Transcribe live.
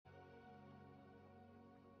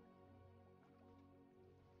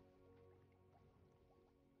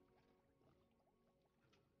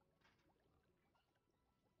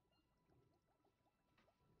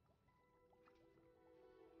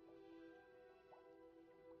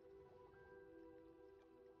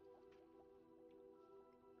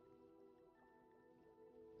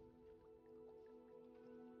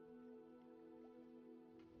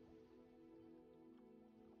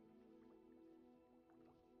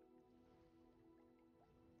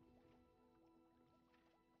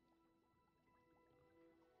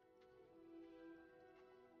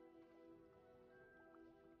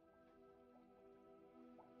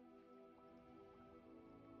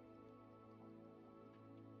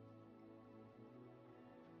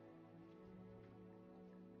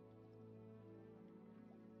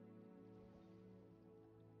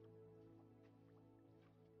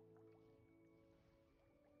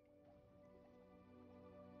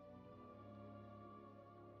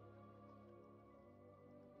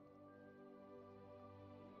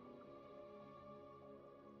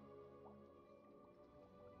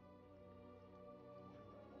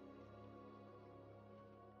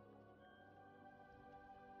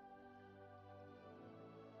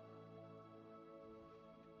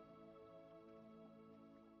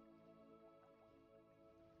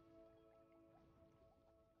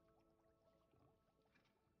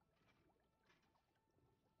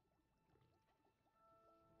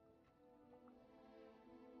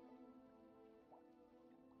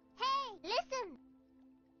Listen!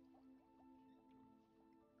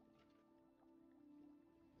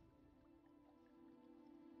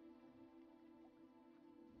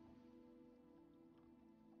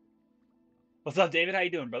 What's up, David? How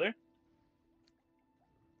you doing, brother?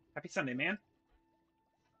 Happy Sunday, man.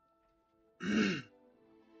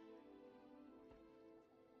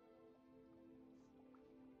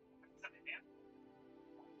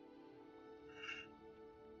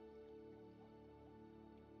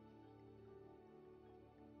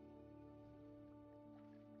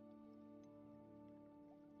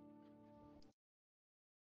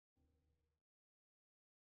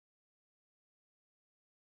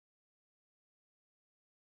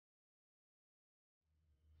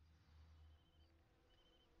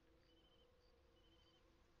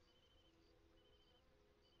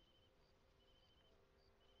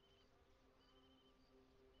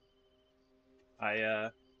 I uh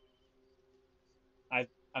I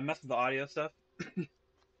I messed with the audio stuff.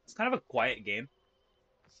 It's kind of a quiet game,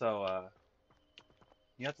 so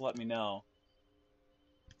you have to let me know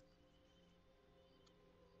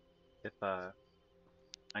if I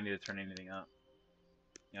need to turn anything up.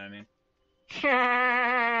 You know what I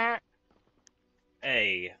mean?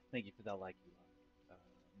 Hey, thank you for that like.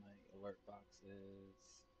 My alert box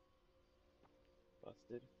is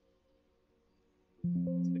busted.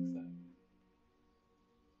 Let's fix that.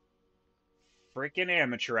 Freaking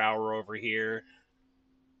amateur hour over here.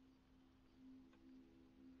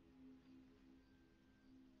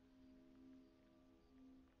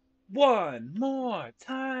 One more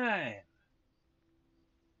time.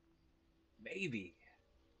 Maybe.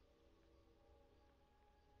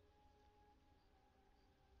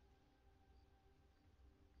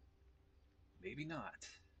 Maybe not.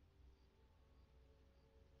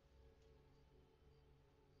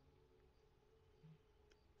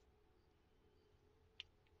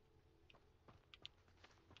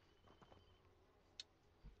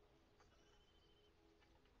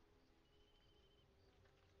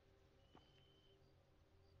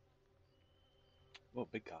 Oh,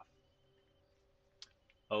 big cough.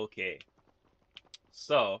 Okay.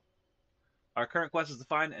 So, our current quest is to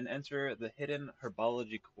find and enter the hidden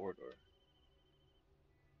herbology corridor.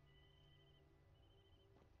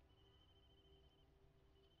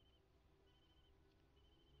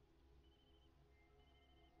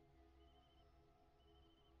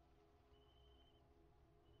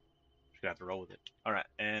 Just gonna have to roll with it. All right,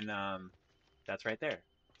 and that's right there.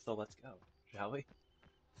 So let's go, shall we?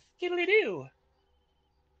 Skiddly doo.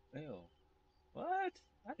 Ew. What?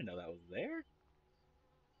 I didn't know that was there.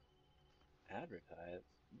 Advertise.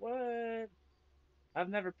 What? I've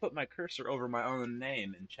never put my cursor over my own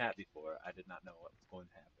name in chat before. I did not know what was going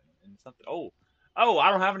to happen. And something. Oh, oh!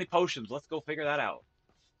 I don't have any potions. Let's go figure that out.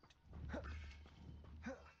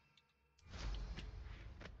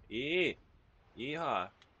 Yeah, yeehaw.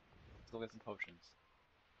 Let's go get some potions.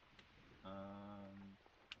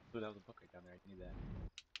 Ooh, that was a book right down there. I need that.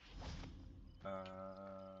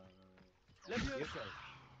 Thank you.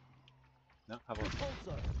 No, how about?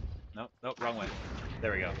 No, no, wrong way.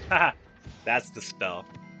 There we go. Haha, that's the spell.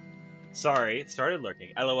 Sorry, it started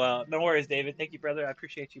lurking. LOL. No worries, David. Thank you, brother. I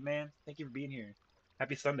appreciate you, man. Thank you for being here.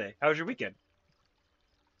 Happy Sunday. How was your weekend?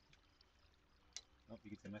 Oh, you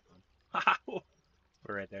can see my phone.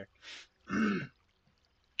 We're right there.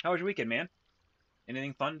 How was your weekend, man?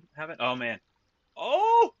 Anything fun happen? Oh man.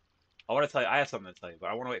 Oh, I want to tell you. I have something to tell you, but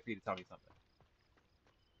I want to wait for you to tell me something.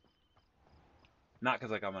 Not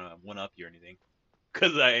because like I'm gonna one up you or anything,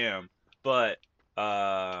 because I am, but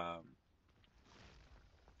because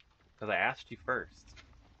I asked you first.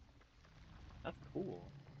 That's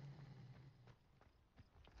cool.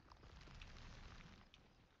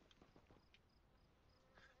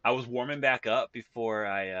 I was warming back up before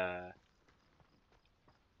I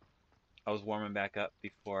was warming back up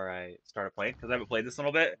before I started playing because I haven't played this in a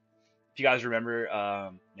little bit. If you guys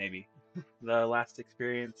remember, maybe the last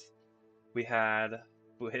experience we had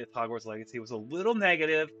with Hogwarts Legacy was a little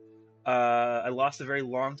negative. I lost a very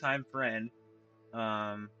long time friend,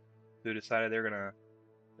 um, who decided they're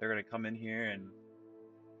gonna come in here and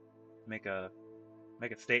make a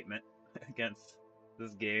make a statement against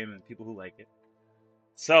this game and people who like it.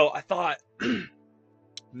 So I thought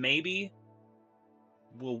maybe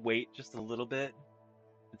we'll wait just a little bit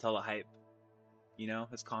until the hype,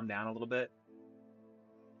 has calmed down a little bit.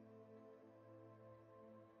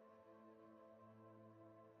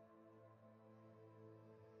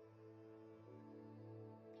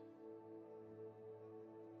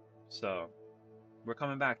 So we're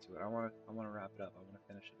coming back to it. I wanna wrap it up. I wanna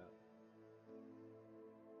finish it up.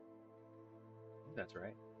 I think that's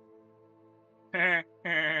right. I'm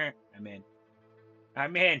in.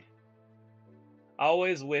 I'm in. I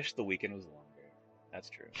always wish the weekend was longer. That's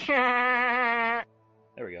true. There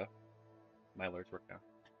we go. My alerts work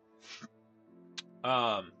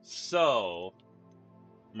now. So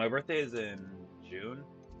my birthday is in June,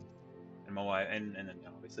 and my wife, and then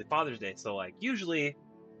obviously Father's Day. So like usually,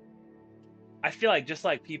 I feel like just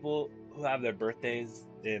like people who have their birthdays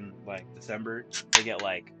in like December, they get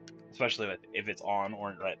like, especially if it's on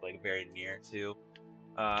or like very near to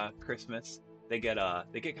Christmas, they get kind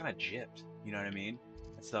of gypped. You know what I mean?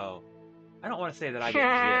 So I don't want to say that I get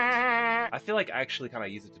gypped. I feel like I actually kind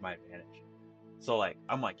of use it to my advantage. So like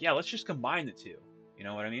I'm like, yeah, let's just combine the two. You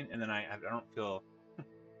know what I mean? And then I don't feel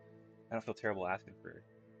terrible asking for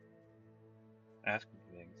things.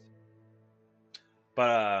 But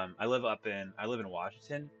I live in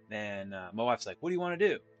Washington, and my wife's like, "What do you want to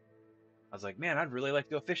do?" I was like, "Man, I'd really like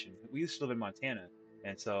to go fishing." We used to live in Montana,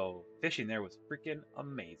 and so fishing there was freaking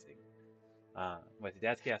amazing. My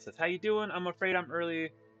dad's gas says, "How you doing? I'm afraid I'm early.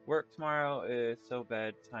 Work tomorrow is so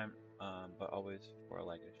bad time, but always for a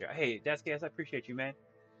like and share." Hey, dad's gas, I appreciate you, man.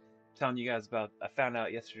 Telling you guys about I found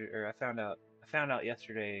out yesterday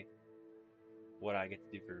what I get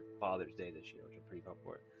to do for Father's Day this year, which I'm pretty pumped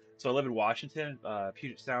for. So I live in Washington.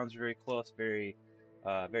 Puget Sound's very close, very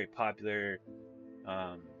popular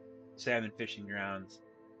salmon fishing grounds.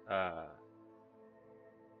 Uh,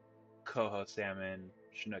 coho salmon,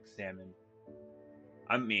 Chinook salmon.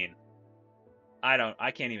 I mean,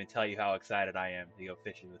 I can't even tell you how excited I am to go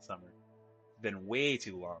fishing this summer. It's been way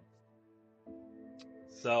too long.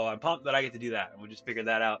 So I'm pumped that I get to do that, and we'll just figure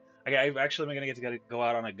that out. I actually am gonna get to go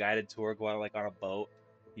out on a guided tour, go out like on a boat,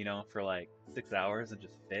 for like 6 hours and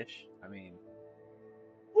just fish. I mean,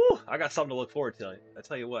 whew, I got something to look forward to. I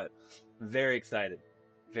tell you what, I'm very excited,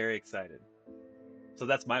 very excited. So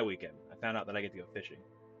that's my weekend. I found out that I get to go fishing.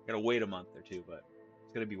 I gotta wait a month or two, but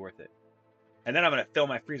it's gonna be worth it. And then I'm gonna fill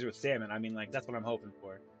my freezer with salmon. I mean, like that's what I'm hoping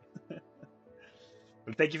for.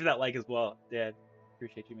 But thank you for that like as well, Dad.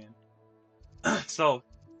 Appreciate you, man. So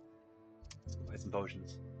let's go buy some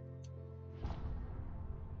potions.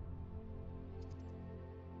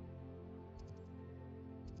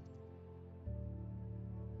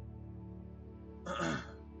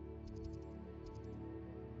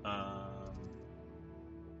 um,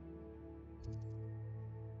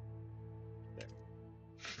 there.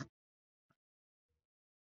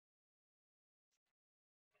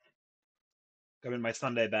 I'm in my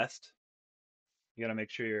Sunday best. You gotta make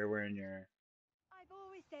sure you're wearing your I've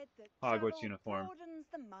always said that Hogwarts travel uniform. broadens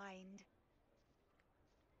the mind.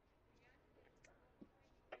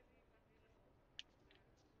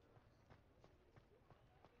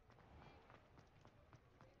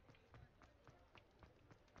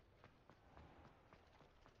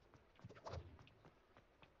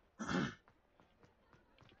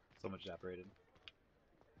 So much evaporated.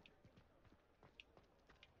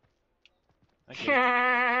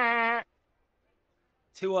 Okay.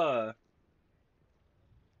 To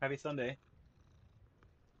happy Sunday.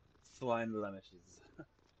 Swine blemishes.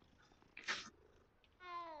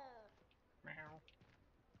 Meow.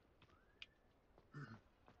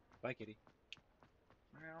 Bye, kitty.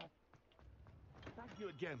 Meow. Thank you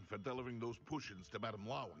again for delivering those potions to Madame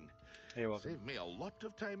Lowing. Hey, you're welcome. Saved me a lot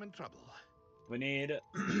of time and trouble. We need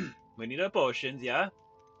we need the potions, yeah?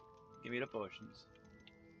 Give me the potions.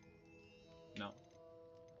 No.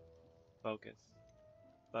 Focus.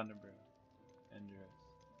 Thunderbrew. Endurance.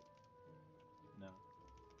 No.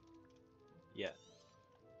 Yes.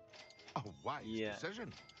 A wise Yeah.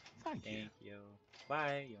 decision. Thank you. Thank you.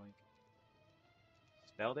 Bye, yoink.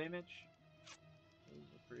 Spell damage?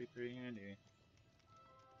 Those are pretty handy.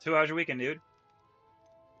 So how's your weekend, dude?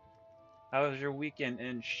 How was your weekend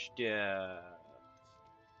and stuff?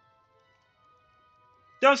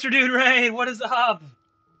 Dumpster Dude Rain, what is up?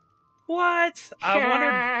 What?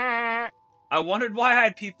 I wondered why I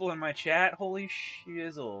had people in my chat. Holy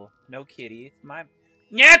shizzle. No kitty. It's my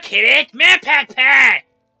No kitty, it's my Pat.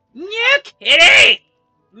 No kitty!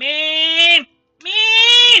 Mean!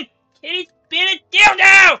 Mean! Kitty's been a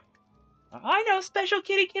dildo! I know special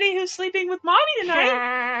kitty who's sleeping with mommy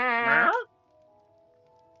tonight.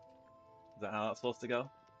 Is that how it's supposed to go?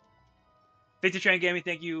 Victor Train Gaming,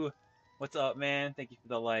 thank you. What's up, man? Thank you for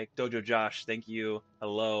the like. Dojo Josh, thank you.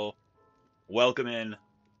 Hello. Welcome in.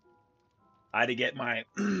 I had to get my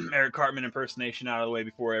Eric Cartman impersonation out of the way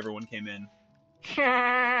before everyone came in. This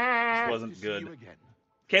Good wasn't to see good. you again.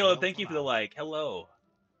 Caleb, Farewell thank for you for the now. like. Hello.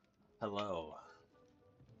 Hello.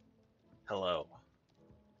 Hello.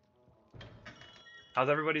 How's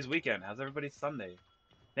everybody's weekend? How's everybody's Sunday?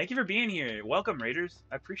 Thank you for being here. Welcome, Raiders.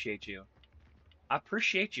 I appreciate you. I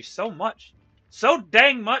appreciate you so much. so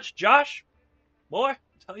dang much, Josh. Boy,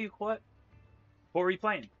 tell you what. What were you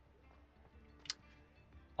playing?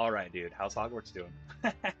 All right, dude. How's Hogwarts doing?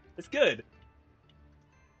 It's good.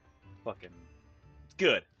 Fucking, it's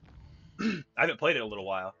good. I haven't played it in a little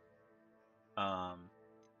while. Um,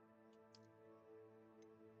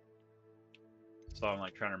 so I'm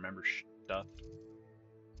like trying to remember stuff.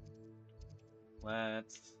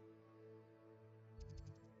 Let's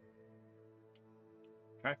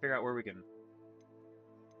try to figure out where we can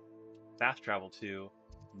fast travel to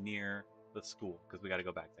near the school because we got to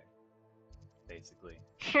go back there. Basically,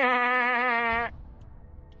 let's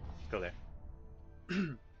go there.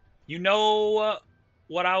 You know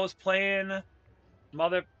what I was playing,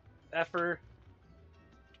 mother effer?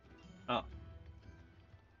 Oh,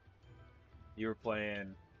 you were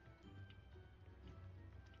playing.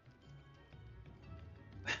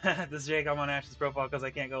 This is Jake. I'm on Ash's profile because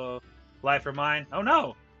I can't go live for mine. Oh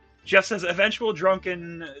no! Jeff says eventual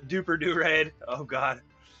drunken duper do raid. Oh god.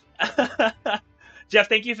 Jeff,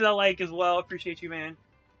 thank you for that like as well. Appreciate you, man.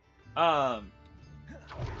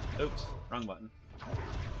 Oops, wrong button.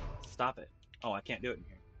 Stop it. Oh, I can't do it in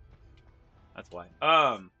here. That's why.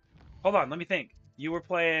 Hold on, let me think. You were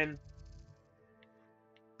playing.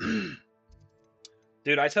 Dude,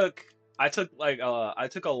 I took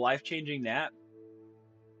a life-changing nap,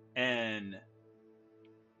 and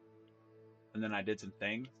then I did some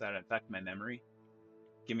things that affect my memory.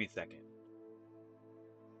 Give me a second.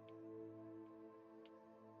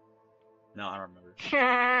 No, I don't remember.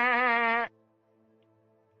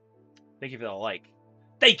 Thank you for the like.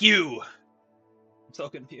 Thank you. I'm so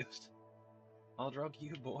confused. I'll drug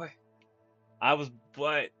you, boy. I was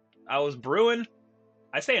brewing.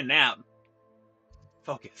 I say a nap.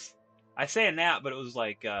 Focus. I say a nap, but it was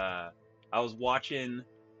like I was watching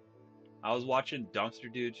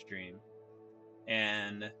Dumpster Dude stream,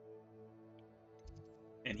 and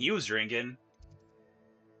he was drinking.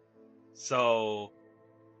 So,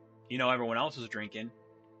 everyone else was drinking.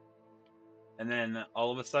 And then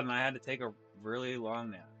all of a sudden I had to take a really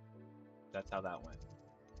long nap. That's how that went.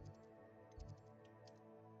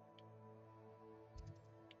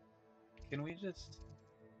 Can we just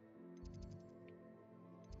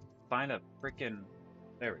find a freaking...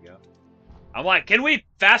 There we go. I'm like, can we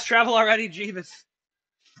fast travel already, Jeebus?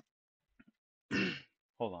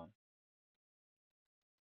 Hold on.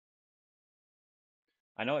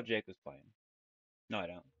 I know what Jake was playing. No, I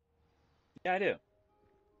don't. Yeah, I do.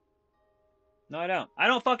 No, I don't. I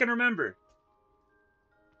don't fucking remember.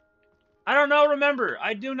 I don't know, remember.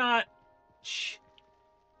 I do not... Shh.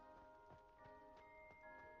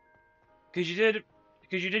 Because you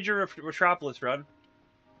did your Retropolis run.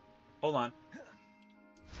 Hold on.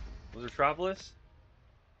 Was Retropolis?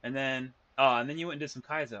 And then... Oh, and then you went and did some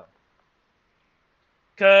Kaizo.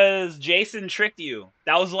 Because Jason tricked you.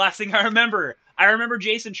 That was the last thing I remember. I remember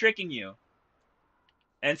Jason tricking you.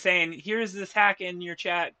 And saying, here's this hack in your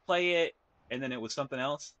chat, play it. And then it was something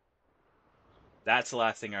else. That's the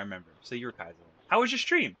last thing I remember. So you were Kaizo. How was your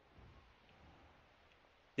stream?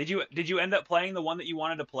 Did you end up playing the one that you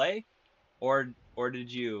wanted to play? Or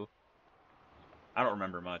did you... I don't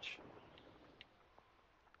remember much.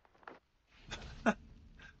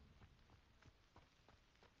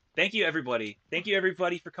 Thank you, everybody. Thank you,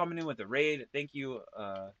 everybody, for coming in with the raid. Thank you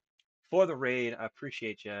for the raid. I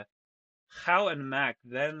appreciate you. How and Mac,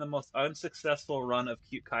 then the most unsuccessful run of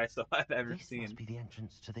Cute Kaiso I've ever seen. This must be the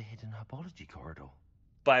entrance to the hidden herbology corridor.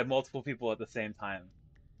 By multiple people at the same time.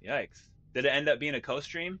 Yikes. Did it end up being a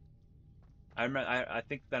co-stream? I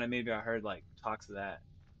think that maybe I heard like talks of that.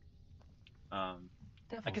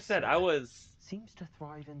 Like I said, I was... Seems to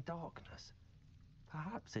thrive in darkness.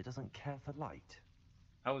 Perhaps it doesn't care for light.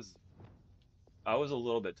 I was a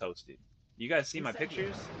little bit toasted. You guys see my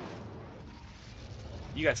pictures?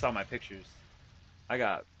 You guys saw my pictures. I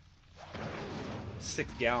got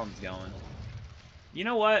 6 gallons going. You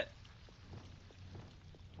know what?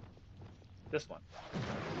 This one.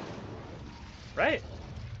 Right?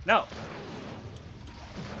 No.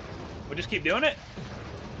 We'll just keep doing it?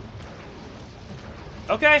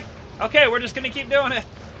 Okay. Okay, we're just gonna keep doing it.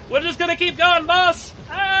 We're just gonna keep going, boss!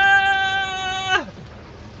 Ah!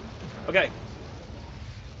 Okay.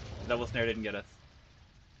 Double snare didn't get us.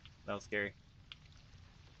 That was scary.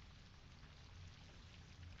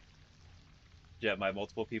 Yeah, by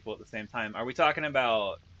multiple people at the same time. Are we talking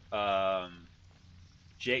about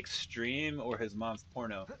Jake's stream or his mom's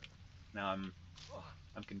porno? Now I'm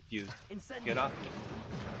confused. Get off me.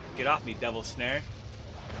 Get off me, devil snare.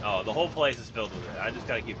 Oh, the whole place is filled with it. I just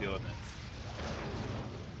gotta keep doing this.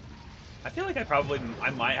 I feel like I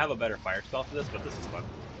might have a better fire spell for this, but this is fun.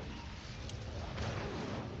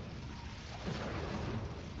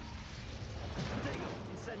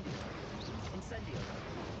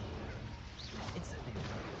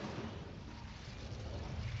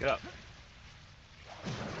 Get up.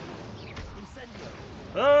 Incendio.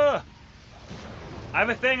 Ugh! I have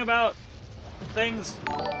a thing about things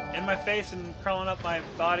in my face and crawling up my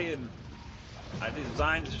body, and these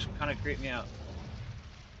vines just kind of creep me out.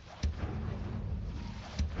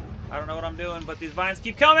 I don't know what I'm doing, but these vines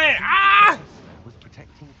keep coming! Ah! Was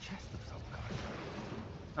protecting a chest of some kind.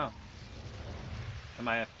 Oh. Am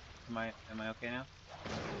I okay now?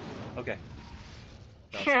 Okay.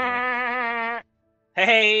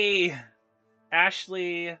 Hey!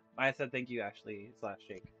 Ashley! I said thank you, Ashley /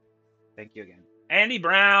 Jake. Thank you again. Andy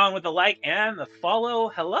Brown with the like and the follow.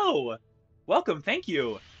 Hello! Welcome, thank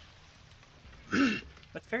you.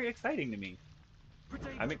 That's very exciting to me.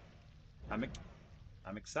 I'm I'm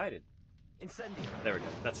I'm excited. Incendio. There we go.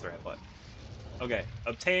 That's the right button. Okay.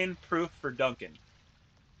 Obtain proof for Duncan.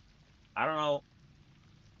 I don't know.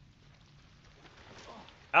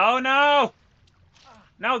 Oh no!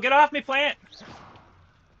 No, get off me, plant!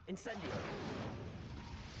 Incendio.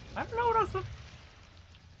 I don't know what else.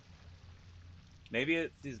 Maybe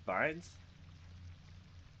it's these vines?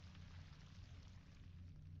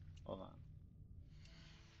 Hold on.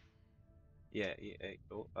 Yeah,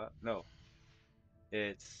 oh, no.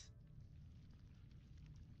 It's...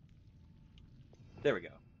 There we go.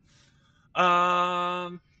 I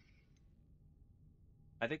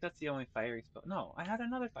think that's the only fiery spell. No, I had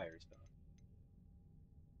another fiery spell.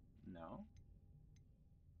 No.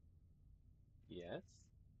 Yes.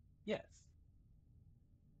 Yes.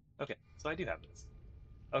 Okay, so I do have this.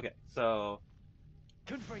 Okay, so...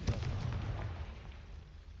 Confringo.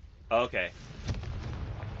 Okay.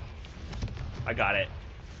 I got it.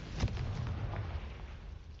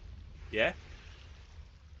 Yeah?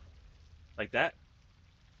 Like that?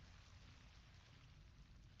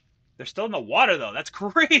 They're still in the water, though. That's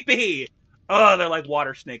creepy! Oh, they're like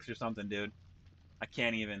water snakes or something, dude. I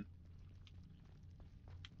can't even.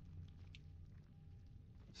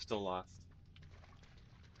 Still lost.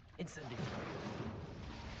 Incendio.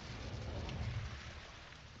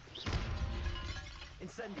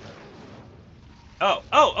 Incendio.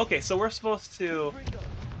 Oh, okay, so we're supposed to Confringo.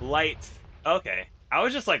 light... Okay. I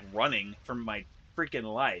was just, like, running for my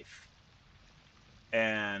freaking life.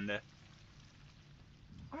 And...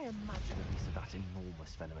 I imagine a piece of that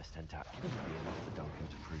enormous venomous tentaculum would be enough for Duncan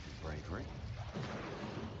to prove his bravery.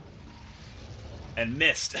 And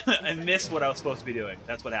missed. I missed what I was supposed to be doing.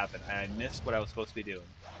 That's what happened. I missed what I was supposed to be doing.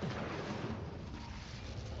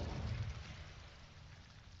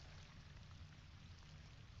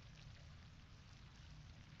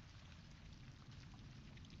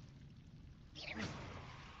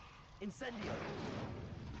 Incendio.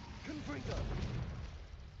 Confringo.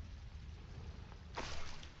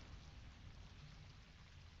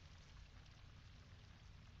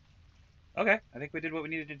 Okay, I think we did what we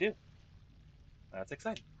needed to do. That's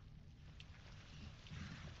exciting.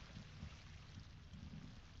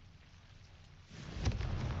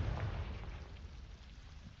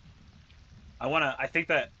 I think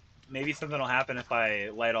that maybe something will happen if I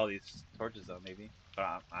light all these torches, though, maybe. But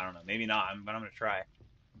I don't know. Maybe not, but I'm going to try.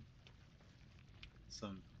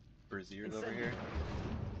 Some braziers over here.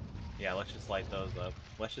 Yeah, let's just light those up.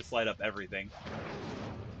 Let's just light up everything.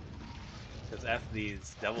 Because F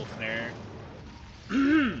these devil snare.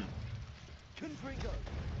 Confringo.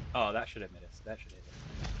 Oh, that should have hit us. That should hit us.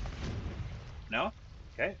 No?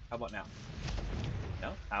 Okay, how about now?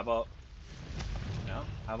 No? How about... No?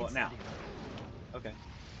 How about now? Okay.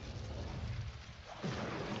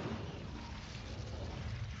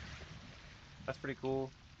 That's pretty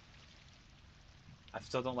cool. I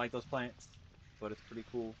still don't like those plants, but it's pretty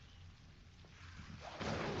cool.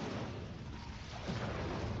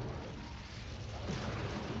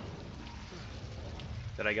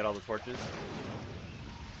 Did I get all the torches?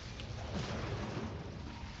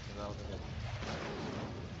 That was good.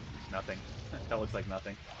 Nothing. That looks like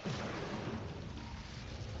nothing.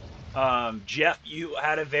 Jeff, you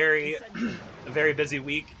had a very, a very busy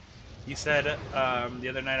week. You said the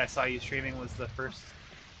other night I saw you streaming was the first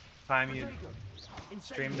time you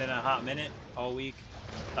streamed in a hot minute all week.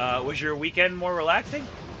 Was your weekend more relaxing?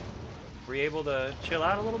 Were you able to chill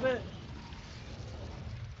out a little bit?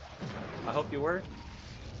 I hope you were.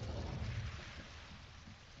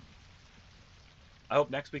 I hope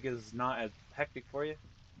next week is not as hectic for you.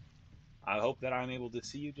 I hope that I'm able to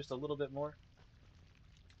see you just a little bit more.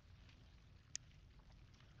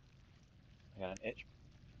 I got an itch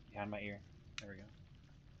behind my ear. There we go.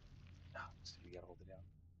 Oh, so you gotta hold it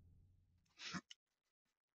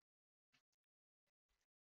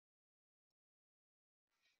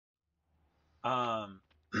down.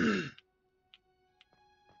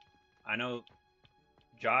 I know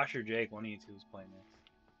Josh or Jake, one of you two is playing this.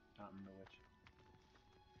 I don't remember which.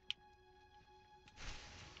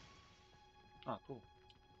 Oh, cool.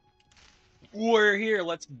 We're here.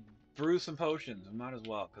 Let's brew some potions. We might as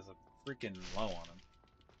well, because I'm freaking low on them.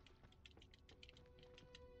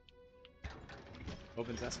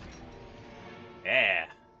 Open sesame. Yeah.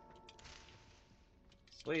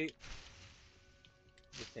 Sweet.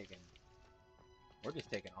 Just taking. We're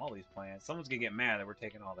just taking all these plants. Someone's gonna get mad that we're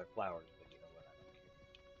taking all their flowers, but you know what? I don't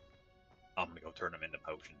care. I'm gonna go turn them into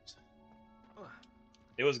potions.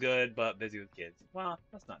 It was good, but busy with kids. Well,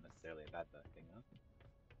 that's not necessarily a bad thing, though.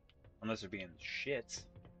 Unless they're being shits.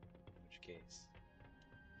 In which case.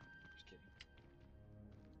 Just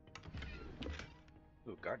kidding.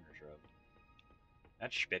 Ooh, gardener's robe.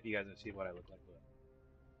 That's spit. You guys don't see what I look like, but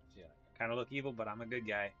yeah, I kind of look evil, but I'm a good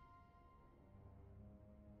guy.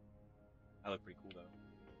 I look pretty cool though.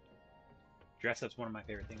 Dress up's one of my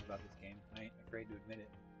favorite things about this game. I ain't afraid to admit it.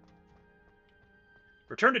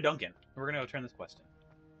 Return to Duncan. We're gonna go turn this quest in.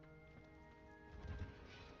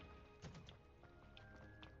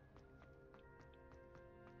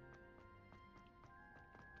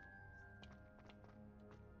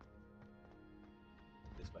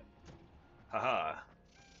 This way. Haha.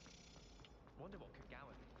 Wonder what could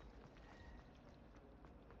Gowan.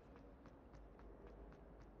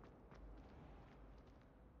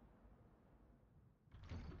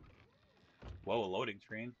 Whoa, a loading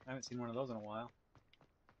screen. I haven't seen one of those in a while.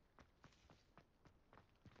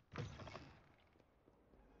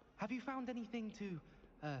 Have you found anything to,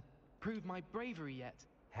 prove my bravery yet?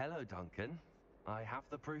 Hello, Duncan. I have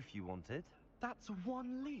the proof you wanted. That's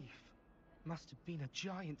one leaf. Must have been a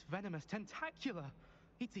giant venomous tentacula.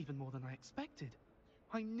 It's even more than I expected.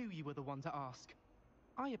 I knew you were the one to ask.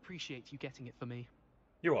 I appreciate you getting it for me.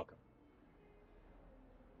 You're welcome.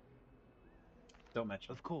 Don't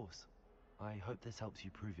mention. Of course. I hope this helps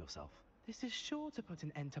you prove yourself. This is sure to put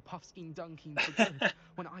an end to Puffskein Dunking for good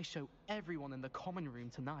when I show everyone in the common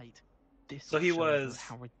room tonight. This So will he show everyone was.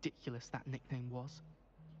 how ridiculous that nickname was.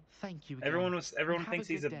 Thank you again. Everyone Have thinks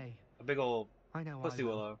a he's good a day. big old I know pussy I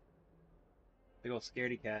will. willow. Big old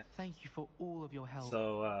scaredy cat. Thank you for all of your help.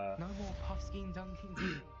 So No more Puffskein Dunking for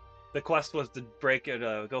me. the quest was to break it,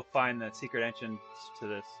 go find the secret entrance to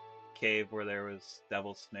this cave where there was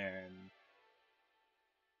Devil's Snare and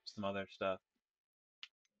some other stuff.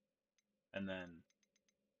 And then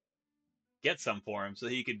get some for him so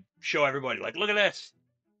he could show everybody, like, look at this!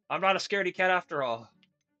 I'm not a scaredy cat after all.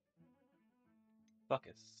 Fuck,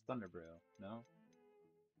 it's Thunderbrew. No?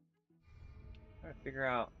 I'm trying to figure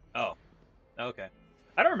out. Oh. Okay.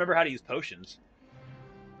 I don't remember how to use potions.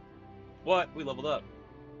 What? We leveled up.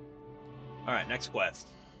 Alright, next quest.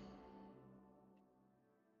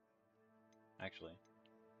 Actually.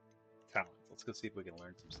 Talents. Let's go see if we can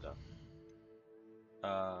learn some stuff.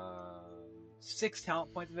 6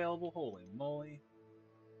 talent points available. Holy moly.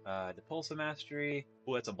 Depulsa Mastery.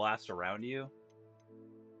 Oh, that's a blast around you.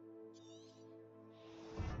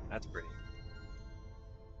 That's pretty.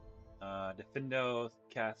 Defendo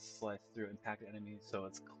casts slice through impacted enemies, so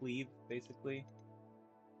it's cleave basically.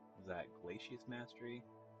 Is that Glacius Mastery?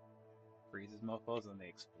 Freezes mofos and they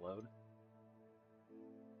explode.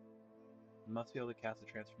 You must be able to cast a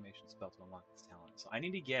transformation spell to unlock this talent. So I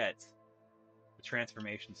need to get the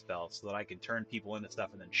transformation spell so that I can turn people into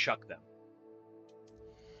stuff and then shuck them.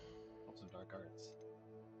 Oh, some dark arts.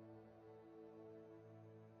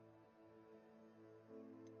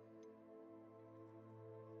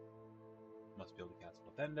 Must be able to cast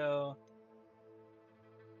Defendo.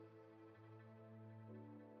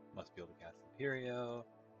 Must be able to cast Imperio.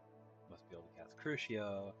 Must be able to cast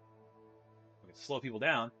Crucio. We can slow people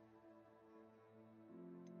down.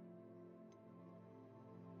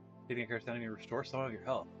 Hitting a cursed enemy restore some of your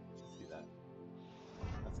health. Let's do that.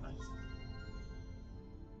 That's nice.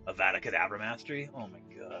 Avada Kedavra Mastery? Oh my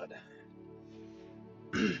god.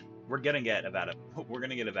 We're gonna get Avada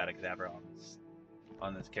Kedavra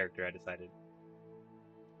on this character, I decided.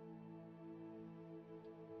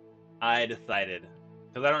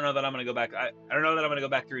 Because I don't know that I'm gonna go back. I don't know that I'm gonna go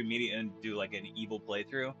back through immediately and do like an evil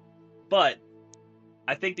playthrough. But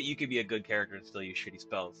I think that you could be a good character and still use shitty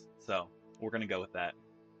spells. So we're gonna go with that.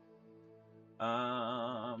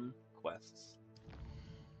 Quests.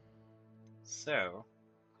 So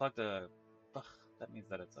collect a. Ugh, that means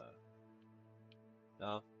that it's a.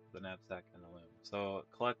 The knapsack and the loom. So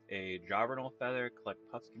collect a Jobberknoll feather, collect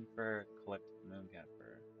Puffskin fur, collect Mooncat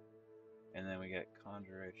fur. And then we get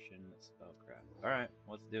Conjuration Spellcraft. Alright,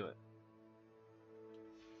 let's do it.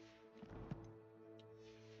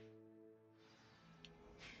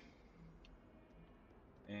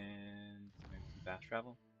 And maybe some fast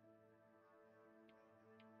travel.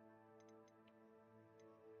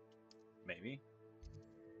 Maybe.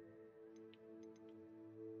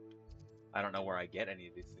 I don't know where I get any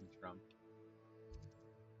of these things from.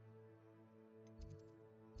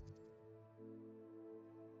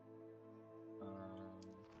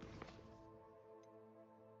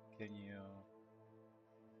 Can you...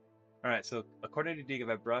 Alright, so according to Dig, if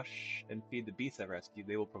I brush and feed the beasts I've rescued,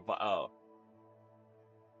 they will provide... Oh.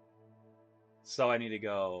 So I need to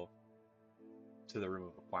go to the room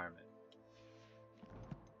of requirement.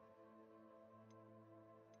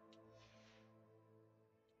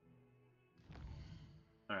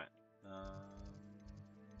 Alright.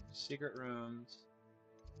 Secret rooms.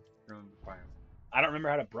 Room of requirement. I don't remember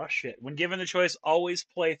how to brush it. When given the choice, always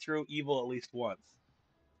play through Evil at least once.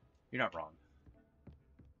 You're not wrong.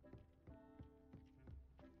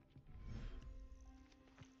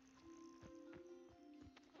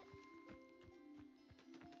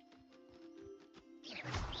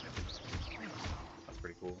 That's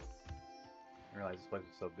pretty cool. I didn't realize this place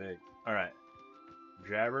was so big. Alright.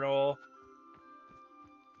 Jabbernoll.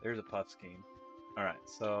 There's a puff scheme. Alright,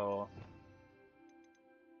 so...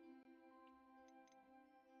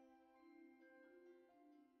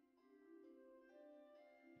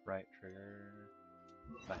 Right trigger.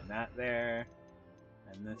 Sign that there.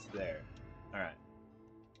 And this there. Alright.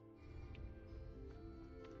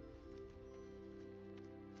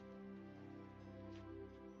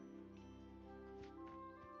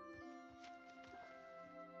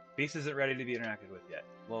 Beast isn't ready to be interacted with yet.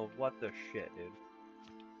 Well, what the shit, dude?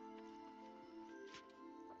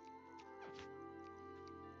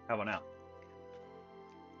 How about now?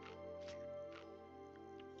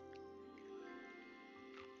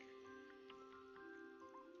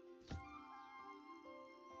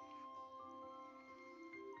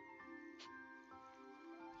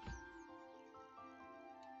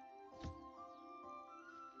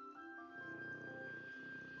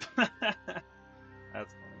 That's funny.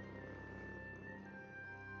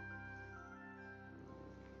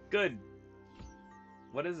 Good.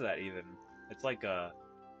 What is that even? It's like a...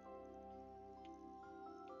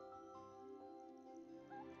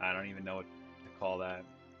 I don't even know what to call that.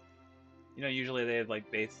 You know, usually they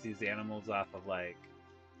like base these animals off of like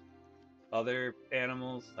other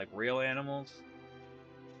animals, like real animals.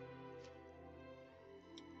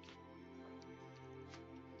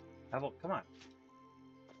 How about, come on.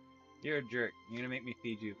 You're a jerk. You're gonna make me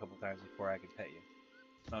feed you a couple times before I can pet you.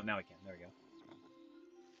 Oh, now we can. There we go.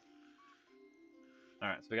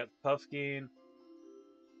 Alright, so we got the Puffskein.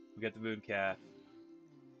 We got the Moon Calf.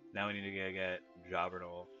 Now we need to go get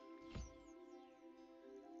Jobbernoll.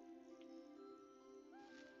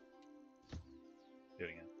 Do it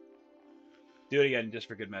again. Do it again just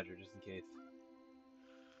for good measure, just in case.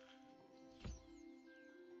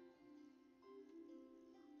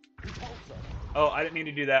 Oh, I didn't mean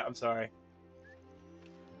to do that. I'm sorry.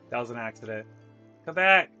 That was an accident. Come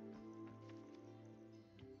back!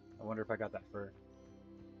 I wonder if I got that fur.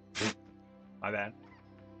 My bad.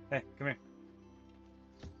 Hey, come here.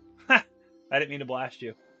 Ha! I didn't mean to blast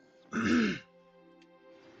you. There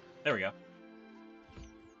we go.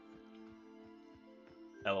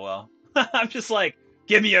 LOL. I'm just like,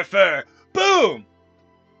 give me your fur! Boom!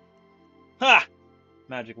 Ha!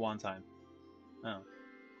 Magic wand time. Oh.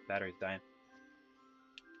 Battery's dying.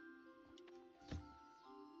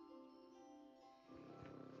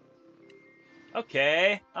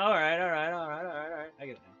 Okay. Alright. I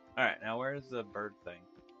get it now. Alright, now where's the bird thing?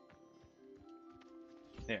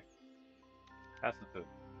 Here. Have some food.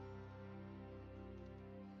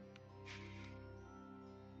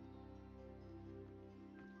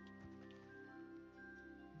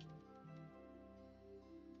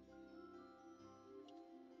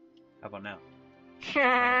 How about now?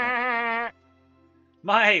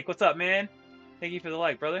 Mike, what's up, man? Thank you for the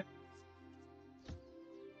like, brother.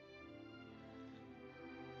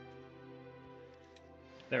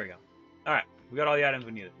 There we go. Alright, we got all the items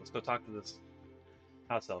we needed. Let's go talk to this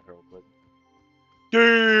house elf real quick.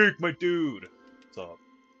 Deke, my dude! What's up?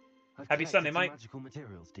 I've Happy Sunday, collected some Mike. magical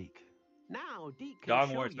materials, Deke. Now, Deke can Dog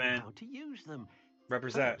show Wars, you man. how to use them.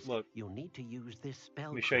 Represent. First, Look, you'll need to use this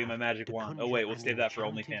spell. let me show you my magic wand. Oh wait, we'll save that for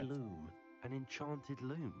OnlyFans. An enchanted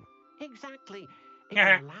loom. Exactly. It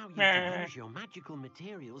will allow you to use your magical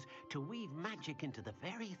materials to weave magic into the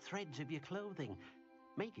very threads of your clothing,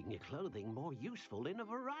 making your clothing more useful in a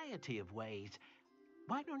variety of ways.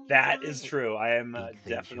 Why don't you That try is it? true. I am Deke thinks you'll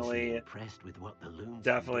be definitely impressed with what the loom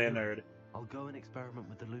can a do. nerd. I'll go and experiment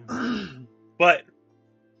with the loom. But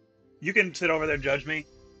you can sit over there and judge me.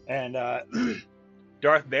 And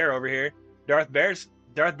Darth Bear over here. Darth Bear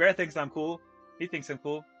thinks I'm cool. He thinks I'm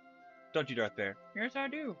cool. Don't you, Darth Bear? Yes, I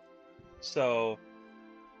do. So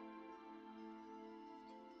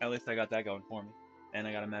At least I got that going for me. And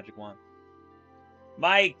I got a magic wand.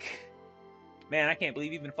 Mike! Man, I can't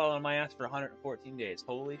believe you've been following my ass for 114 days.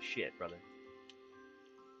 Holy shit, brother.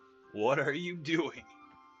 What are you doing?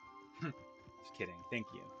 Just kidding. Thank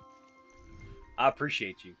you. I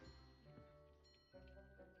appreciate you.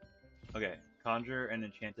 Okay. Conjure an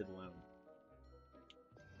enchanted loom.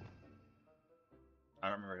 I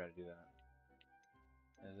don't remember how to do that.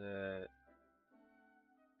 Is it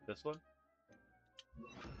this one? I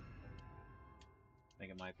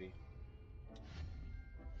think it might be.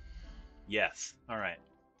 Yes. Alright.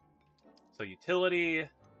 So utility,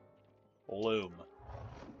 loom.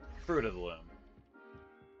 Fruit of the loom.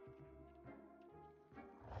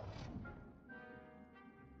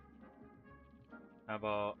 How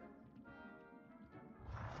about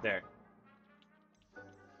there?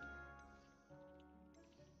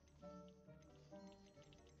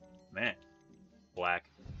 Man. Black.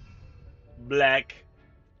 Black.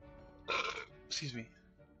 Excuse me.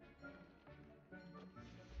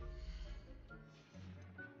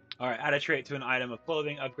 Alright, add a trait to an item of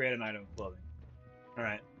clothing, upgrade an item of clothing.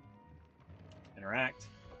 Alright. Interact.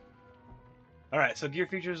 Alright, so gear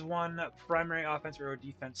features one primary offense or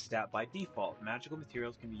defense stat by default. Magical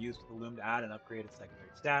materials can be used with the loom to add and upgrade a secondary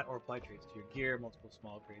stat or apply traits to your gear. Multiple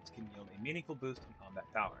small upgrades can yield a meaningful boost in combat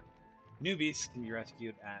power. New beasts can be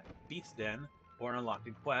rescued at Beast Den or unlocked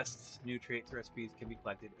in quests. New traits or recipes can be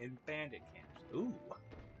collected in bandit camps. Ooh.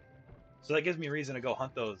 So that gives me reason to go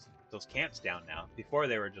hunt those camps down now. Before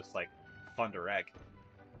they were just like fun to wreck.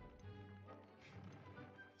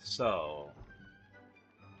 So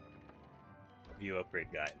view upgrade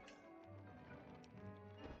guide.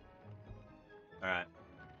 Alright.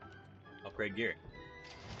 Upgrade gear.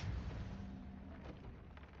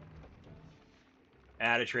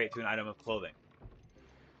 Add a trait to an item of clothing.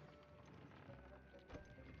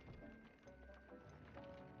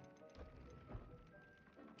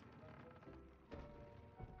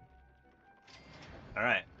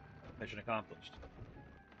 Alright. Mission accomplished.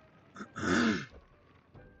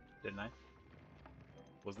 Didn't I?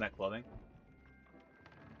 Wasn't that clothing?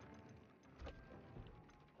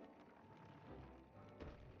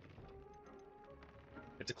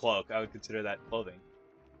 It's a cloak. I would consider that clothing.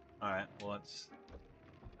 Alright, well let's...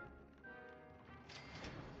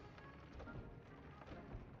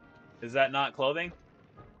 Is that not clothing?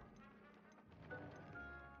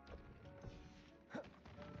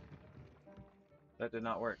 That did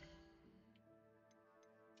not work.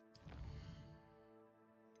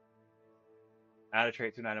 Add a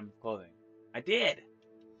trait to an item of clothing. I did!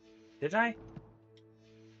 Didn't I?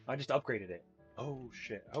 I just upgraded it. Oh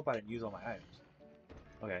shit. I hope I didn't use all my items.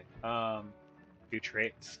 Okay. Do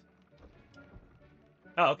traits.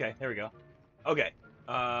 Oh, okay. There we go. Okay.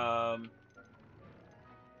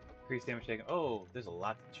 Increase damage taken. Oh, there's a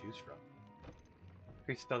lot to choose from.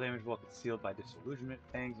 Increase spell damage while concealed by disillusionment.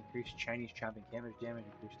 Fangs. Increase Chinese chomping damage.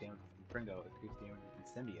 Increase damage from Pringo. Increase damage with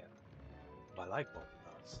Incendia. Oh, I like both of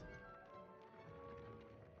those.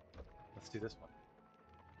 Let's do this one.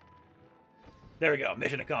 There we go.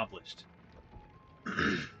 Mission accomplished.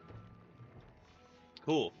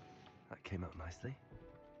 Cool. That came out nicely.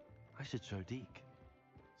 I should show Deke.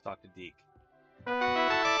 Let's talk to Deke.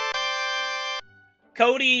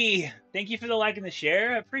 Cody! Thank you for the like and the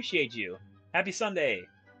share. I appreciate you. Happy Sunday.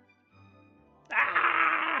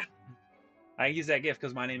 Ah! I use that gift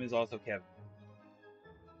because my name is also Kevin.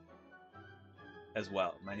 As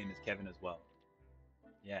well. My name is Kevin as well.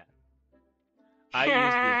 Yeah. I use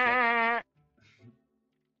the effect.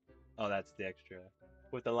 Oh, that's the extra.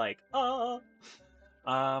 With the like. Oh!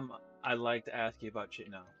 I'd like to ask you about shit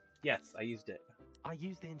now. Yes, I used it. I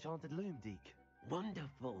used the enchanted loom, Deke.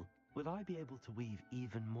 Wonderful. Will I be able to weave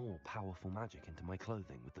even more powerful magic into my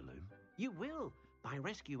clothing with the loom? You will, by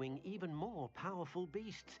rescuing even more powerful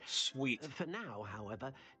beasts. Sweet. For now,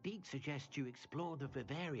 however, Deke suggests you explore the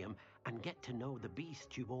vivarium and get to know the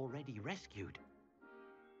beasts you've already rescued.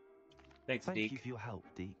 Thanks, Thank Deke. you for your help,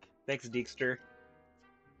 Deke. Thanks, Dekester.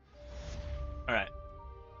 Alright.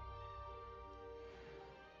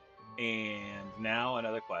 And now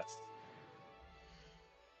another quest.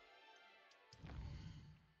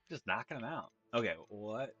 Just knocking them out. Okay,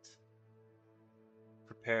 what?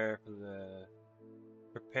 Prepare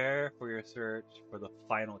for your search for the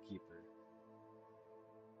final keeper.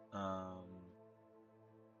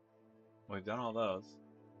 We've done all those.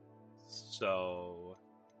 So,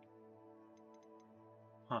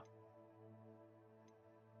 huh.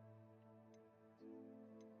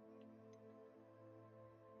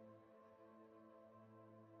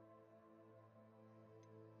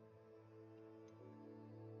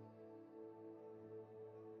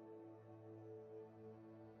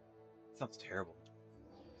 sounds terrible.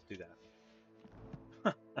 Let's do that.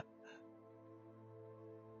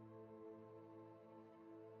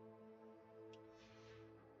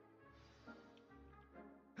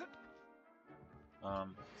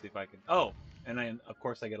 See if I can. Oh, and of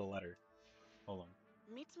course I get a letter. Hold on.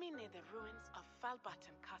 Meet me near the ruins of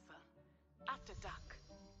Falbutton Castle. After dark.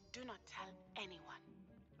 Do not tell anyone.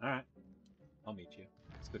 All right, I'll meet you.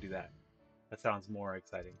 Let's go do that. That sounds more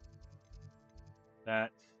exciting.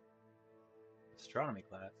 That astronomy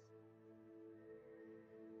class.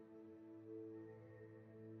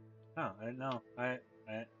 Oh, I didn't know. I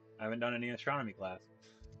haven't done any astronomy class.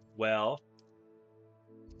 Well,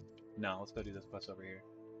 no. Let's go do this quest over here.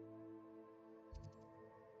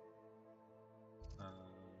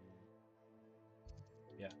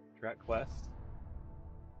 Yeah, track quest.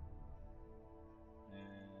 And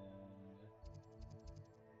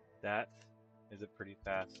that is a pretty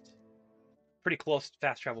close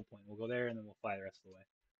fast travel point. We'll go there and then we'll fly the rest of the way.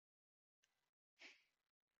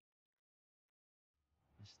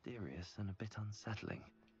 Mysterious and a bit unsettling.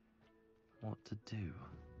 What to do?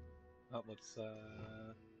 Oh, let's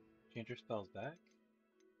change your spells back.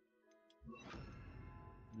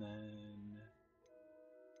 And then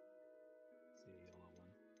let's see, yellow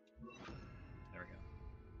one. There we go.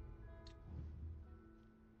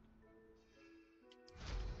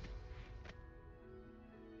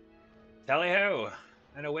 Tally ho!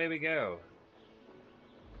 And away we go.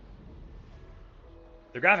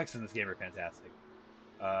 The graphics in this game are fantastic.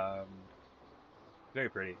 Very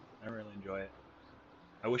pretty. I really enjoy it.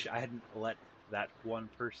 I wish I hadn't let that one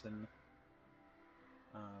person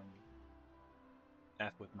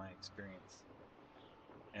F with my experience.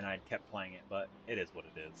 And I'd kept playing it, but it is what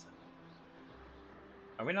it is.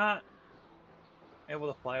 Are we not able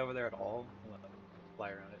to fly over there at all? We'll fly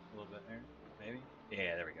around it a little bit there, maybe?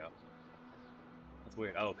 Yeah, there we go. That's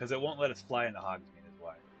weird. Oh, because it won't let us fly into Hogsmeade is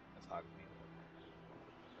why. That's Hogsmeade.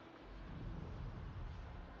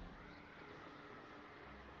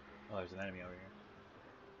 Oh, there's an enemy over here.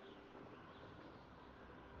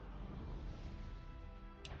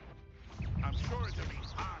 I'm sure it'll be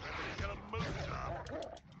harder than kill a moose up.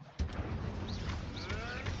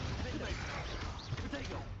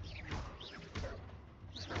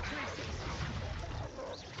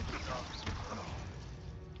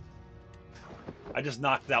 I just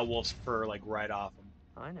knocked that wolf's fur like right off him.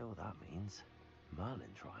 I know what that means.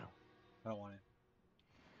 Merlin trial. I don't want it.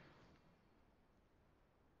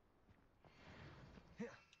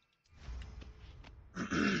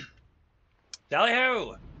 Tally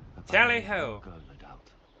ho! Tally ho! Go, no doubt.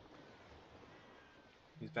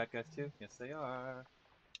 These bad guys too? Yes, they are.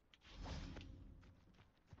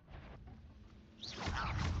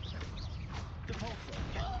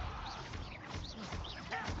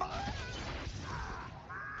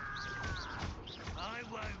 I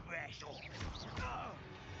won't wrestle.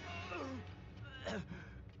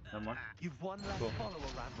 No more? You've one less Cool. follower,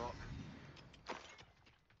 Ramrock.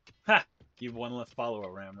 Ha! You've one less follower,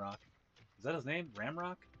 Ramrock. Is that his name?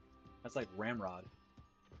 Ramrock? That's like Ramrod.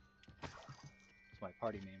 It's my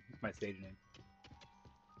party name. It's my stage name.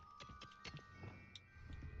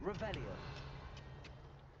 Revelio.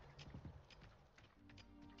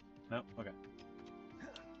 Nope. Okay.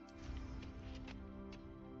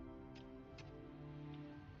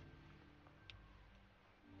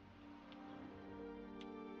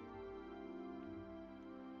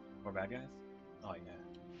 More bad guys? Oh yeah.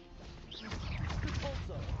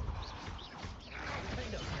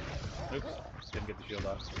 Oops. Didn't get the shield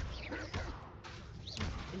off.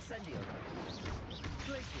 Incendio.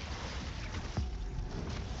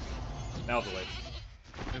 That was a waste.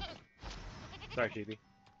 Oops. Sorry, Chibi.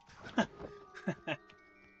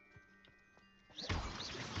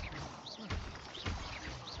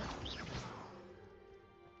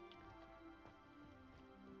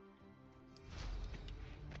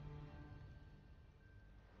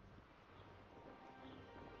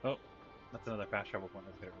 Oh, that's another fast travel point.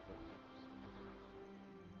 Let's get it real quick.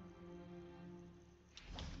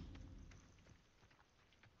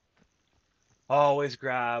 Always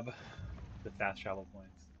grab the fast travel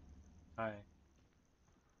points. Hi.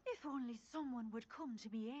 If only someone would come to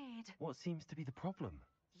me aid. What seems to be the problem?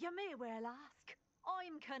 You may well ask.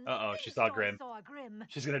 I'm convinced Uh-oh, she saw I Grim. saw a Grim.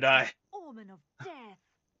 She's gonna die. Omen of death.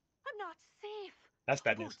 I'm not safe. That's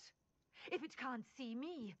bad news. But if it can't see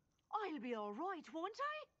me, I'll be all right, won't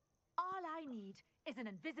I? All I need is an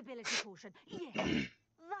invisibility potion. Yes,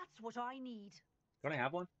 that's what I need. Don't I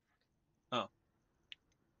have one? Oh.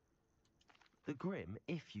 The Grim,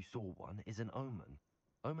 if you saw one, is an omen.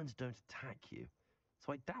 Omens don't attack you,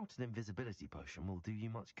 so I doubt an invisibility potion will do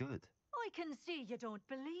you much good. I can see you don't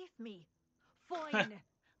believe me. Fine.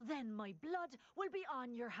 Then my blood will be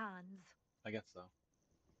on your hands. I guess so.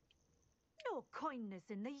 No kindness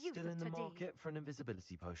in the youth Still of in the today. market for an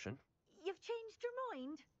invisibility potion? You've changed your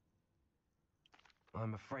mind?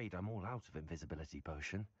 I'm afraid I'm all out of invisibility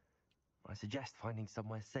potion. I suggest finding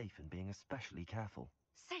somewhere safe and being especially careful.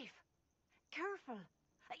 Safe. Careful.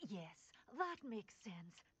 Yes, that makes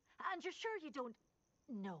sense. And you're sure you don't...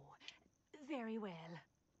 No. Very well.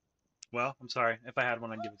 Well, I'm sorry. If I had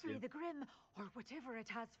one, I'd give it to Hopefully you. the Grim, or whatever it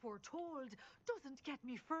has foretold, doesn't get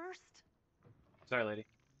me first. Sorry, lady.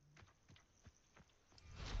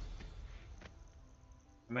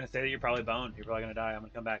 I'm gonna say that you're probably boned. You're probably gonna die. I'm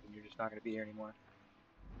gonna come back and you're just not gonna be here anymore.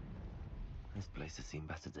 This place has seen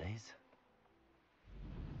better days.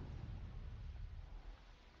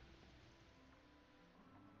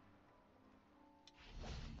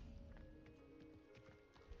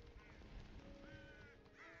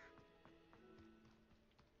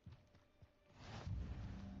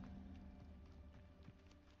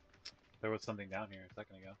 There was something down here a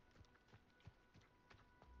second ago.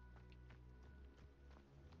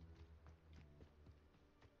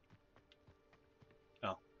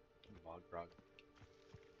 Oh, bog frog.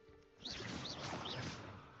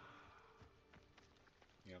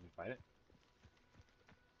 You want me to fight it?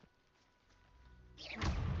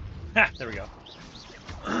 Ha! There we go.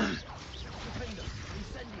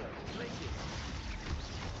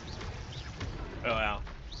 Oh wow.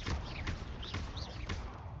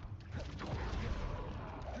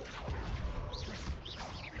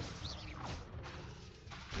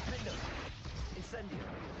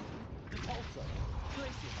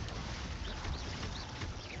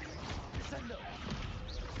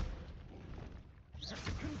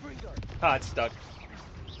 Ah, it's stuck.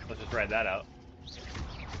 Let's just ride that out.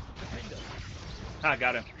 Ah,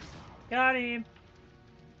 got him. Got him.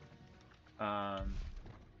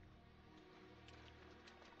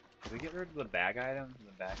 Do we get rid of the bag item,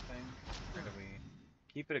 the bag thing, or do we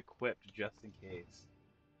keep it equipped just in case?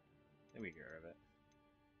 I think we get rid of it.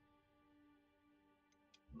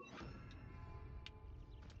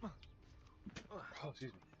 Oh,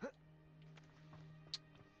 excuse me.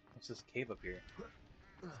 What's this cave up here?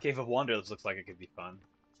 This Cave of Wonders looks like it could be fun.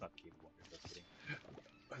 It's not the Cave of Wonders, just kidding.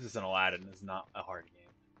 This is an Aladdin. This is not a hard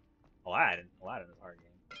game. Aladdin is a hard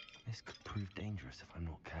game. This could prove dangerous if I'm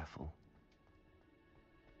not careful.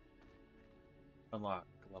 Unlock.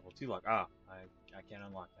 Level 2 lock. Ah, I can't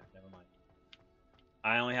unlock that. Never mind.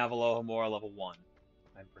 I only have a level 1.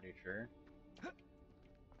 I'm pretty sure.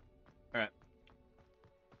 Alright.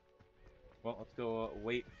 Well, let's go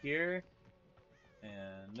wait here.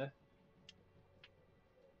 And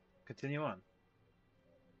continue on.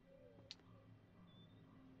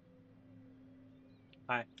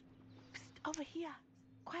 Hi. Psst, over here,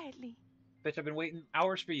 quietly. Bitch, I've been waiting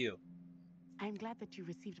hours for you. I'm glad that you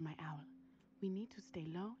received my owl. We need to stay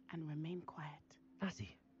low and remain quiet.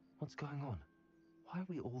 Natty, what's going on? Why are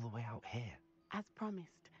we all the way out here? As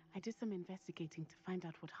promised, I did some investigating to find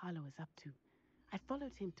out what Harlow is up to. I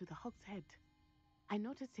followed him to the Hog's Head. I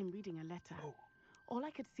noticed him reading a letter. Oh. All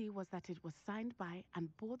I could see was that it was signed by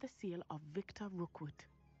and bore the seal of Victor Rookwood.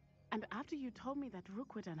 And after you told me that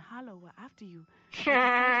Rookwood and Harlow were after you, I decided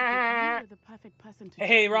that you were the perfect person to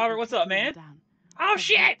Hey, join me Robert, in what's up, tracking them man? down. Oh, But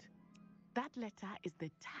shit! wait, that letter is the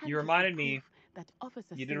tangible reminded me- proof that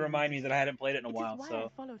Officer You did Singer remind me used. that I hadn't played it in a It while, is why I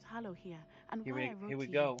so followed Harlow here and here why I we wrote we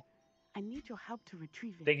to go. you. I need your help to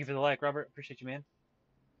retrieve it. Thank you for the like, Robert. Appreciate you, man.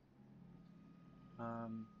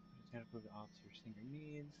 Just gotta prove the officer Singer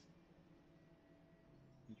needs.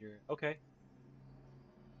 Okay.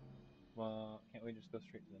 Well, can't we just go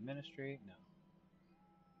straight to the ministry? No.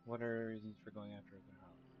 What are reasons for going after the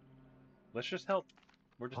house? Let's just help.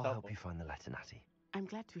 We're just I'll helpful. help you find the letter, Natty. I'm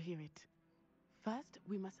glad to hear it. First,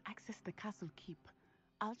 we must access the castle keep.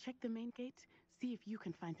 I'll check the main gate, see if you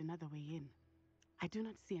can find another way in. I do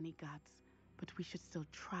not see any guards, but we should still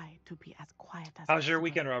try to be as quiet as How's your possible.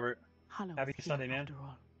 weekend, Robert? Harlow Happy is Sunday, here man. after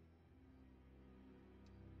all.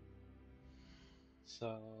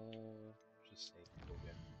 So, just safe before we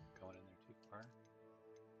get going in there too far.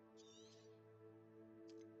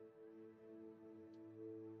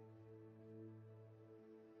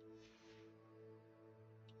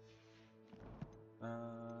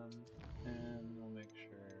 And we'll make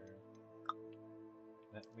sure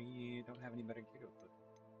that we don't have any better gear to equip.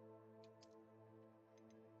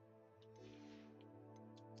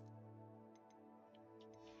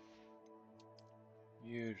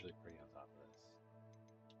 Usually pretty on top of this.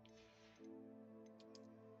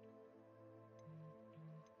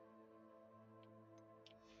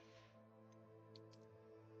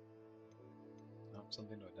 Oh,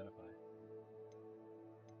 something to identify.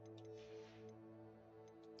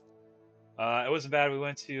 It wasn't bad. We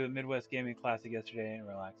went to a Midwest Gaming Classic yesterday and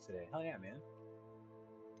relaxed today. Hell yeah, man.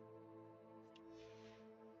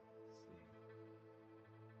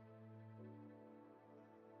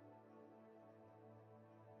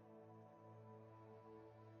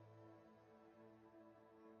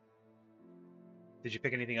 Did you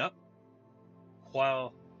pick anything up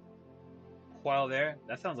while there?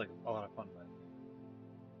 That sounds like a lot of fun.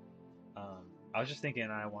 But I was just thinking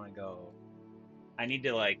I want to go. I need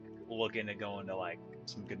to like look into going to like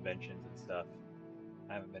some conventions and stuff.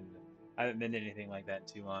 I haven't been to anything like that in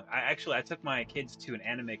too long. I took my kids to an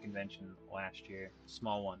anime convention last year,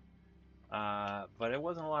 small one, but it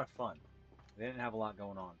wasn't a lot of fun. They didn't have a lot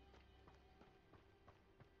going on,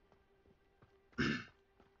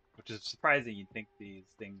 which is surprising. You'd think these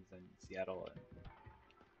things in Seattle and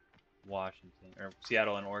Washington, or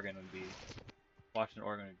Seattle and Oregon would be. Washington,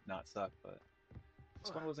 Oregon would not suck, but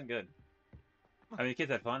this one wasn't good. I mean, the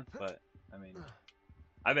kids had fun, but I mean,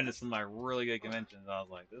 I've been to some like really good conventions. I was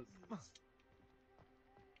like, this is.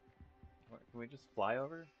 Can we just fly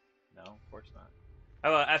over? No, of course not. I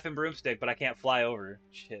have an effing broomstick, but I can't fly over.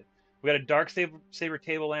 Shit. We got a dark saber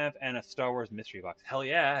table lamp and a Star Wars mystery box. Hell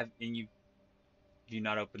yeah! And you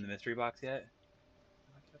not opened the mystery box yet?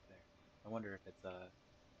 How do I get up there? I wonder if it's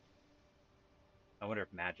I wonder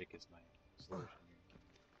if magic is my solution here.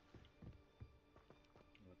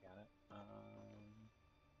 Look at it.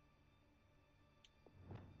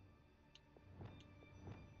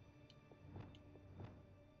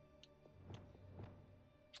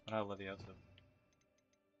 Oh, Levioso.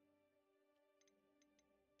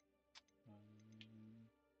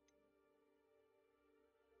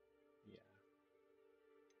 Yeah.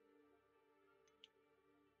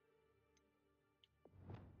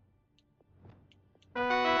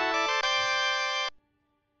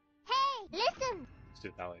 Hey, listen! Let's do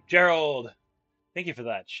it that way. Gerald! Thank you for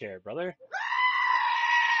that share, brother.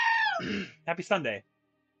 Happy Sunday.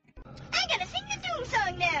 I'm gonna sing the Doom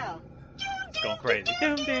song now! It's going crazy.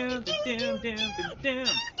 Doom, doom, doom, doom, doom, doom. Doom,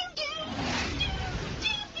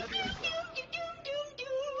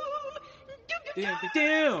 doom,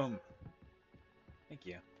 doom. Thank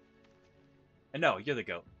you. And no, you're the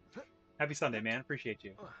goat. Happy Sunday, man. Appreciate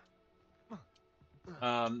you.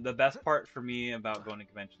 The best part for me about going to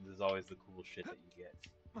conventions is always the cool shit that you get.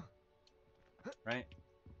 Right?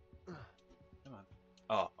 Come on.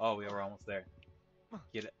 Oh, we were almost there.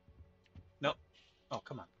 Get it. Nope. Oh,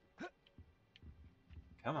 come on.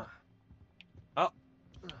 Come on. Oh.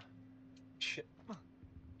 Shit.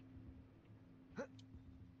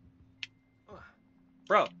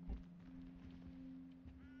 Bro.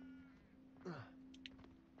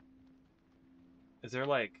 Is there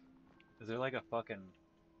like a fucking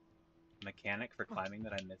mechanic for climbing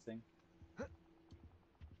that I'm missing?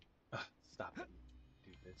 Ugh, stop it.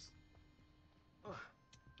 Do this.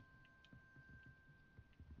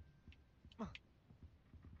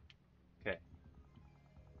 Okay.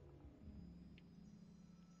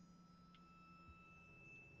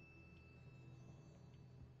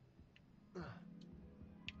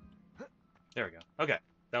 There we go. Okay.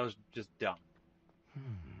 That was just dumb.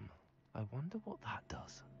 I wonder what that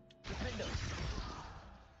does.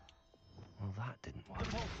 Well, that didn't work.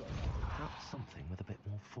 Perhaps something with a bit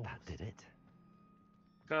more force. That did it.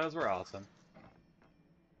 Because we're awesome.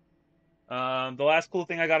 The last cool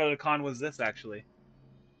thing I got at a con was this, actually.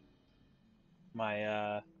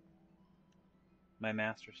 My, my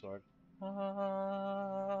Master Sword.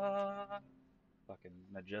 Fucking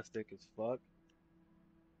majestic as fuck.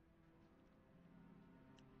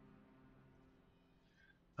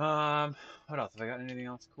 What else? Have I got anything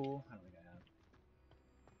else cool? I don't think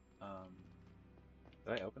I have.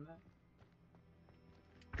 Did I open that?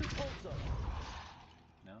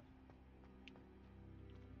 No?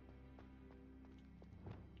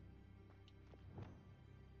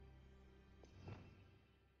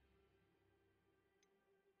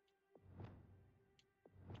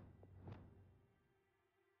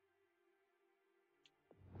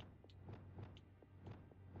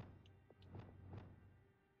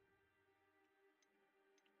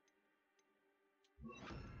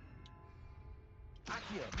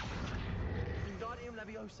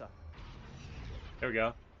 There we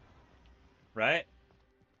go. Right?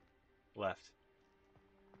 Left.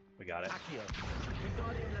 We got it.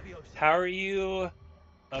 How are you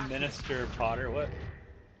a minister, Potter? What?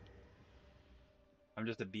 I'm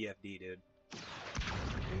just a BFD, dude.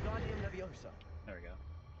 There we go.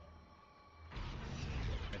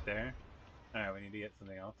 Right there. Alright, we need to get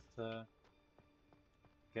something else to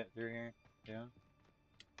get through here. Yeah.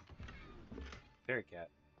 Fairy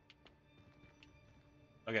cat.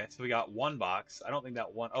 Okay, so we got one box. I don't think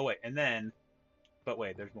that one. Oh wait, and then, but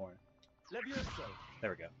wait, there's more. There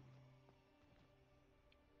we go.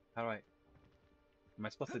 How do I? Am I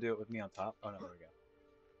supposed to do it with me on top? Oh no, there we go.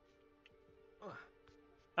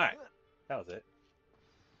 All right, that was it.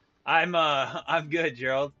 I'm good,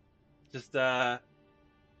 Gerald. Just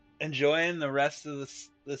enjoying the rest of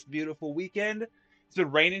this beautiful weekend. It's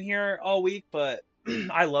been raining here all week, but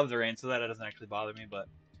I love the rain, so that doesn't actually bother me. But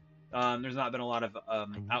there's not been a lot of I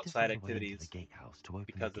need to outside find a way into activities the gatehouse to open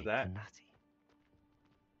because the of gate that. for Natty.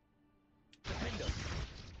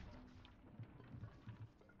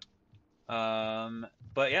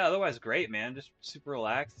 But yeah, otherwise great, man. Just super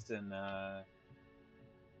relaxed and alright,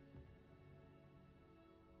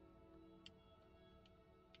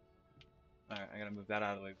 I gotta move that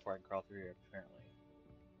out of the way before I can crawl through here, apparently.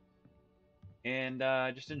 And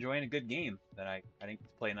just enjoying a good game that I didn't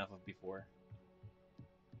play enough of before.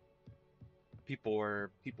 People were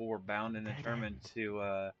bound and Dead determined end.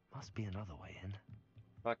 to Must be another way in.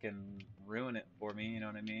 fucking ruin it for me, you know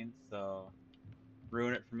what I mean? So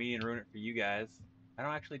ruin it for me and ruin it for you guys. I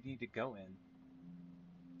don't actually need to go in.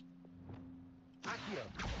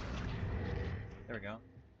 There we go.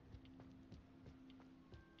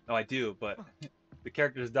 Oh, I do, but the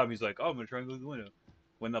character's dumb. He's like, oh, I'm gonna try and go through the window.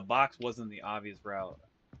 When the box wasn't the obvious route.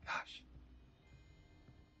 Gosh.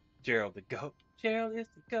 Gerald the goat. Gerald is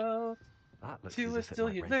the goat. That looks Two as is if it still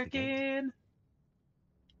might here raise the gate. lurking.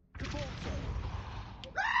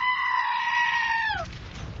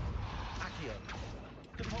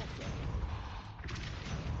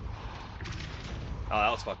 Oh, that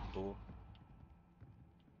was fucking cool.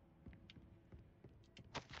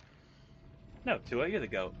 No, Tua, you're the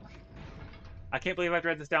goat. I can't believe I have to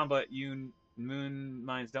write this down, but you moon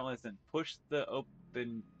mines don't listen. Push the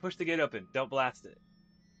gate open. Don't blast it.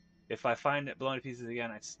 If I find it blown to pieces again,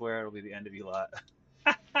 I swear it'll be the end of you lot.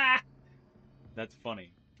 That's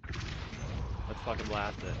funny. Let's fucking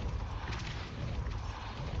blast it.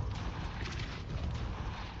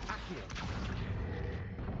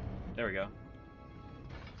 There we go.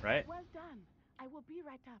 Right? Well done. I will be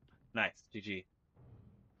right up. Nice. GG.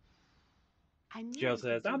 I knew Gerald you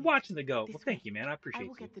could says, do I'm it. watching the goat. This Well, thank way. you, man. I I appreciate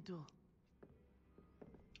will you. get the door.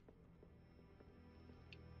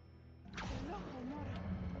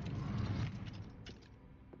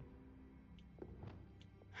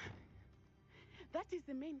 That is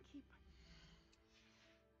the main keep.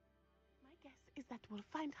 My guess is that we'll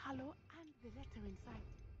find Hallow and the letter inside.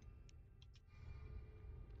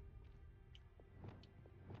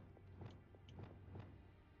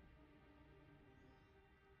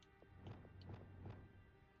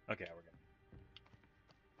 Okay, we're good.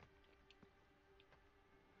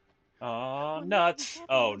 Oh, Well, nuts. be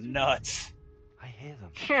careful Oh, as you nuts. I hear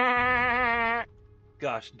them.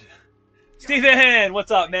 Gosh. Steven,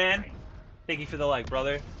 what's up, man? Thank you for the like,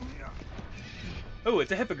 brother. Oh,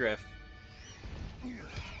 it's a hippogriff.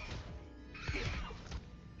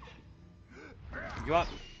 You want?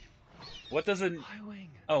 What does a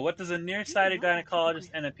nearsighted gynecologist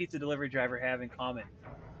and a pizza delivery driver have in common?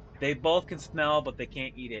 They both can smell, but they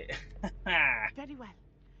can't eat it. Very well.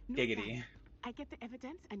 No Giggity. plan. I get the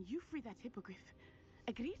evidence and you free that hippogriff.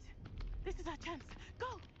 Agreed? This is our chance. Go!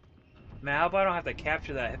 Man, how about I don't have to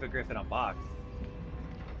capture that hippogriff in a box?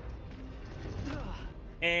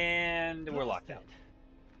 And we're locked out.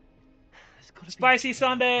 Spicy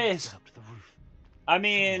Sundays! I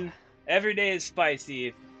mean, every day is spicy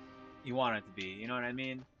if you want it to be. You know what I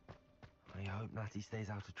mean? I hope Natty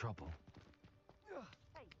stays out of trouble.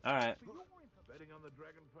 Alright. Betting on the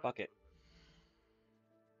dragon fight? Fuck it.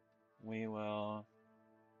 We will...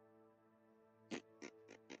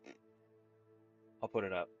 I'll put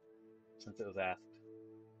it up. Since it was asked.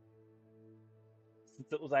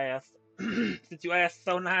 Since you asked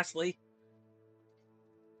so nicely.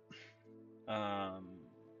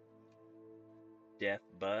 Death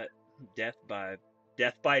by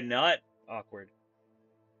nut? Awkward.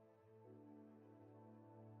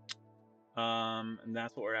 And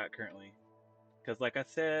that's what we're at currently. Because like I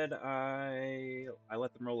said, I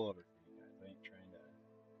let them roll over for you guys.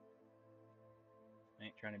 I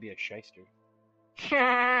ain't trying to be a shyster.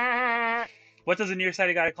 What does a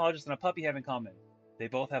nearsighted gynecologist and a puppy have in common? They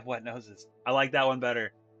both have wet noses. I like that one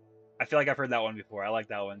better. I feel like I've heard that one before. I like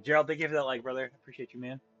that one. Gerald, thank you for that like, brother. Appreciate you,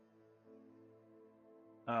 man.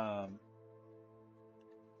 I'm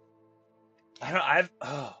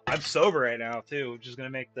sober right now too, which is gonna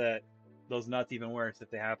make those nuts even worse if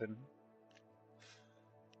they happen.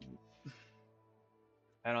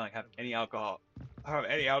 I don't have any alcohol. I don't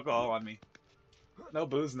have any alcohol on me. No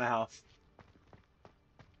booze in the house.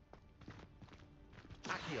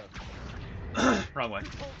 Wrong way.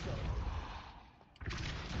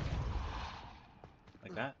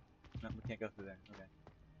 Like that? No, we can't go through there. Okay.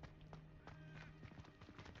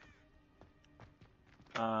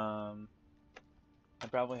 I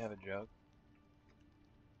probably have a joke.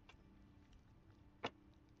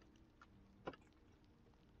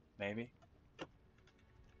 Maybe.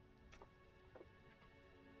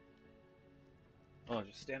 Oh, I'll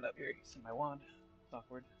just stand up here using my wand. It's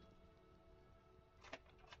awkward.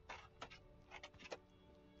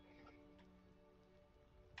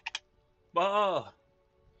 Oh,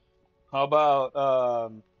 how about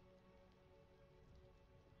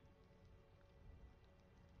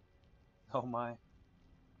oh my.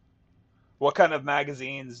 What kind of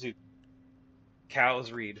magazines do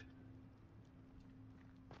cows read?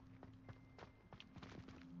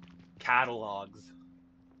 Catalogs.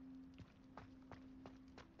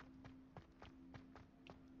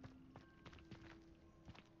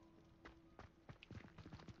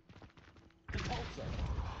 Impulsor.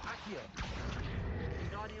 Accio.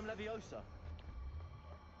 Wingardium Leviosa.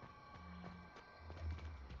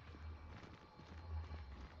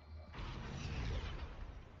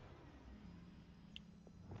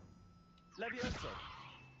 Leviosa.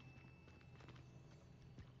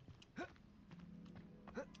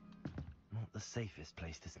 Not the safest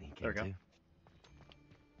place to sneak There we go. into.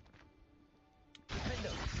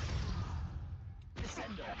 Defendo.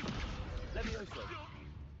 Descendo. Leviosa.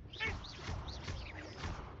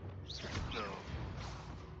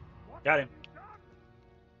 Got him.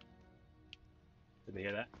 Did they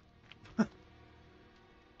hear that?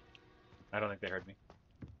 I don't think they heard me.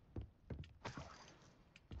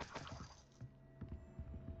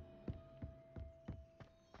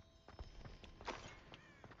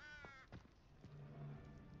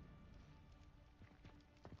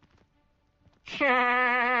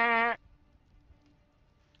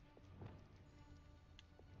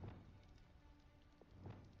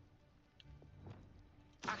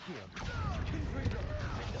 Accio. Confringo.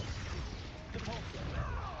 Impulsor.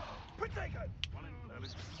 Protego.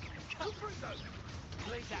 Confringo.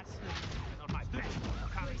 Place that snake on my back.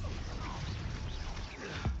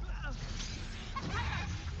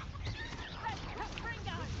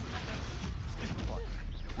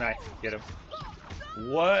 Nice, get him.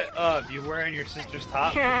 What up? You wearing your sister's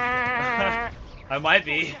top? I might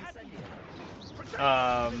be.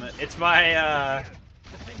 It's my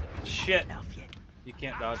shit. You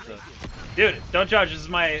can't dodge those. Dude, don't judge. This is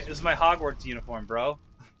my Hogwarts uniform, bro.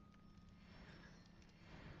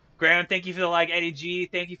 Graham, thank you for the like. Eddie G,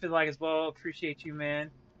 thank you for the like as well. Appreciate you, man.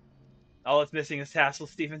 All it's missing is tassel,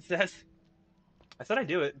 Steven says. I said I'd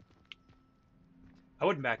do it. I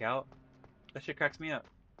wouldn't back out. That shit cracks me up.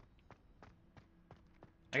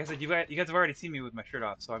 Like I said, you guys have already seen me with my shirt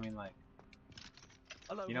off, so I mean, like,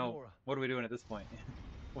 Hello, you know, Remora. what are we doing at this point?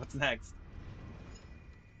 What's next?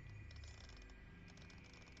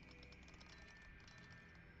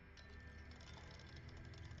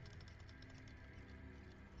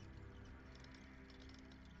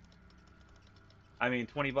 I mean,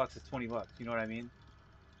 20 bucks is 20 bucks. You know what I mean?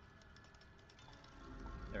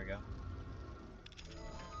 There we go.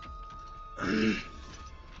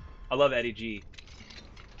 I love Eddie G.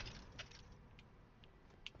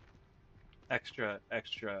 Extra,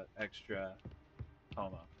 extra, extra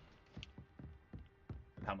homo.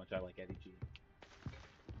 How much I like Eddie G.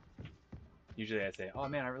 Usually I say, oh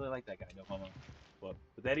man, I really like that guy, no homo. Well,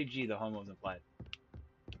 with Eddie G, the homo is implied.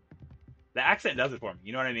 The accent does it for me,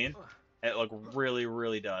 you know what I mean? It like really,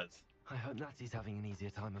 really does. I hope Natsy's having an easier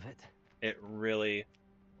time of it. It really,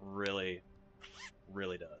 really,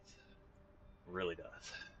 really does. Really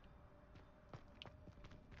does.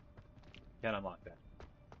 Can't unlock that.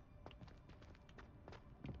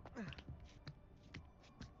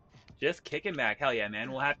 Just kicking back. Hell yeah,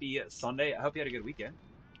 man. Well, happy Sunday. I hope you had a good weekend.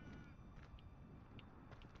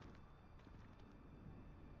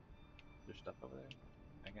 There's stuff over there.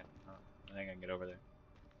 I think I can get over there.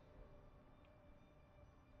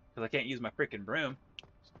 Because I can't use my freaking broom.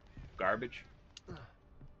 Garbage.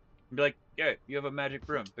 Be like, yeah, you have a magic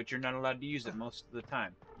broom, but you're not allowed to use it most of the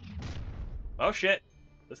time. Oh shit.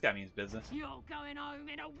 This guy means business. You're going home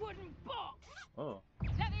in a wooden box. Oh.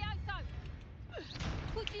 Levioso!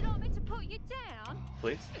 Would you like me to put you down?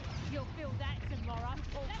 Please? You'll feel that tomorrow.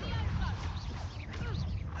 Levioso!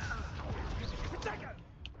 Protego!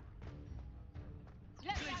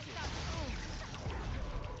 Levioso!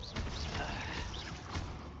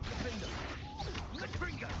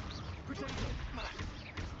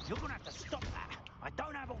 You're gonna have to stop that. I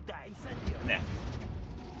don't have all day. Nah.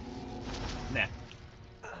 Nah.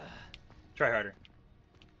 Try harder.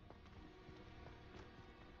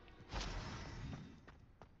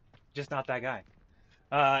 Just not that guy.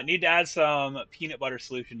 Need to add some peanut butter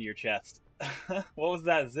solution to your chest. What was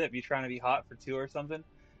that zip? You trying to be hot for 2 or something?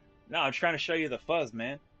 No, I'm trying to show you the fuzz,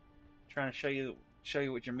 man. Trying to show you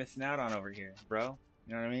what you're missing out on over here, bro.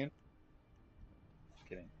 You know what I mean? Just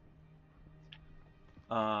kidding.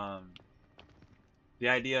 The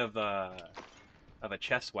idea of a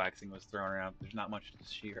chest waxing was thrown around. There's not much to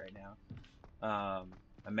see right now.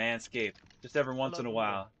 A manscape. Just every once in a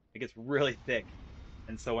while, it gets really thick,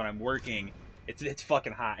 and so when I'm working, it's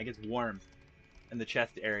fucking hot. It gets warm in the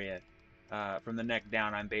chest area. From the neck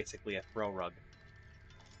down, I'm basically a throw rug,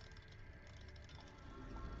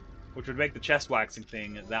 which would make the chest waxing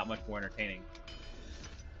thing that much more entertaining.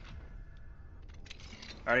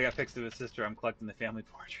 I already got pics of his sister. I'm collecting the family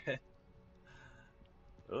portrait.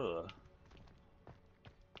 Ugh.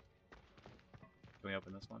 Can we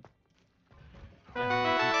open this one?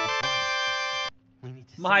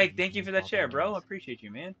 Mike, thank you for that share, bro. I appreciate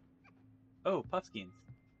you, man. Oh, puffskins.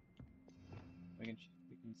 We can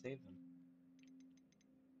save them.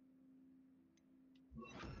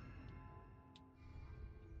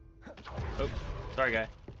 Oh, sorry, guy.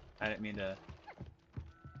 I didn't mean to.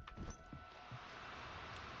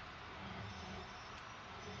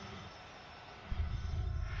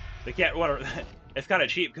 They can't run. It's kind of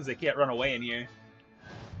cheap because they can't run away in here.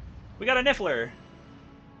 We got a Niffler.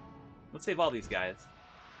 Let's save all these guys.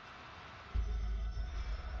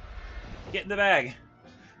 Get in the bag.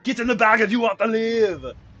 Get in the bag if you want to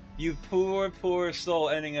live. You poor, poor soul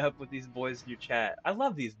ending up with these boys in your chat. I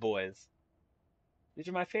love these boys. These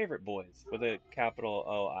are my favorite boys with a capital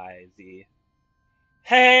O-I-Z.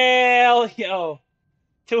 Hell yo!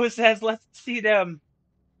 Tua says, let's see them.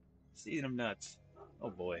 See them nuts. Oh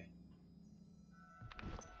boy.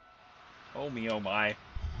 Oh me, oh my.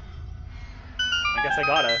 I guess I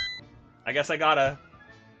gotta.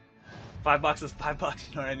 $5 is $5,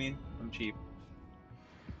 you know what I mean? I'm cheap.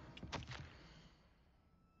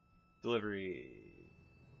 Delivery.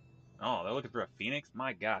 Oh, they're looking for a Phoenix?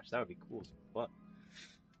 My gosh, that would be cool as fuck.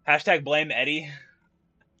 Hashtag blame Eddie.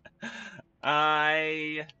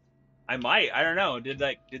 I might. I don't know. Did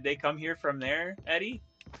they come here from there, Eddie?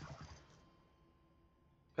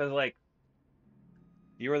 Because like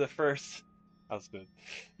you were the first. That was good.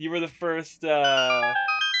 You were the first. Oh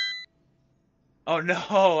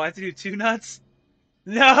no! I have to do 2 nuts.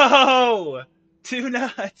 No! 2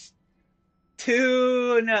 nuts.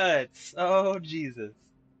 2 nuts. Oh Jesus.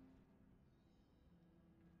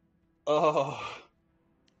 Oh.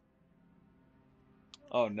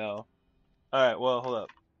 Oh no. All right. Well, hold up.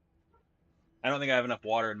 I don't think I have enough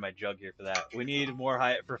water in my jug here for that. We need more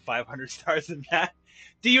Hyatt for 500 stars than that.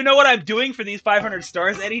 Do you know what I'm doing for these 500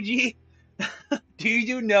 stars, Eddie G? Do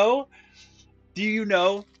you know? Do you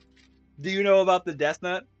know? Do you know about the Death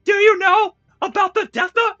Nut? Do you know about the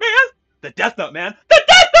Death Nut, man? The Death Nut, man. The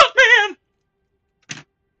Death Nut, man!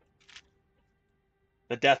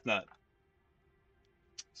 The Death Nut.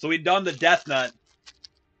 So we'd done the Death Nut.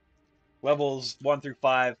 Levels 1 through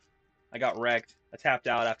 5. I got wrecked. I tapped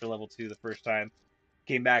out after level 2 the first time.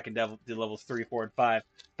 Came back and did levels 3, 4, and 5.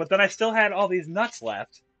 But then I still had all these nuts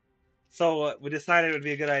left. So we decided it would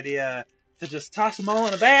be a good idea to just toss them all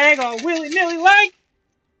in a bag all willy-nilly like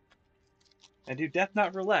and do Death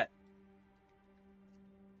Nut Roulette.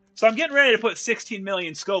 So I'm getting ready to put 16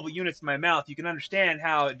 million Scoville units in my mouth. You can understand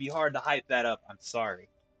how it'd be hard to hype that up. I'm sorry,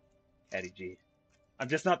 Eddie G. I'm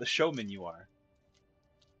just not the showman you are.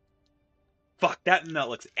 Fuck, that nut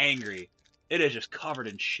looks angry. It is just covered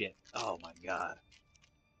in shit. Oh my god.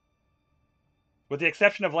 With the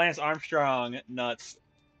exception of Lance Armstrong, nuts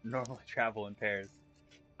normally travel in pairs.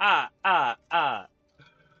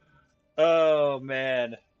 Oh,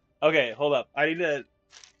 man. Okay, hold up. I need to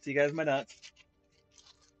see you guys my nuts.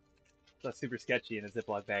 That's super sketchy in a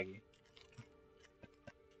Ziploc baggie.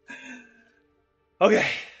 Okay.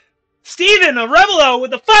 Steven, a Revelo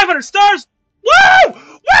with the 500 stars! Woo!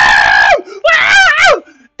 Woo! Woo!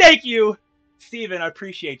 Thank you, Steven. I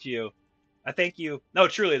appreciate you. I thank you. No,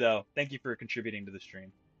 truly, though. Thank you for contributing to the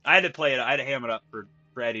stream. I had to play it. I had to ham it up for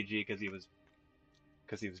Eddie G because he was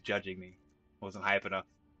judging me. I wasn't hype enough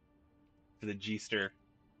for the G-stir.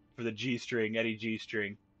 For the G-string, Eddie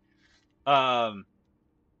G-string. And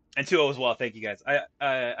 2-0 as well. Thank you guys.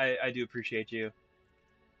 I do appreciate you.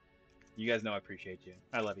 You guys know I appreciate you.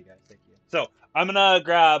 I love you guys. Thank you. So I'm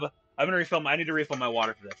gonna refill. I need to refill my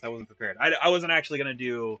water for this. I wasn't prepared. I wasn't actually gonna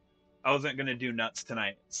do. I wasn't gonna do nuts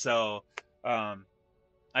tonight. So I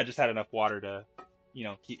just had enough water to,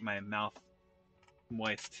 keep my mouth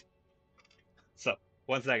moist. So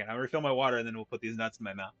 1 second. I'm gonna refill my water and then we'll put these nuts in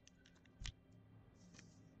my mouth.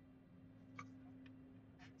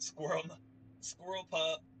 Squirrel. Squirrel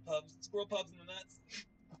pubs in the nuts.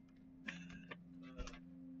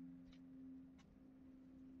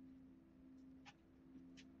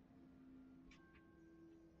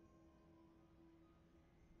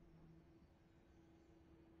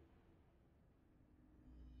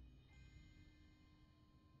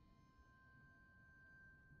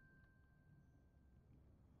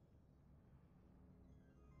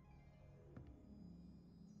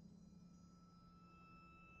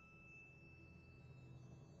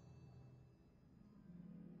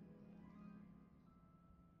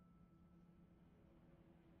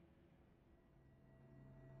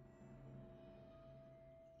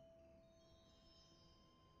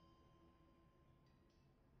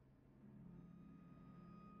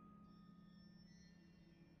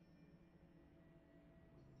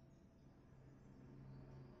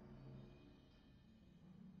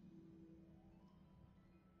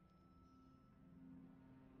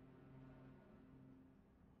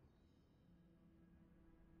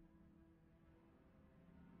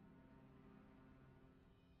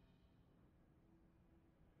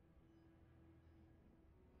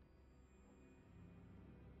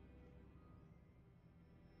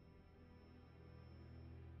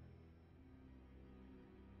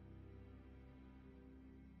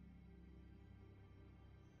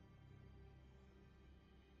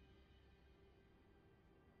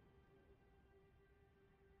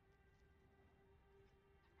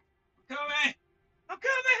 Coming! I'm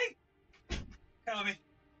coming! Coming.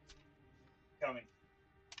 Coming.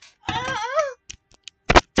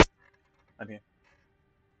 I'm here.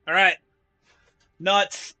 Alright.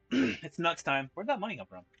 Nuts. It's nuts time. Where'd that money come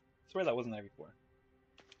from? I swear that wasn't there before.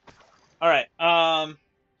 Alright.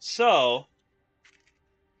 So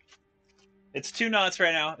it's 2 nuts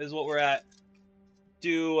right now is what we're at.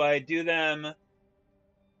 Do I do them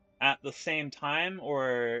at the same time,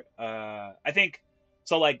 or I think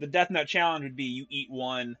so, like the death nut challenge would be you eat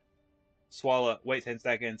one, swallow, wait 10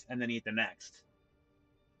 seconds, and then eat the next.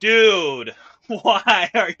 Dude, why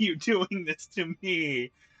are you doing this to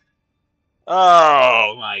me?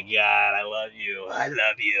 Oh my god, I love you. I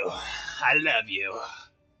love you. I love you.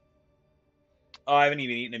 Oh, I haven't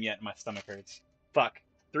even eaten them yet and my stomach hurts. Fuck.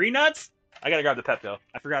 3 nuts? I gotta grab the Pepto.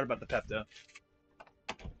 I forgot about the Pepto.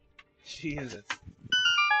 Jesus.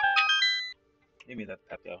 Give me that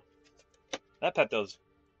Pepto. That Pepto's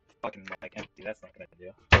fucking like empty. That's not gonna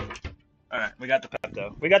do. Alright, we got the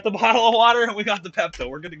Pepto. We got the bottle of water and we got the Pepto.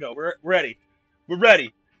 We're good to go. We're ready. We're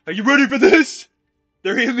ready. Are you ready for this?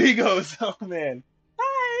 They're amigos. Oh man.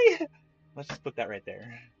 Hi. Let's just put that right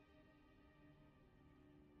there.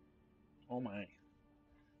 Oh my.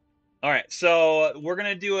 Alright, so we're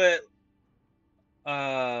gonna do it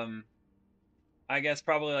I guess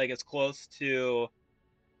probably like as close to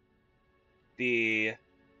the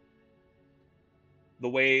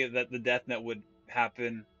way that the death net would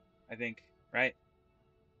happen, I think, right?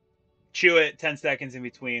 Chew it 10 seconds in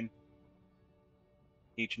between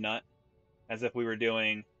each nut, as if we were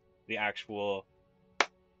doing the actual.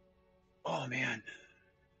 Oh man,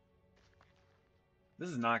 this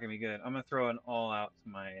is not gonna be good. I'm gonna throw an all out to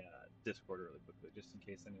my Discord really quickly, just in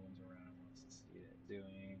case anyone's around and wants to see it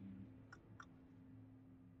doing.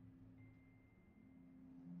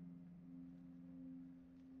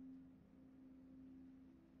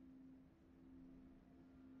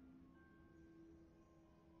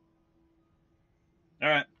 All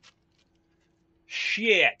right.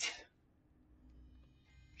 Shit.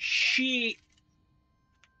 Shit.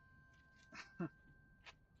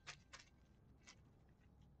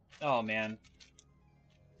 Oh man.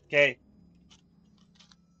 Okay.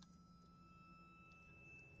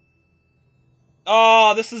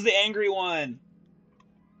 Oh, this is the angry one.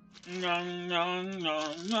 Oh,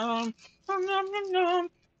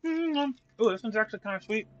 this one's actually kind of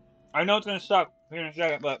sweet. I know it's gonna suck here in a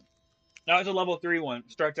second, but that was a level 3 one.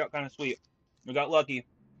 Starts out kind of sweet. We got lucky.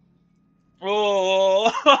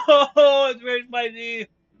 Oh, it's very spicy.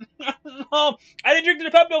 No, I didn't drink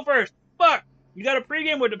the Pepto first. Fuck. You got a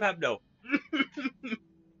pregame with the Pepto.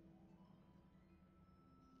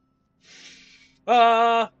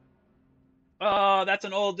 That's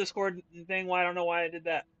an old Discord thing. Why I don't know why I did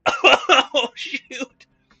that. Oh shoot.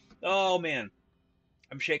 Oh man.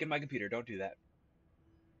 I'm shaking my computer. Don't do that.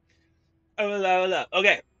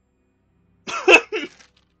 Okay.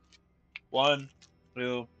 1,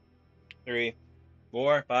 2, 3,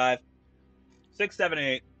 4, 5, 6, 7,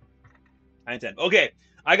 8, 9, 10. Okay.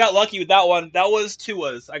 I got lucky with that one. That was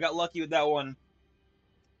Tua's. I got lucky with that one.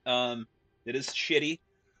 It is shitty.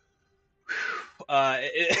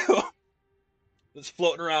 It was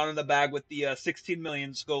floating around in the bag with the 16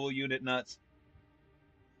 million Scoville unit nuts.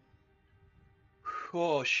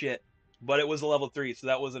 Oh shit. But it was a level 3, so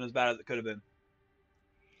that wasn't as bad as it could have been.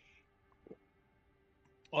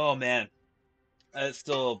 Oh man. That's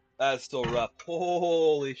still rough.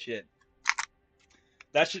 Holy shit.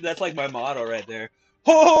 That's like my motto right there.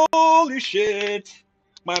 Holy shit.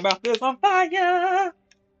 My mouth is on fire.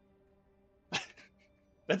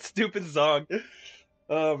 That stupid song.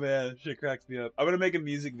 Oh man, shit cracks me up. I'm gonna make a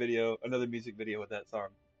music video, another music video with that song.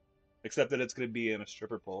 Except that it's gonna be in a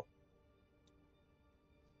stripper pole.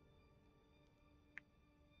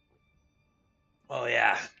 Oh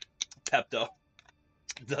yeah. Pepto.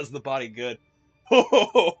 Does the body good.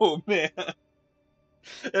 Oh man.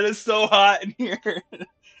 It is so hot in here.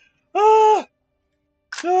 Oh,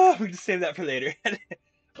 oh, we can save that for later.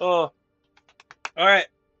 Oh. Alright.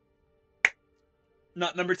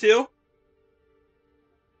 Nut number 2.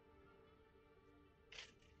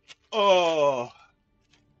 Oh.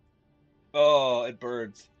 Oh, it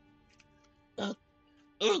burns. It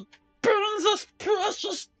burns us,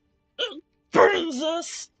 precious. It burns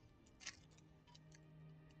us.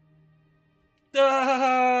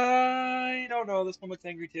 I don't know. This one looks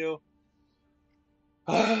angry too.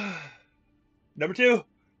 Number 2.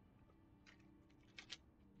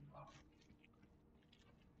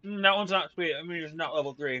 That one's not sweet. I mean, it's not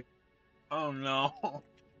level 3. Oh no.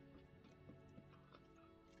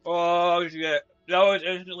 Oh shit. That was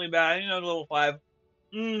instantly bad. I think that was level 5.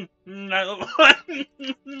 Not level 5.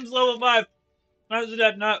 It's level 5. That's a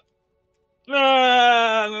dead nut.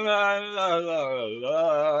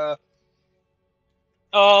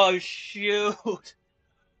 Oh shoot.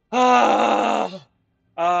 I'm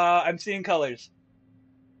seeing colors.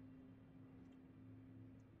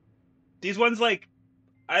 These ones like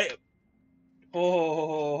I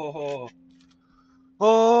oh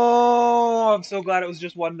oh I'm so glad it was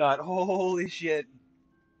just one nut. Holy shit.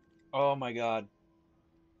 Oh my god.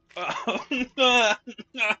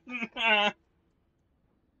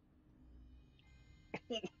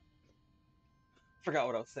 Forgot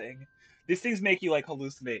what I was saying. These things make you like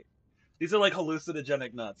hallucinate. These are like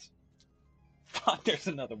hallucinogenic nuts. Fuck, there's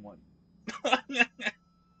another one. I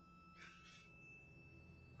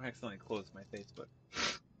accidentally closed my Facebook.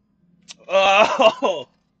 Oh!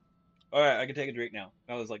 Alright, I can take a drink now.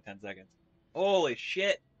 That was like 10 seconds. Holy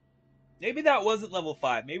shit. Maybe that wasn't level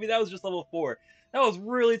 5. Maybe that was just level 4. That was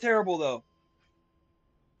really terrible though.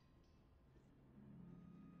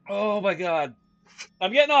 Oh my god.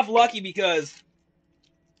 I'm getting off lucky because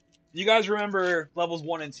you guys remember levels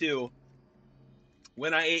 1 and 2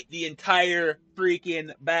 when I ate the entire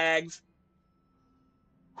freaking bags.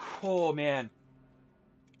 Oh man.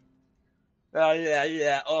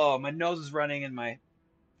 Yeah. Oh, my nose is running and my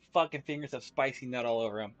fucking fingers have spicy nut all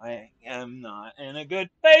over them. I am not in a good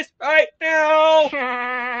place right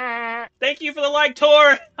now. Thank you for the like,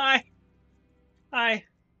 Tor. Hi. Hi.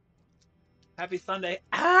 Happy Sunday.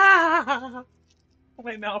 Ah!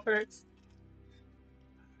 My mouth hurts.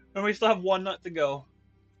 And we still have one nut to go.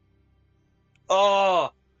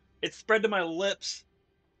 Oh, it spread to my lips.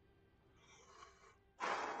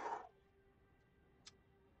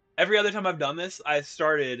 Every other time I've done this, I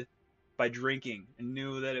started by drinking and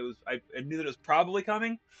knew that I knew that it was probably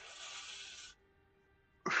coming.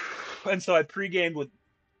 And so I pre-gamed with,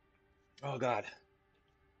 oh god,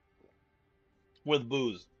 with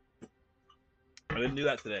booze. I didn't do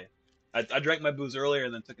that today. I drank my booze earlier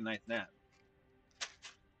and then took a nice nap.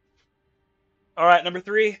 All right, number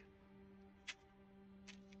 3.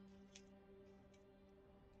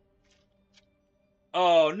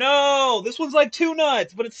 Oh no, this one's like 2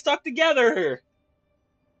 nuts, but it's stuck together.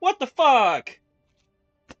 What the fuck?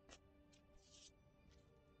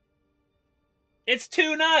 It's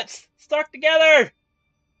 2 nuts stuck together.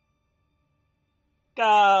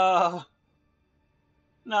 Oh,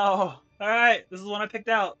 no. All right, this is one I picked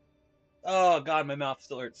out. Oh god, my mouth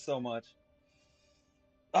still hurts so much.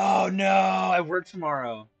 Oh no, I work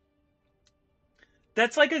tomorrow.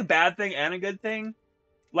 That's like a bad thing and a good thing.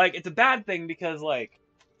 Like, it's a bad thing because like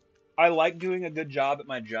I like doing a good job at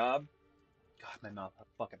my job. God, my mouth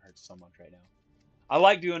fucking hurts so much right now. I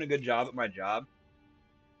like doing a good job at my job.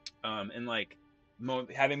 And like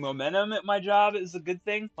having momentum at my job is a good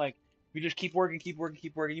thing. Like, you just keep working.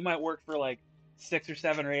 You might work for like 6 or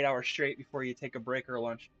 7 or 8 hours straight before you take a break or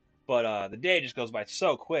lunch. But the day just goes by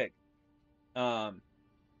so quick.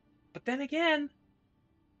 But then again,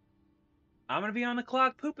 I'm gonna be on the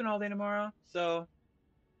clock pooping all day tomorrow. So,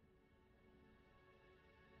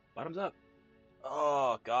 bottoms up.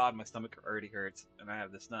 Oh god, my stomach already hurts, and I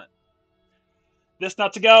have this nut. This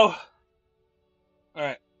nut to go. All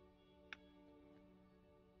right.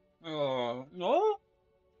 Oh no.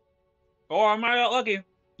 Oh, I might get lucky.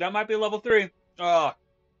 That might be level 3. Oh,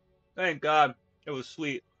 thank God it was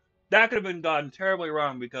sweet. That could have been gotten terribly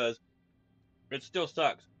wrong because it still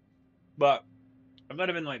sucks. But if that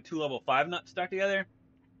had been like two level 5 nuts stuck together,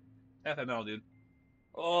 FML, dude.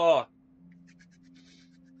 Oh,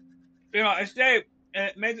 I say, and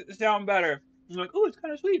it makes it sound better. I'm like, oh, it's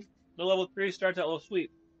kind of sweet. The level 3 starts out a little sweet.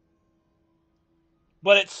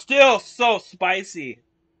 But it's still so spicy.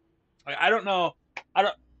 Like, I don't know. I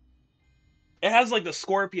don't. It has like the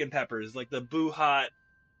scorpion peppers, like the boo hot,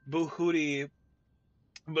 boo hootie,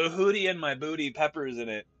 and my booty peppers in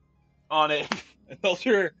it on it. those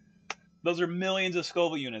are millions of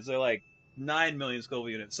Scoville units. They're like 9 million Scoville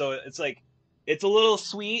units. So it's like it's a little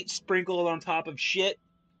sweet sprinkled on top of shit.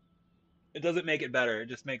 It doesn't make it better. It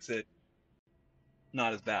just makes it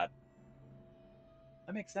not as bad.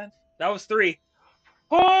 That makes sense. That was 3.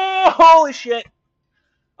 Oh, holy shit!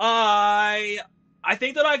 I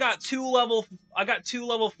think that I got two level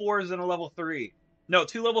 4s and a level 3. No,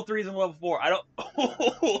 2 level 3s and a level 4. I don't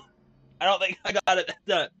I don't think I got it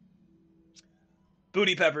done.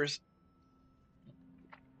 Booty peppers.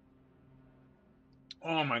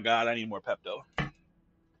 Oh my god, I need more Pepto.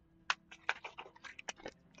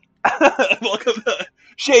 Welcome to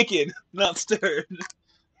shaken, not stirred.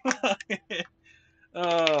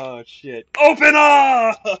 Oh shit. Open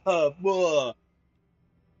up! Whoa.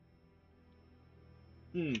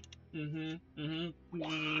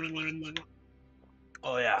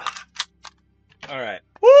 Oh yeah. Alright.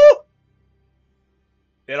 Woo!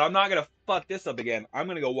 And I'm not gonna fuck this up again. I'm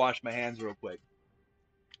gonna go wash my hands real quick.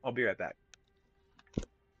 I'll be right back.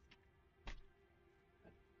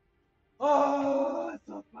 Oh, it's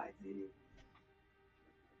so spicy.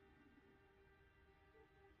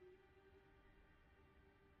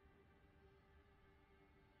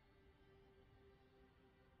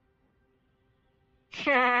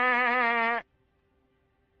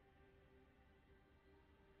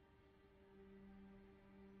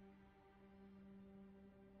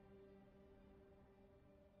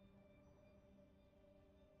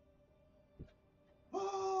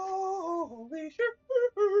 Holy shit.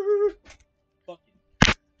 Fucking.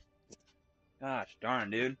 Gosh darn,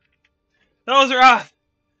 dude. Those are off.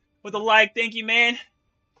 With a like, thank you, man.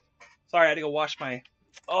 Sorry, I had to go wash my.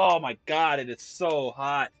 Oh my god, it is so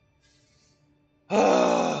hot.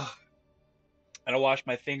 I had to wash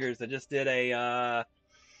my fingers. I just did a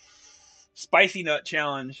spicy nut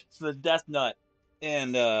challenge. It's the death nut,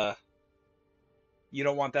 and you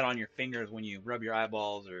don't want that on your fingers when you rub your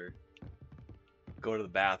eyeballs or go to the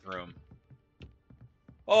bathroom.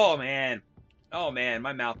 Oh man,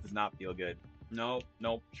 my mouth does not feel good. Nope,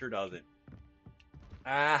 sure doesn't.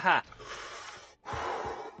 Aha.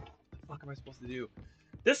 What the fuck am I supposed to do?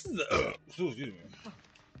 This is the. Excuse me.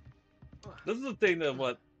 This is the thing that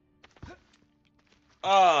what.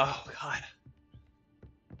 Oh god.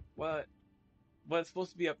 What? What's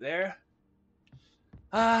supposed to be up there?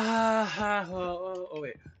 Oh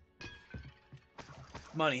wait.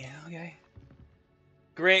 Money. Okay.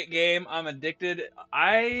 Great game. I'm addicted.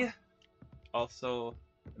 I also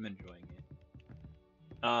am enjoying it.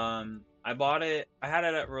 I bought it. I had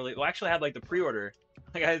it at early. Well, actually, I had like the pre-order.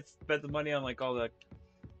 Like I spent the money on like all the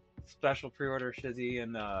special pre-order shizzy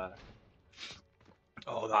and oh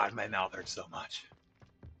god, my mouth hurts so much.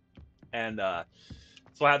 And so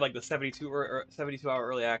I had like the 72-hour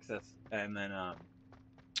early access, and then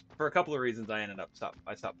for a couple of reasons I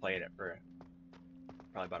stopped playing it for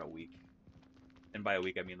probably about a week, and by a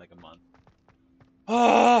week I mean like a month.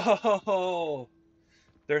 Oh,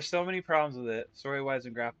 there's so many problems with it, story-wise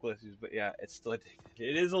and graphical issues, but yeah, it's still addictive.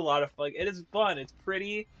 It is a lot of fun. It is fun. It's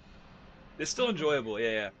pretty. It's still enjoyable.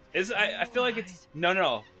 Yeah. I feel like it's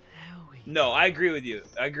no. I agree with you.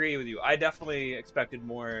 I definitely expected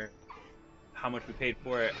more. How much we paid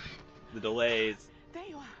for it, the delays. There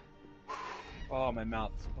you are. Oh, my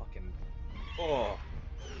mouth is fucking. Oh.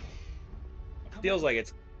 I feel like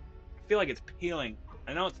it's peeling.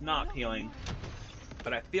 I know it's not peeling,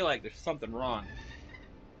 but I feel like there's something wrong.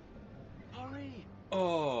 Hurry!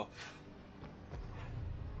 Oh.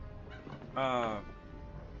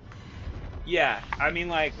 Yeah, I mean,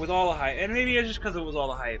 like, with all the hype, and maybe it's just because it was all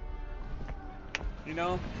the hype. You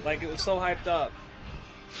know? Like, it was so hyped up.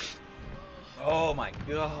 Oh my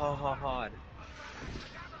god.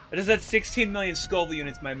 I just had 16 million Scoville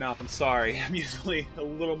units in my mouth. I'm sorry. I'm usually a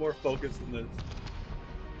little more focused than this.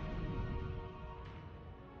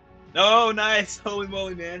 Oh, nice. Holy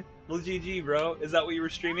moly, man. Well, GG, bro. Is that what you were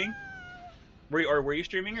streaming? Were you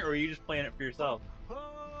streaming it, or were you just playing it for yourself?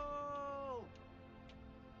 Oh!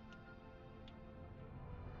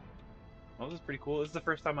 Well, this is pretty cool. This is the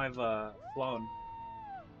first time I've flown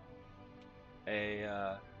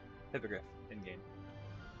a hippogriff. in game.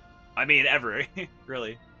 I mean, ever,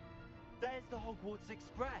 really. There's the Hogwarts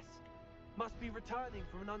Express. Must be returning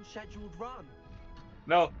from an unscheduled run.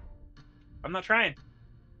 No, I'm not trying.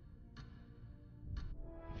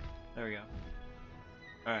 There we go.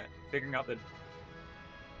 All right, figuring out the.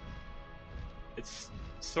 It's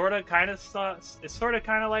sort of, kind of, it's sort of,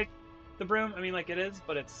 kind of like the broom. I mean, like it is,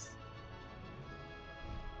 but it's.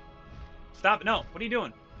 Stop! No, what are you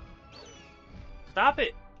doing? Stop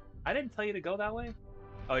it! I didn't tell you to go that way.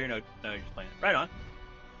 Oh, you're no, you're just playing it. Right on.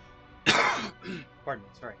 Pardon me,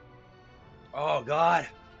 sorry. Oh God,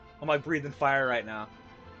 I'm like breathing fire right now.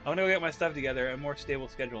 I'm gonna go get my stuff together, a more stable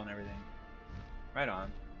schedule and everything. Right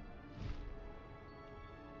on.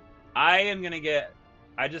 I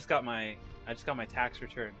just got my tax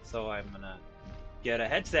return, so I'm gonna get a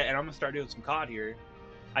headset and I'm gonna start doing some COD here.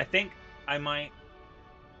 I think I might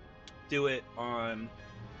do it on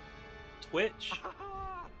Twitch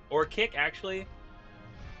or Kick, actually.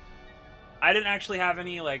 I didn't actually have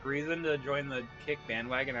any like reason to join the Kick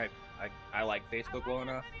bandwagon. I like Facebook well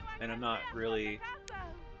enough, and I'm not really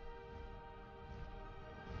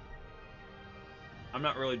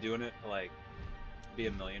doing it to like be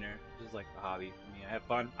a millionaire. This is like a hobby for me. I have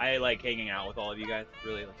fun. I like hanging out with all of you guys.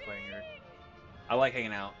 Really, that's why I'm here. I like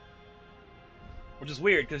hanging out, which is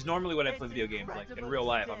weird because normally when I play video games, like in real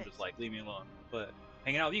life, I'm just like leave me alone. But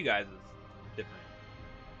hanging out with you guys is different.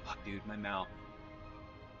 Fuck, dude, my mouth.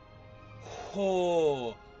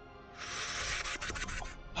 Oh.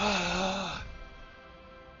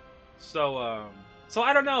 So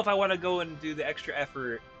I don't know if I want to go and do the extra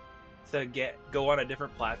effort to go on a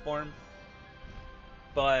different platform,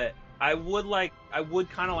 but I would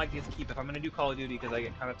kind of like to keep, if I'm gonna do Call of Duty, because I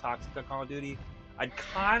get kind of toxic on Call of Duty, I'd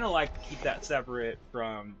kind of like to keep that separate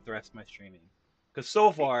from the rest of my streaming, because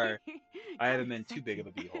so far I haven't been too big of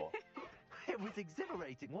a beehole. It was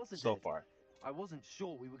exhilarating, wasn't it? So far. I wasn't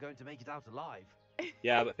sure we were going to make it out alive.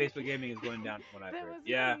 Yeah, but Facebook gaming is going down from what I've heard.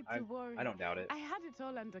 Yeah, I don't doubt it. I had it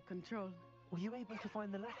all under control. Were you able to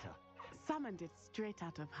find the letter? Summoned it straight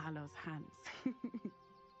out of Harlow's hands.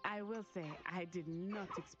 I will say, I did not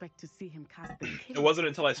expect to see him cast the It wasn't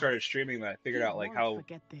until I started streaming that I figured out like how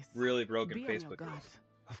really broken Facebook is.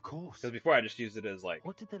 Of course. Because before I just used it as like,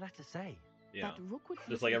 what did the letter say? You know,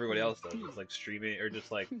 just like everybody else does, just like streaming or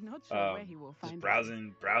just like just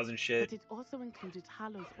browsing shit. But it also included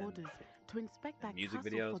Harlow's orders to inspect that music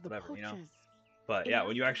castle videos, for the whatever, poachers. you know. But yeah,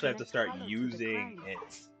 when you actually have to start using it,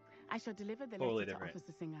 I shall deliver the totally letter different. to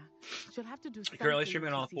Officer Singer. She'll have to do something. Currently streaming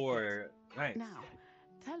on all four. Nice. Now,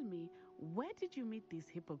 tell me, where did you meet these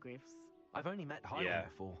hippogriffs? I've only met Hiram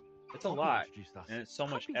before. It's a lot, and it's so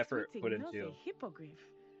much effort put into hippogriff.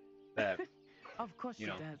 that. Of course she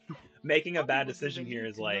does. Making a bad decision here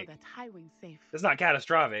is like, it's not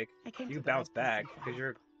catastrophic. You can bounce back because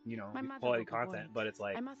you're, quality content, but it's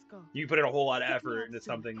like, you put in a whole lot of effort into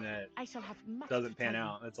something that doesn't pan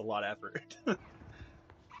out. It's a lot of effort.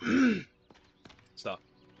 So,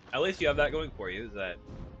 at least you have that going for you, is that,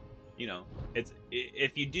 it's,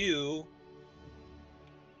 if you do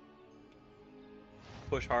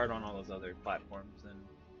push hard on all those other platforms, then,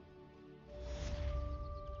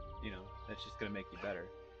 it's just gonna make you better,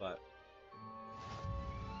 but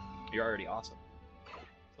you're already awesome,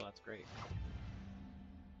 so that's great.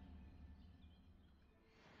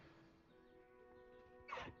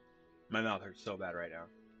 My mouth hurts so bad right now,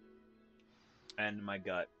 and my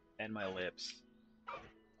gut, and my lips.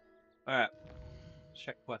 Alright,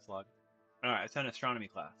 check quest log. Alright, it's an astronomy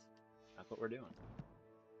class. That's what we're doing.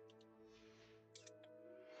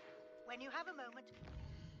 When you have a moment.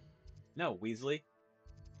 No, Weasley.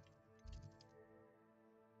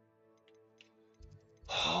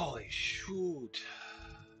 Holy shoot.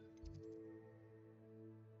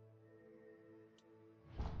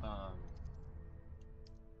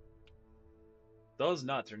 Those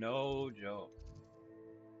nuts are no joke.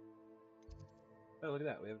 Oh, look at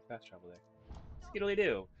that. We have fast travel there. Skiddly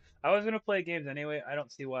do. I was going to play games anyway. I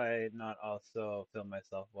don't see why not also film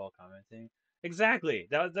myself while commenting. Exactly.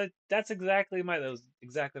 That's exactly that was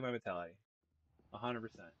exactly my mentality. 100%.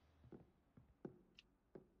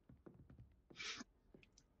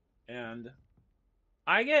 And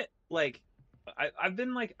I get like I've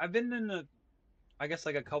been in I guess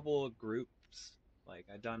like a couple of groups. Like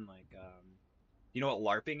I've done like you know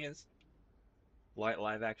what LARPing is?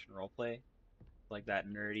 Live action role play. Like that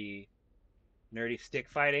nerdy stick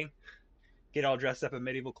fighting. Get all dressed up in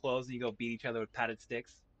medieval clothes and you go beat each other with padded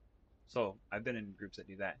sticks. So I've been in groups that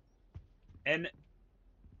do that. And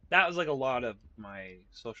that was like a lot of my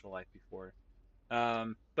social life before.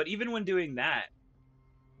 But even when doing that,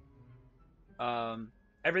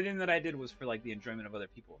 everything that I did was for like the enjoyment of other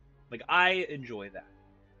people. Like, I enjoy that.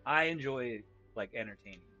 I enjoy, like,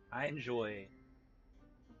 entertaining. I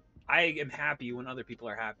am happy when other people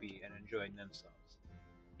are happy and enjoying themselves.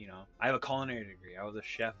 You know, I have a culinary degree. I was a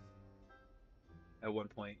chef at one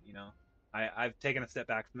point. You know, I've taken a step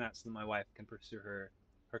back from that so that my wife can pursue her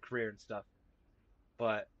career and stuff.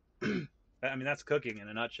 But I mean, that's cooking in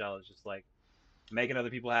a nutshell. It's just like making other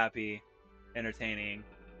people happy, entertaining.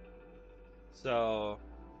 So,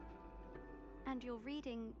 And your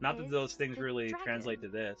reading not that is those things the really dragon. translate to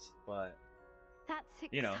this, but That's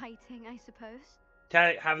you know, exciting, I suppose.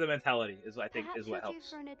 have the mentality is I think Perhaps is what you're due helps.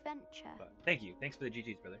 for an adventure. But thank you, thanks for the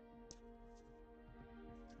GGs, brother.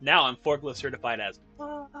 Now I'm forklift certified as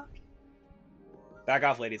fuck. Back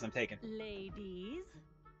off, ladies. I'm taken. Ladies,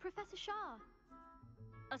 Professor Shah.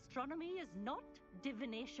 astronomy is not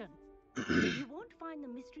divination. You won't find the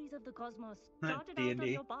mysteries of the cosmos charted out on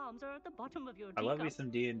D&D. your palms or at the bottom of your I love me teacup. some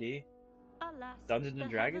D&D. Alas, Dungeons the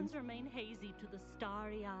and Dragons? heavens remain hazy to the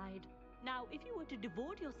starry-eyed. Now, if you were to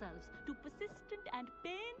devote yourselves to persistent and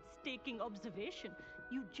painstaking observation,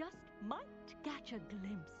 you just might catch a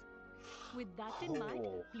glimpse. With that in mind,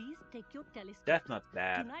 Oh. please take your telescope. Death Nut's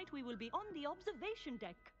bad. Tonight we will be on the observation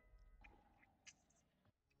deck.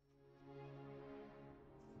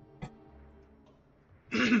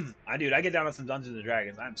 I get down on some Dungeons and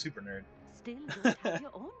Dragons. I'm super nerd. Still don't have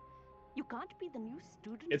your own? You can't be the new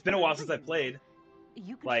student. It's been a while forever, since I you know. played.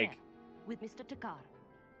 You can Like, share with Mr. Takar.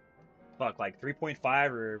 fuck, like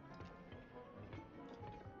 3.5 or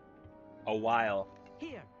a while.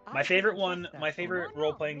 Here, My favorite one, my favorite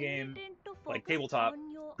role-playing bring game, it into like focus tabletop,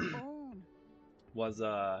 on your own. was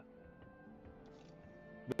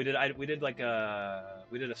we did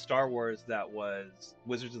a Star Wars that was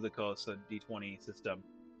Wizards of the Coast, a D20 system,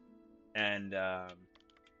 and that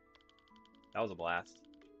was a blast.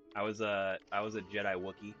 I was a Jedi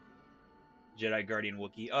Wookiee, Jedi Guardian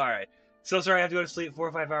Wookiee. All right, so sorry I have to go to sleep. 4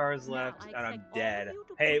 or 5 hours Now, left, I and I'm expect all dead. of you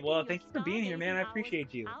to Hey, put in well, your thank you for being here, man. I stargazing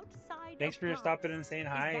appreciate you. hours outside Thanks of for class. stopping and saying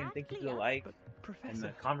hi, and that thank you for clear? the like But, Professor, and the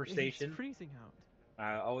it's conversation. freezing out.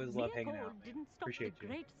 I always love hanging Leopold out, man. didn't stop Appreciate the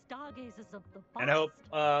you. great stargazers of the past. And I hope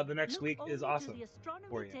the next Look week is only awesome to the astronomy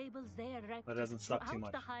for you. tables they erected That doesn't suck too throughout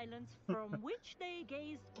much. the highlands from which they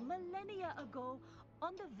gazed millennia ago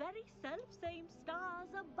on the very self-same stars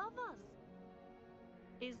above us.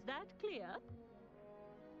 Is that clear?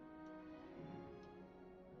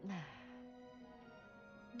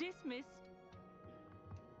 Dismissed.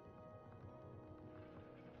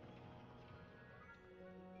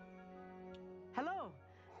 Hello.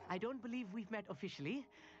 I don't believe we've met officially.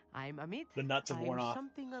 I'm Amit. The nuts have worn I'm off.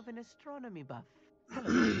 something of an astronomy buff. Hello,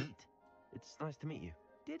 Amit. It's nice to meet you.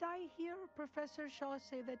 Did I hear Professor Shaw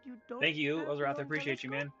say that you don't? Thank you, have Ozrath. your I own appreciate you,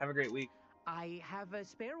 telescope? man. Have a great week. I have a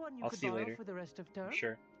spare one you I'll could see you borrow later. for the rest of term.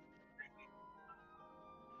 Sure.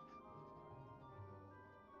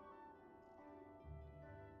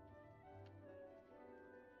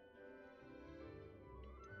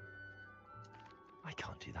 I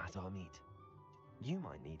can't do that, Amit. You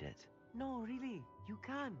might need it. No, really, you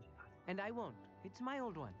can, and I won't. It's my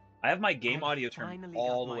old one. I have my game I've audio turned finally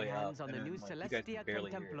all got the my way up, hands on and the then, new like, you guys can Celestia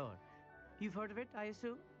barely hear it. Contemplor. You've heard of it, I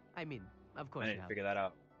assume? I mean, of course I you need to have. figure that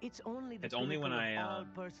out. It's only the It's only when pinnacle I of all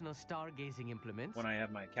personal stargazing implements. when I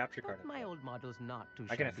have my capture card. But my old model's not too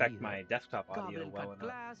I can shabby affect either. my desktop audio Goblin well cut enough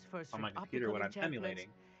glass, first on my rate computer when I'm optical enchantments.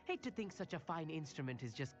 emulating. Hate to think such a fine instrument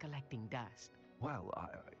is just collecting dust. Well,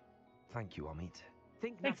 thank you, Amit.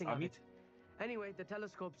 Think Thanks, nothing of Amit. it. Anyway, the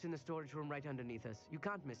telescope's in the storage room right underneath us. You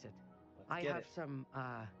can't miss it. Let's I get have it. some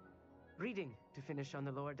reading to finish on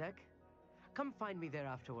the lower deck. Come find me there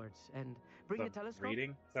afterwards and bring Some a telescope.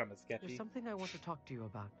 reading sounded sketchy. There's something I want to talk to you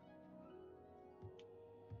about.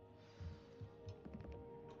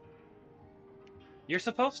 You're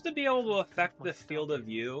supposed to be able to affect My the field of stargazing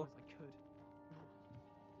view as I could.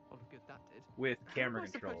 Oh, look good that did. with How camera am I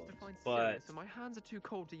supposed controls, to find but Sirius and my hands are too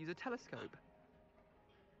cold to use a telescope?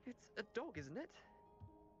 It's a dog, isn't it?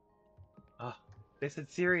 oh, they said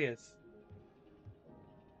serious.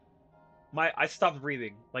 I stopped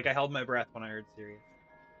breathing. Like I held my breath when I heard serious.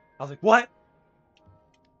 I was like, what?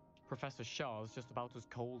 Professor Shah's just about as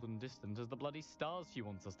cold and distant as the bloody stars she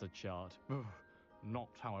wants us to chart. Ugh, not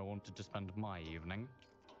how I wanted to spend my evening.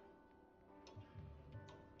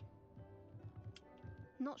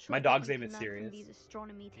 Not sure My what dog's you name can is learn from Sirius. these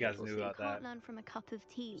astronomy You guys tables knew that about you can't that. learn from a cup of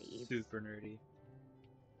tea leaves. Super nerdy.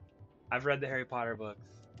 I've read the Harry Potter books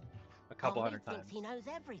a couple hundred thinks times. he knows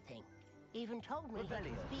everything. Even told me he could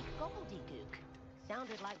speak gobbledygook.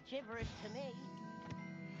 Sounded like gibberish to me.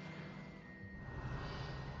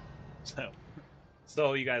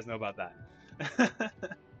 So you guys know about that.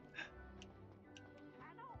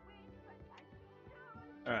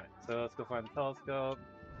 Alright, So let's go find the telescope.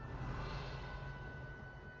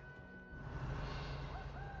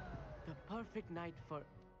 The perfect night for...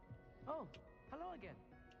 Oh, hello again.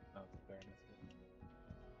 Oh, sorry, I missed it.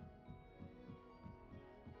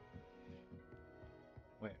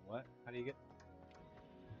 Wait, what? How do you get...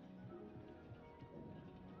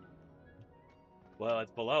 Well,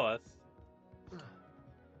 it's below us. I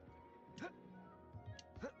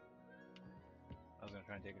was gonna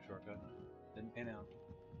try and take a shortcut. Didn't pan out.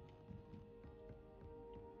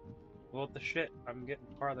 Well, what the shit? I'm getting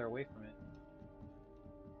farther away from it.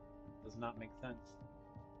 Does not make sense.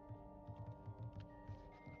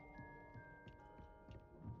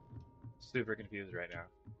 Super confused right now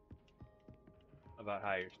about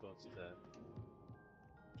how you're supposed to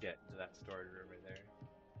get into that storage room right there.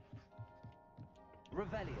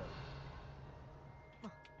 Revelio.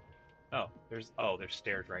 There's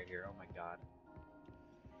stairs right here. Oh my god.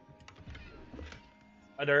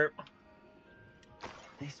 A derp.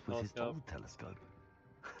 This was his old telescope.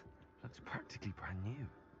 Looks practically brand new.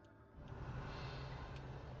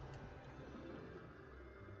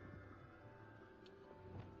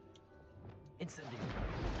 Incendio.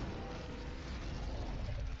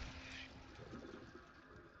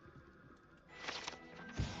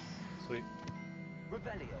 Sweet.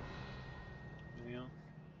 Revelio. Anything else?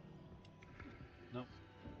 Nope.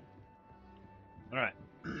 Alright.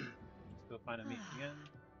 Let's go find a meeting again.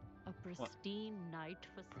 A pristine night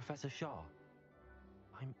for... Professor Shah,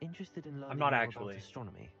 I'm interested in learning I'm not more actually. about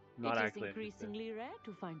astronomy. Not It is actually increasingly rare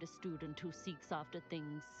to find a student who seeks after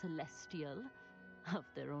things celestial of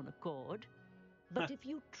their own accord. But if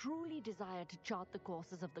you truly desire to chart the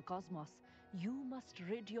courses of the cosmos, you must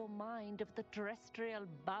rid your mind of the terrestrial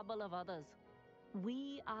babble of others.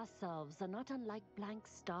 We ourselves are not unlike blank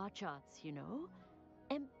star charts, you know.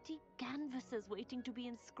 Empty canvases waiting to be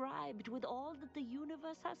inscribed with all that the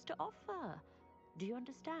universe has to offer. Do you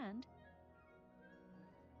understand?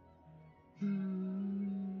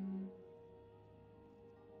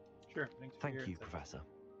 Sure. Thanks for Thank your you, insight. Professor.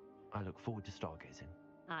 I look forward to stargazing.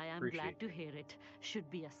 I am Appreciate glad to hear it.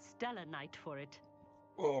 Should be a stellar night for it.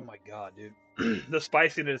 Oh my god, dude. The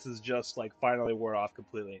spiciness is just like finally wore off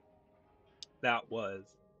completely. That was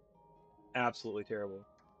absolutely terrible.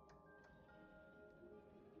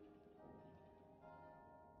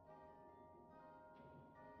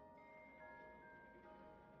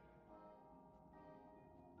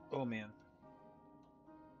 Oh man.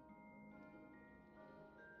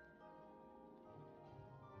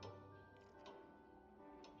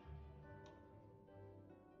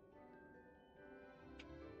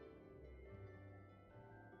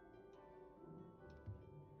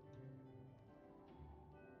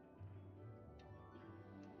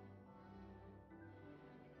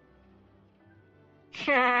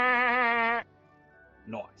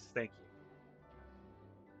 Nice, thank you.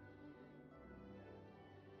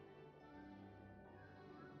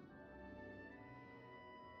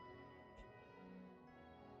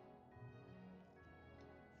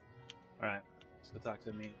 Alright, let's go talk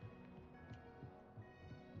to me.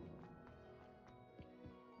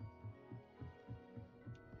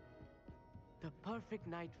 The perfect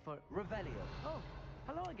night for... Revelio. Oh,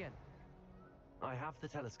 hello again. I have the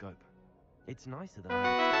telescope. It's nicer than I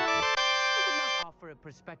expected. I would not offer a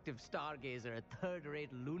prospective stargazer a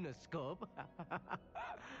third-rate lunoscope.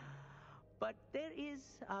 But there is,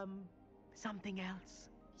 something else.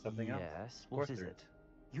 Something else? Yes, what is it?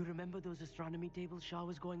 You remember those astronomy tables Shaw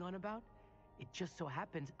was going on about? It just so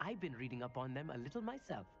happens I've been reading up on them a little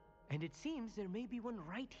myself. And it seems there may be one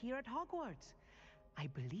right here at Hogwarts. I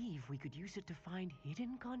believe we could use it to find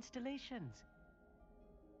hidden constellations.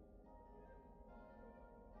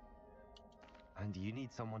 And you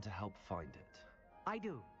need someone to help find it. I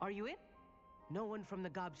do. Are you in? No one from the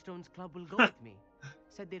Gobstones Club will go with me.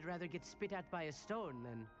 Said they'd rather get spit at by a stone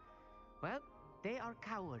than... Well, they are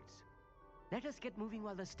cowards. Let us get moving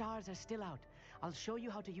while the stars are still out. I'll show you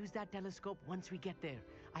how to use that telescope once we get there.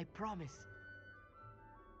 I promise.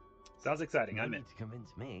 Sounds exciting. No I'm in. need to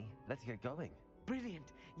convince me. Let's get going.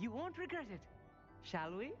 Brilliant. You won't regret it.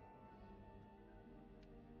 Shall we?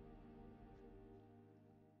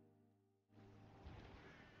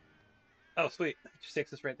 Oh, sweet. It just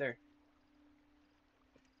takes us right there.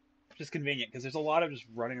 Just convenient, because there's a lot of just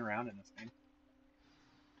running around in this game.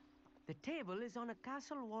 The table is on a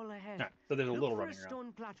castle wall ahead. Right, so there's a Look little for running a around.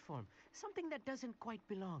 stone platform. Something that doesn't quite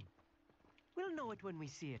belong. We'll know it when we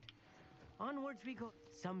see it. Onwards we go.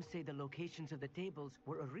 Some say the locations of the tables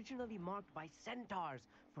were originally marked by centaurs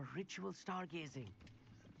for ritual stargazing.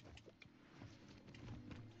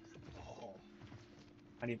 Oh.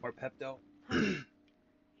 I need more Pepto.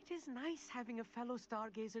 It It is nice having a fellow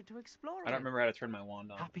stargazer to explore I don't with. remember how to turn my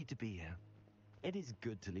wand on. Happy to be here. It is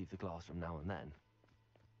good to leave the classroom now and then.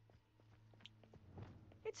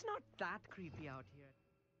 It's not that creepy out here.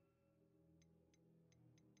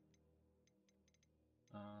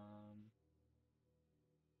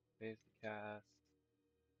 Basic cast,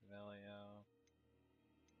 Revelio,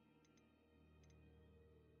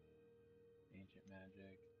 ancient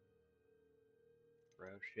magic, bro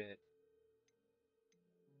shit.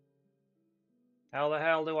 How the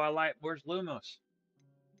hell do I light? Where's Lumos?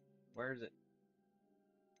 Where is it?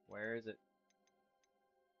 Where is it?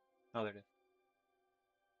 Oh, there it is.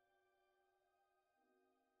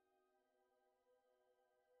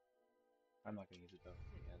 I'm not gonna use it though.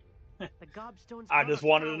 The gobstones. I just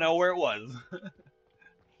wanted to know where it was.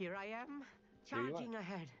 Here I am, Here you are. charging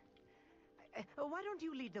ahead. Why don't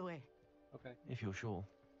you lead the way? Okay. If you're sure.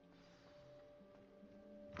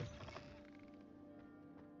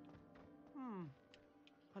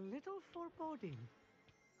 A little foreboding.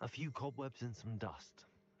 A few cobwebs and some dust.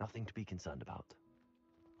 Nothing to be concerned about.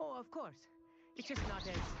 Oh, of course. It's just not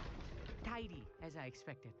as tidy as I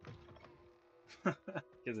expected.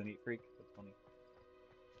 He's a neat freak. That's funny.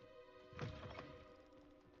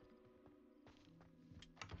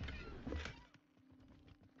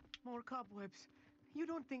 More cobwebs. You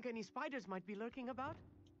don't think any spiders might be lurking about?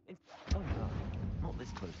 Oh no, not this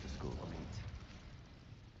close to school, I mean.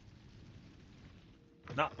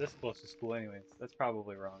 Not this close to school anyways. That's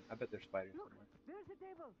probably wrong. I bet there's spiders Look, somewhere. there's a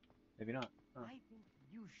table. Maybe not. Oh. I think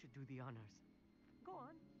you should do the honors. Go on,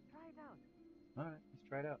 try it out. Alright, let's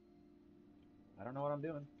try it out. I don't know what I'm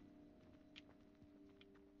doing.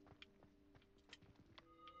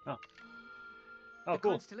 Oh. Oh, the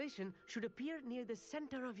cool. constellation should appear near the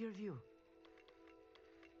center of your view.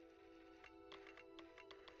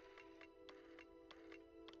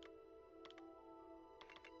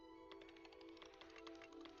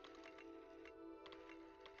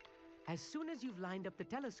 As soon as you've lined up the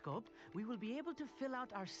telescope, we will be able to fill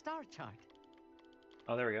out our star chart.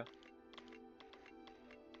 Oh, there we go.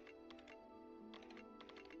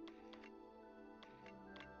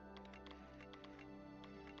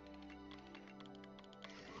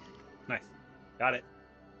 Nice. Got it.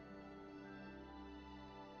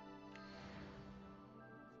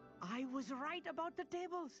 I was right about the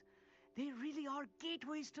tables. They really are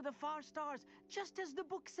gateways to the far stars, just as the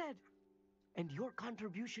book said. And your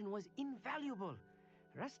contribution was invaluable.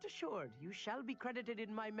 Rest assured, you shall be credited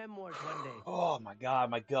in my memoirs one day. Oh my god,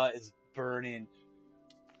 my gut is burning.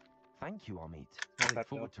 Thank you, Amit. I look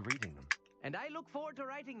forward to reading them. And I look forward to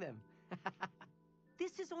writing them.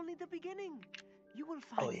 This is only the beginning. You will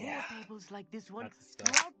find more tables like this one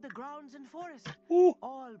throughout the grounds and forest,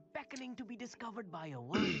 all beckoning to be discovered by a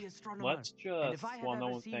worthy astronomer. Let's just, and if I have while no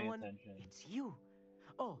ever one's seen paying one, attention, it's you.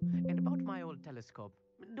 Oh, and about my old telescope.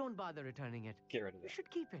 Don't bother returning it. Get rid of it. You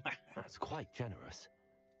should keep it. That's quite generous.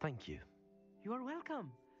 Thank you. You are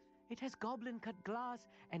welcome. It has goblin-cut glass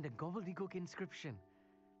and a gobbledygook inscription.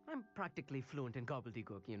 I'm practically fluent in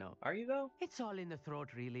gobbledygook, you know. Are you though? It's all in the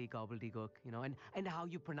throat, really, gobbledygook, you know, and how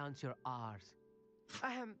you pronounce your R's.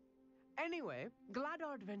 Anyway, glad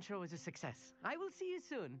our adventure was a success. I will see you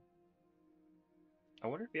soon. I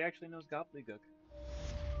wonder if he actually knows gobbledygook.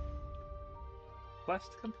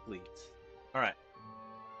 Quest complete. Alright.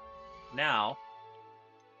 Now,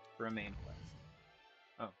 for a main quest.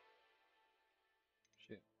 Oh.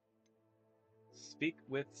 Shoot. Speak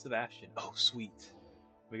with Sebastian. Oh, sweet.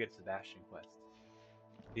 We get a Sebastian quest.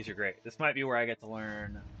 These are great. This might be where I get to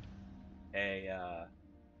learn an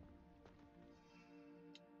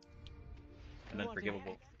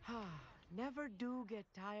unforgivable. Never do get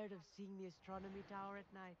tired of seeing the astronomy tower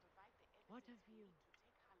at night. What a view.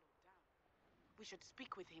 We should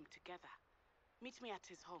speak with him together. Meet me at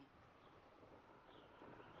his home.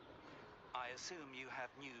 I assume you have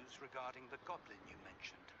news regarding the goblin you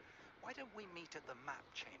mentioned. Why don't we meet at the map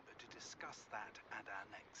chamber to discuss that and our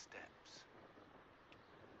next steps?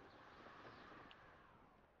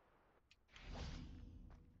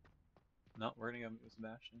 No, we're gonna go meet with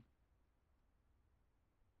Sebastian.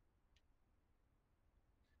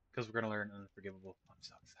 Because we're gonna learn unforgivable. I'm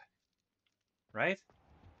so excited. Right?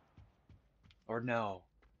 Or no.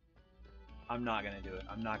 I'm not gonna do it.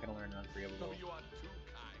 I'm not gonna learn unforgivable. No, you are too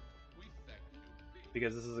kind. We thank you.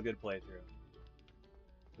 Because this is a good playthrough.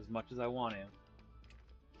 As much as I want to.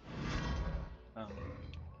 I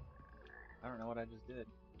don't know what I just did.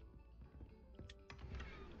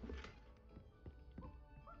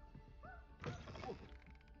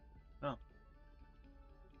 Oh.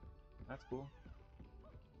 That's cool.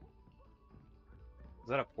 Was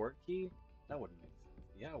that a port key? That wouldn't make sense.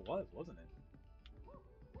 Yeah, it was, wasn't it?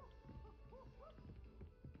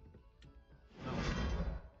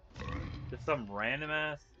 some random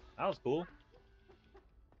ass. That was cool.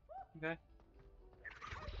 Okay.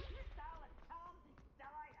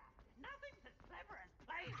 Nothing's as clever as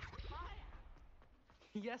playing with fire.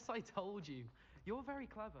 Yes, I told you. You're very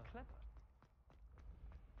clever.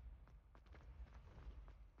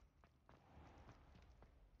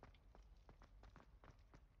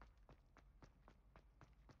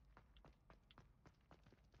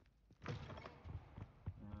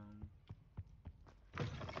 There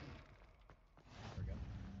we go.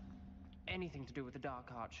 Anything to do with the dark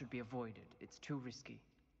art should be avoided. It's too risky.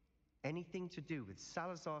 Anything to do with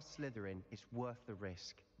Salazar Slytherin is worth the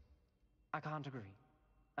risk. I can't agree.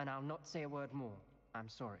 And I'll not say a word more. I'm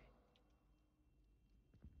sorry.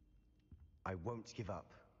 I won't give up.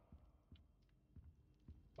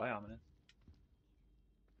 Bye, Ominous.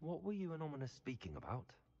 What were you and Ominous speaking about?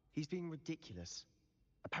 He's being ridiculous.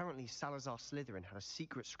 Apparently, Salazar Slytherin had a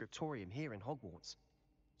secret scriptorium here in Hogwarts.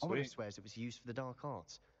 Ominous swears it was used for the dark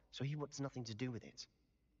arts, so he wants nothing to do with it.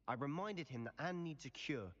 I reminded him that Anne needs a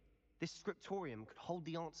cure. This scriptorium could hold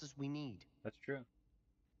the answers we need. That's true.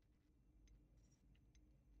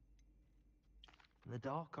 The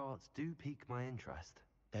dark arts do pique my interest.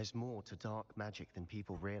 There's more to dark magic than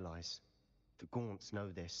people realize. The Gaunts know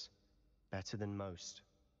this better than most.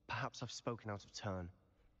 Perhaps I've spoken out of turn.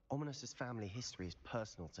 Ominous's family history is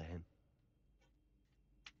personal to him.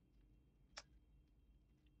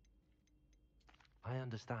 I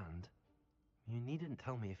understand. You needn't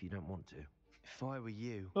tell me if you don't want to. If I were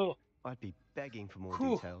you, Oh. I'd be begging for more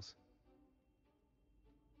Whew. details.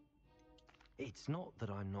 It's not that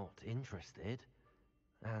I'm not interested,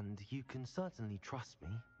 and you can certainly trust me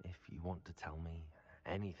if you want to tell me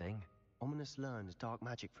anything. Ominous learned dark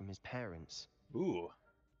magic from his parents. Ooh.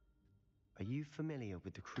 Are you familiar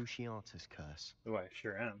with the Cruciatus curse? Oh, I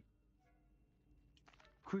sure am.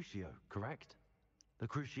 Crucio, correct? The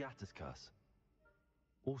Cruciatus curse.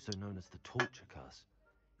 Also known as the torture curse.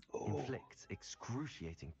 Inflicts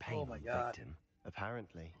excruciating pain Oh my on the God. victim.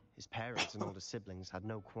 Apparently, his parents and older siblings had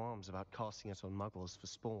no qualms about casting it on muggles for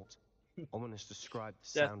sport. Ominous described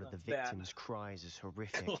the That's sound of the not bad. victim's cries as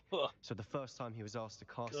horrific. So the first time he was asked to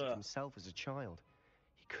cast it himself as a child,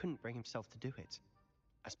 he couldn't bring himself to do it.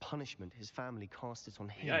 As punishment, his family cast it on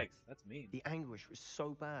him. Yikes, that's mean. The anguish was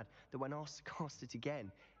so bad that when asked to cast it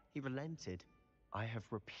again, he relented. I have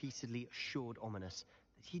repeatedly assured Ominous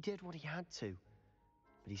that he did what he had to,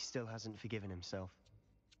 but he still hasn't forgiven himself.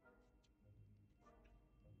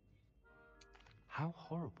 How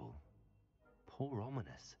horrible. Poor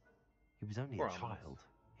Ominous. He was only Poor a Ominous. child.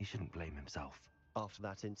 He shouldn't blame himself. After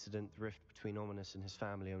that incident, the rift between Ominous and his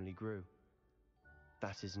family only grew.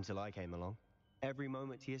 That is until I came along. Every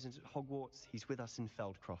moment he isn't at Hogwarts, he's with us in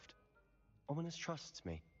Feldcroft. Ominous trusts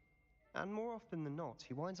me. And more often than not,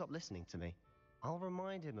 he winds up listening to me. I'll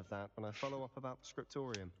remind him of that when I follow up about the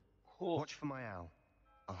scriptorium. Cool. Watch for my owl.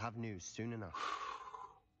 I'll have news soon enough.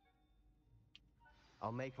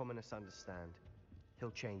 I'll make Ominous understand. He'll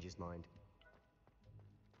change his mind.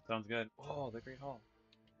 Sounds good. Oh, the Great Hall.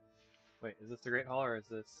 Wait, is this the Great Hall or is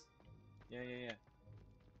this... Yeah.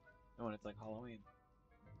 No, and it's like Halloween.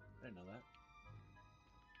 I didn't know that.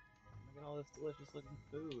 Look at all this delicious looking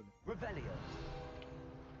food. Revelio.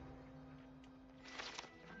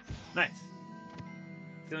 Nice.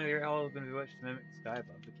 Ceiling of the Great Hall has been bewitched to mimic the sky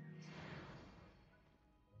above the castle.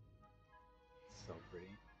 So pretty.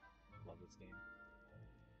 Love this game.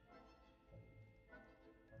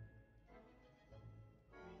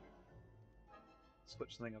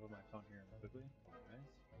 Switch something up on my phone here quickly. Guys.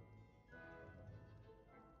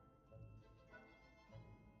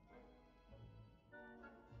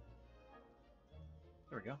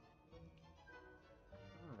 There we go.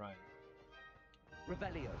 Alright.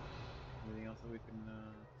 Revelio. Anything else that we can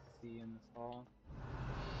see in this hall?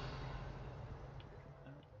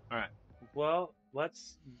 Alright. Well,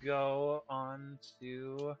 let's go on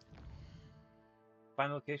to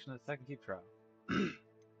find the location of the second keep trial.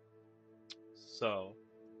 So,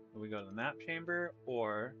 do we go to the map chamber,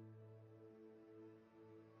 or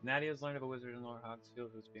Nadia's learned of a wizard in Lower Hogsfield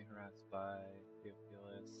who's being harassed by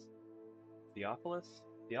Theophilus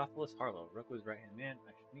Harlow, Rookwood's right-hand man.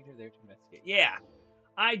 I should meet her there to investigate. Yeah!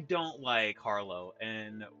 I don't like Harlow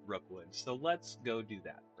and Rookwood, so let's go do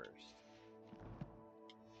that first.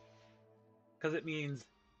 Because it means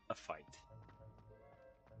a fight.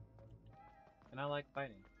 And I like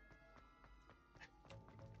fighting.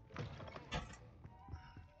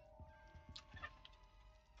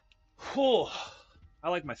 Whew. I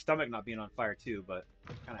like my stomach not being on fire too, but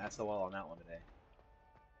kind of SOL on that one today.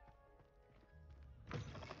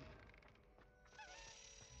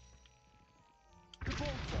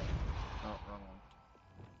 Oh, wrong one.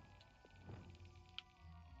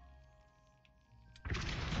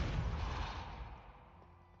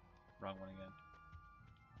 one again.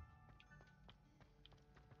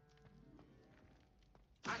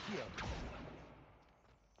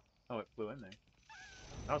 Oh, it flew in there.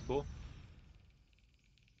 That was cool.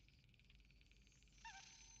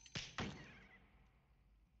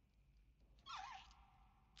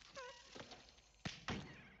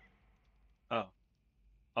 Oh.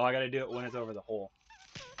 Oh, I gotta do it when it's over the hole.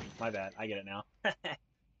 My bad. I get it now.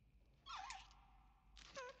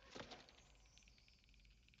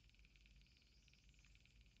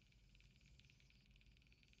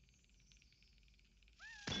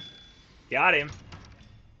 Got him.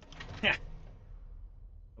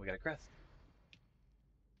 We got a crest.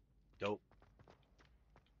 Dope.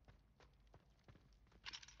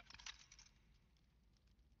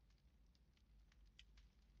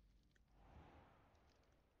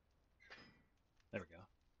 There we go.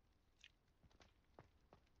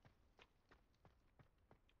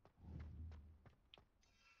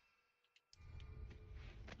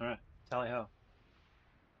 Alright. Tally ho.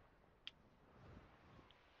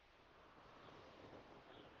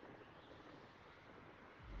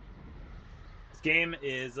 This game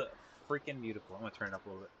is freaking beautiful. I'm gonna turn it up a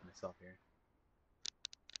little bit for myself here.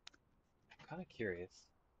 I'm kind of curious.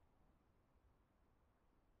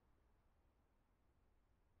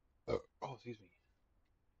 Oh, excuse me.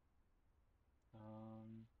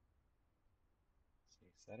 Let's see,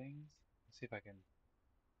 settings. Let's see if I can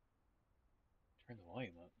turn the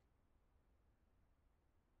volume up.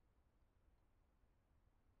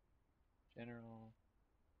 General,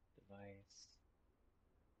 device,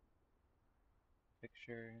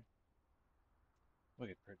 picture. We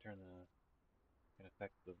could turn the, can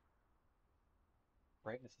affect the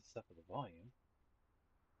brightness and stuff of the volume.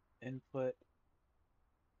 Input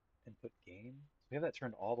gain. So we have that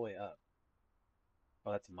turned all the way up.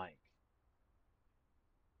 Oh, that's mic.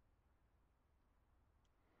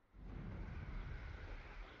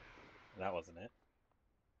 That wasn't it.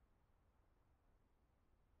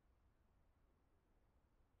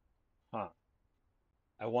 Huh.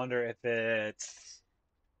 I wonder if it's...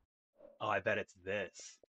 Oh, I bet it's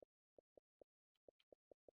this.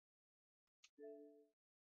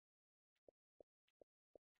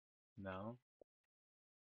 No?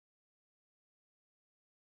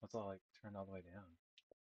 What's all like turned all the way down?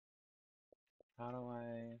 How do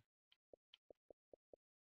I...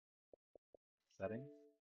 Settings?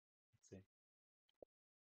 Let's see.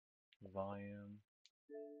 Volume.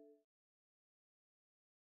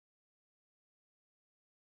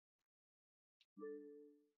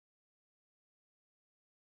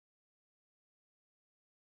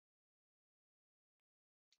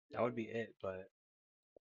 That would be it, but...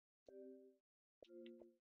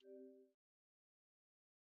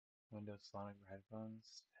 Windows Sonic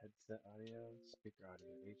headphones, headset audio, speaker audio,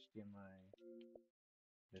 HDMI,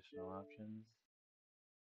 additional options,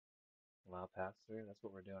 allow pass-through. That's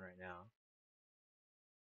what we're doing right now.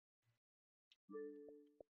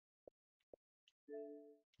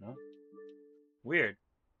 No? Weird.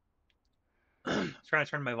 I'm trying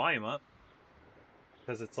to turn my volume up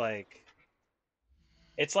because it's like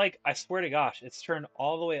I swear to gosh, it's turned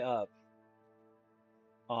all the way up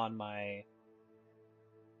on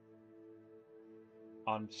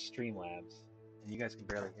Streamlabs, and you guys can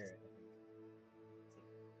barely hear it.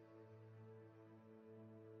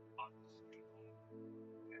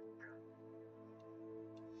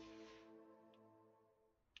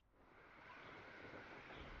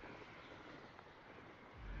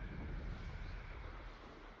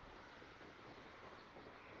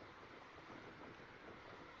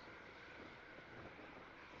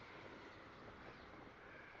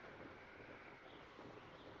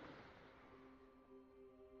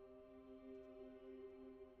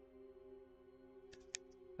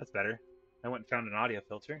 That's better. I went and found an audio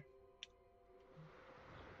filter.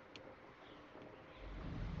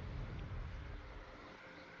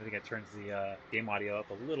 I think it turns the game audio up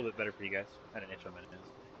a little bit better for you guys. I had an itch on my nose.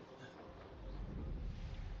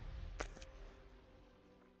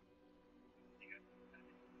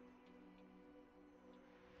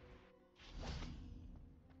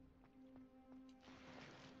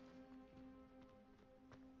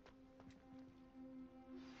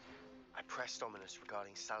 I pressed Ominous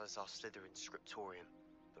regarding Salazar Slytherin's scriptorium,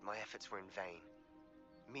 but my efforts were in vain.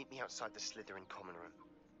 Meet me outside the Slytherin common room.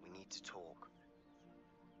 We need to talk.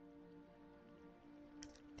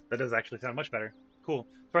 That does actually sound much better. Cool.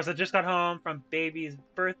 Of course, I just got home from baby's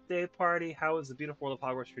birthday party. How is the beautiful world of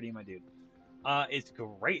Hogwarts treating you, my dude? It's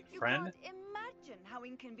great, friend. You can't imagine how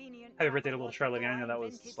inconvenient Happy birthday to little Charlotte. I know that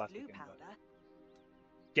was just last weekend, but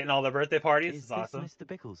getting all the birthday parties is awesome. Mr.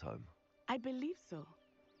 Bickle's home? I believe so.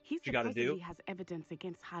 He What you gotta supposedly do? has evidence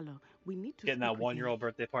against Harlow. We need to Getting speak that with him. 1-year-old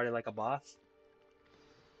birthday party like a boss.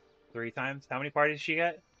 3 times? How many parties did she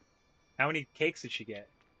get? How many cakes did she get?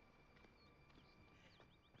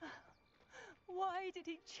 Why did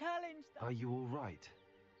he challenge them? Are you all right?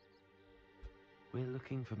 We're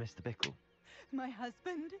looking for Mr. Bickle. My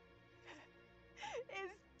husband is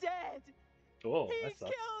dead. Oh, He that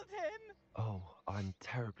sucks. killed him. Oh, I'm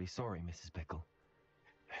terribly sorry, Mrs. Bickle.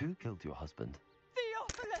 Who killed your husband?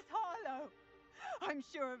 Theophilus Harlow. I'm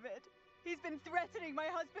sure of it. He's been threatening my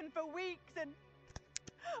husband for weeks and...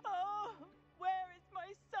 Oh, where is my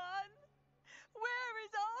son? Where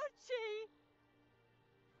is Archie?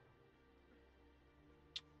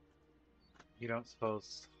 You don't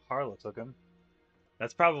suppose Harlow took him?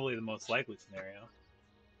 That's probably the most likely scenario.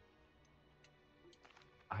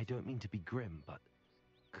 I don't mean to be grim, but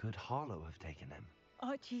could Harlow have taken him?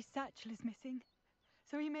 Archie's satchel is missing,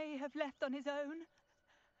 so he may have left on his own.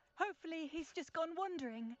 Hopefully he's just gone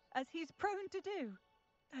wandering, as he's prone to do.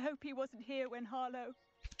 I hope he wasn't here when Harlow...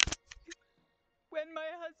 When my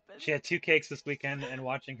husband... She had 2 cakes this weekend, and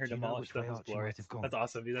watching her Do you know demolish which stuff way was Archie might glorious. have gone? That's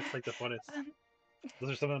awesome, dude. That's like the funnest.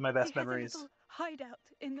 Those are some of my best he has memories a little hideout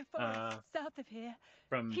in the forest south of here.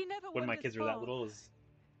 from He never when my wanders kids were that far. little. Was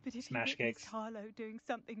But if smash he witnessed cakes. Harlow doing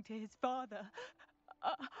something to his father,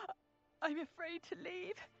 I'm afraid to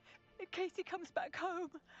leave in case he comes back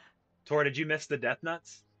home. Tor, did you miss the death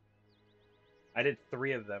nuts? I did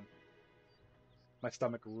 3 of them. My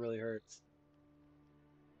stomach really hurts.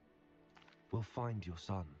 We'll find your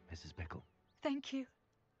son, Mrs. Bickle. Thank you.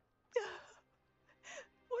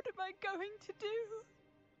 What am I going to do?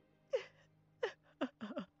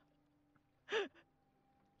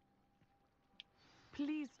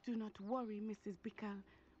 Please do not worry, Mrs. Bickle.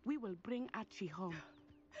 We will bring Archie home.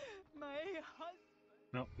 My husband.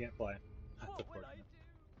 Nope, can't fly. That's What will I unfortunate.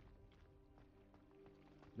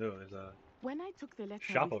 No, there's a When I took the letter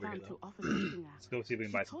shop we over here, found though. to Officer Singer, Let's go see if we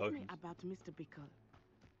can she buy some told me potions. about Mr. Bickle.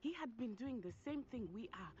 He had been doing the same thing we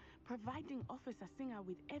are, providing Officer Singer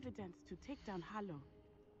with evidence to take down Harlow.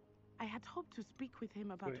 I had hoped to speak with him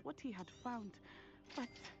about Sweet. what he had found, but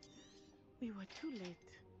we were too late.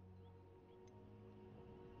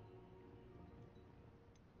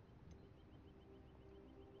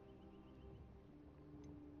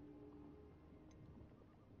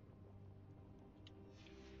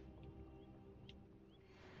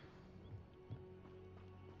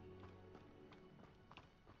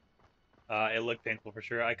 It looked painful for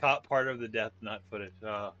sure. I caught part of the death nut footage.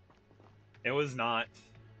 It was not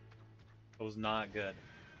good.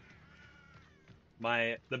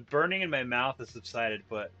 The burning in my mouth has subsided,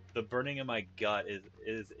 but the burning in my gut is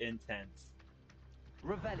intense.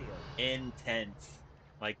 Revelio. Intense.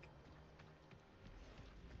 Like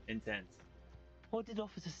intense. What did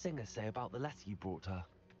Officer Singer say about the letter you brought her?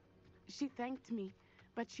 She thanked me,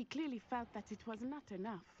 but she clearly felt that it was not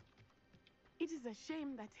enough. It is a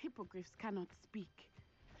shame that hippogriffs cannot speak.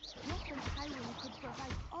 Rock and Highway could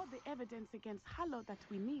provide all the evidence against Harlow that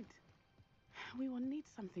we need. We will need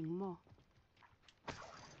something more.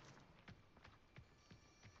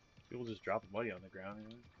 People just dropping money on the ground. You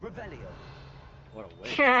know? Revelio. What a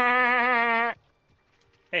waste.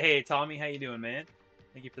 Hey, Tommy, how you doing, man?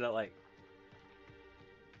 Thank you for that like.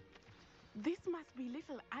 This must be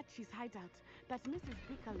little Archie's hideout that Mrs.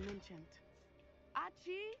 Bickle mentioned.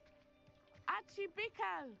 Archie? Archie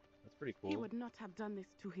Bickle! That's pretty cool. He would not have done this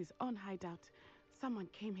to his own hideout. Someone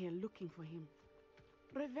came here looking for him.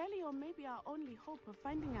 Revelio may be our only hope of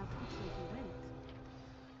finding out which way he went.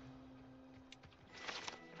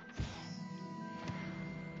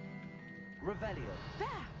 Revelio.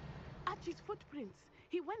 There! Archie's footprints.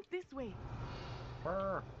 He went this way.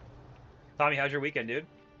 Brr. Tommy, how's your weekend, dude?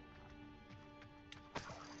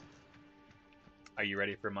 Are you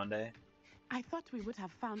ready for Monday? I thought we would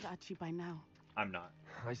have found Archie by now. I'm not.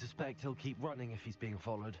 I suspect he'll keep running if he's being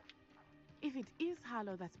followed. If it is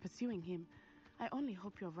Harlow that's pursuing him, I only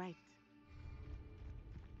hope you're right.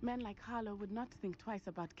 Men like Harlow would not think twice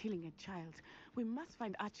about killing a child. We must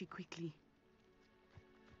find Archie quickly.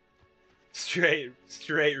 Straight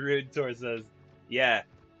rude Tor says, yeah,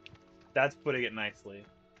 that's putting it nicely.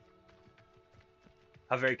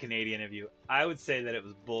 How very Canadian of you. I would say that it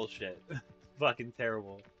was bullshit. Fucking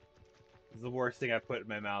terrible. It's the worst thing I've put in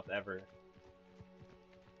my mouth ever.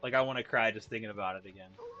 Like, I want to cry just thinking about it again.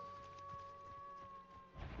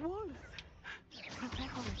 Wolves! Prepare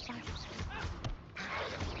for a fight.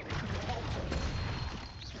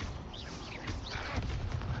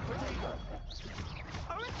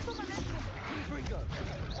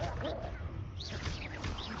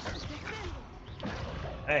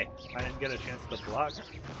 Hey, I didn't get a chance to block.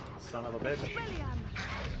 Son of a bitch.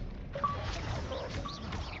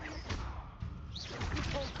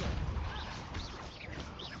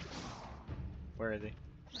 Where is he?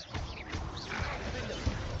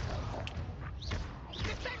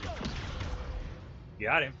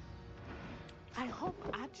 Got him. I hope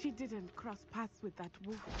Archie didn't cross paths with that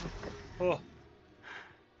wolf pack. Oh.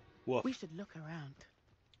 Woof. We should look around.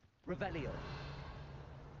 Revelio.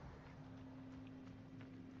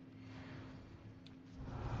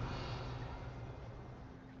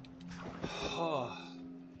 Oh.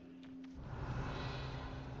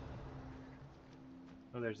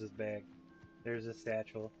 Oh, there's this bag. There's a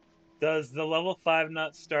satchel. Does the level 5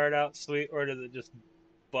 nut start out sweet, or does it just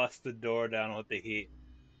bust the door down with the heat?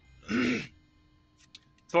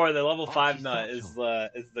 Sorry, the level 5 nut is the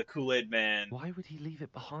Kool-Aid man. Why would he leave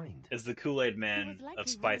it behind? Is the Kool-Aid man of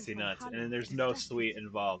spicy nuts, and there's no sweet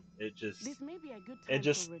involved. It just This may be a good time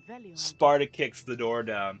for Revelio. Sparta kicks the door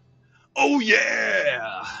down. Oh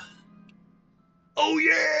yeah! Oh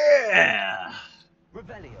yeah!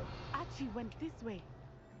 Revelio. Archie went this way.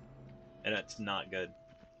 And it's not good.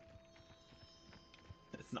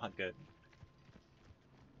 It's not good.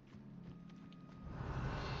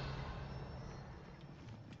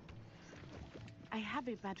 I have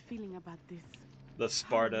a bad feeling about this. The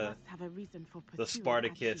Sparta. Harlan must have a reason for The pursuing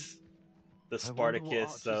Spartacus. The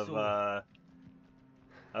Spartacus of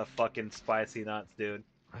fucking spicy nuts, dude.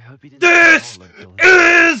 I hope he didn't. This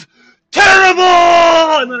is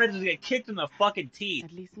terrible! And then I just get kicked in the fucking teeth.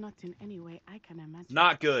 At least not in any way I can imagine.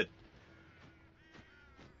 Not good.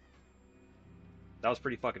 That was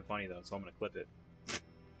pretty fucking funny though, so I'm gonna clip it.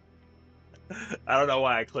 I don't know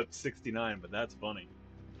why I clipped 69, but that's funny.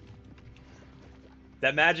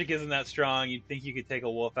 That magic isn't that strong. You'd think you could take a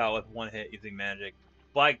wolf out with one hit using magic.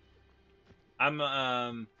 Like,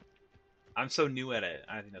 I'm so new at it.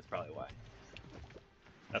 I think that's probably why.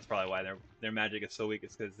 That's probably why their magic is so weak.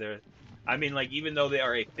 It's because they're, I mean, like, even though they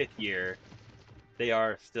are a 5th year, they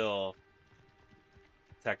are still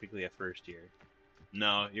technically a 1st year.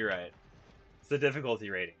 No, you're right. It's the difficulty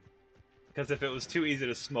rating. Because if it was too easy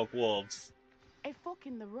to smoke wolves, A fork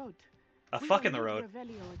in the road. a We fuck will in the meet road.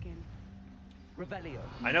 Revelio again. Revelio.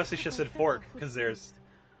 I know she just said fork because there's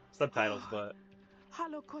subtitles, but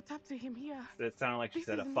Harlow caught up to him here. it sounded like she This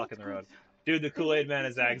said a is fuck not in the road. good. Dude, the Kool-Aid man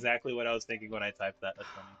is exactly what I was thinking when I typed that. That's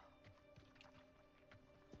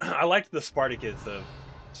funny. I liked the Spartacus of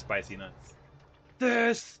spicy nuts.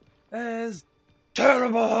 This is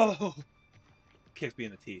terrible! Kicks me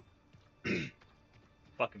in the teeth.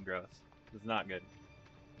 Fucking gross. It's not good.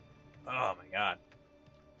 Oh my god.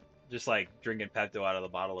 Just like drinking Pepto out of the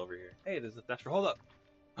bottle over here. Hey, there's a Thestral. Hold up.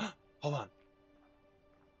 Hold on.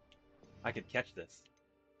 I could catch this.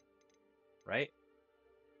 Right?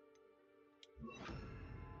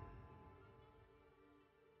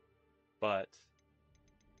 But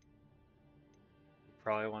we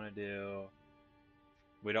probably want to do...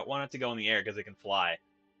 We don't want it to go in the air because it can fly.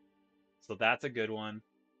 So that's a good one.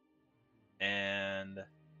 And...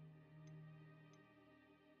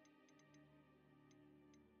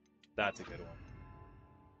 That's a good one.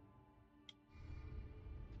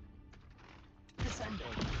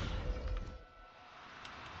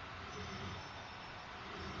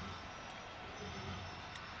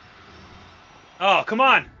 Oh, come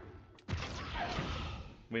on!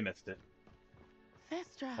 We missed it.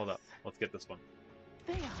 Thestras. Hold up. Let's get this one.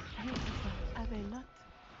 They are beautiful, are they not?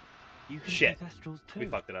 You can Shit. do Thestrals too. We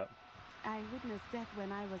fucked it up. I witnessed death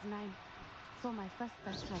when I was 9. Saw my first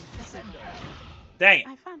Thestral. Dang it!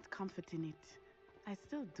 I found comfort in it. I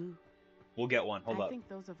still do. We'll get one. Hold I up. think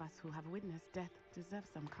those of us who have witnessed death deserve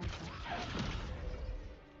some comfort.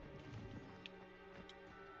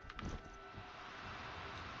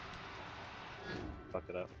 Fucked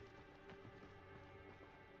it up.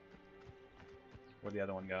 Where'd the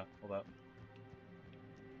other one go? Hold up.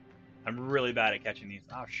 I'm really bad at catching these.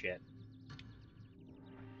 Oh, shit.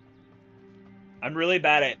 I'm really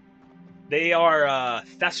bad at... They are,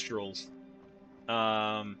 Thestrals.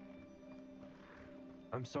 I'm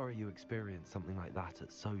sorry you experienced something like that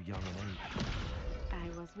at so young an age. I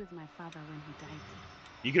was with my father when he died.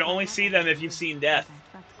 You can only see them if you've seen death.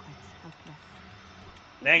 I felt quite helpless.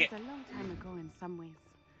 Dang It it. was a long time ago in some ways,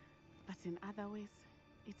 but in other ways,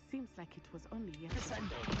 it seems like it was only yesterday.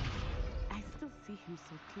 I still see him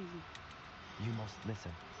so clearly. You must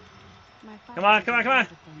listen. My father Come on, was come on, a come on.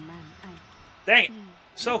 wonderful man. Dang it. Hmm,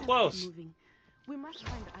 So let us close. keep moving. We must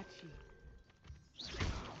find Archie.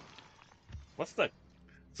 What's the...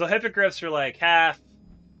 So hippogriffs are like half...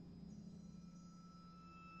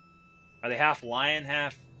 Are they half lion,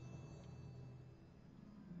 half...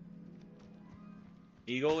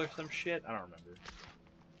 eagle or some shit? I don't remember.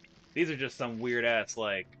 These are just some weird ass,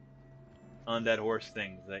 like... undead horse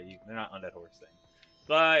things that you. They're not undead horse things,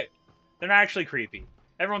 but they're not actually creepy.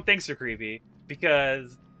 Everyone thinks they're creepy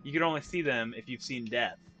because you can only see them if you've seen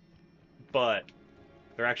death, but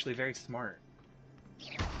they're actually very smart,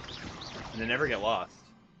 and they never get lost.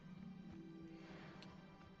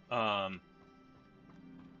 But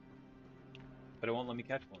it won't let me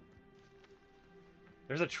catch one.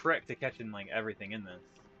 There's a trick to catching like everything in this,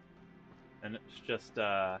 and it's just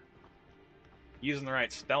using the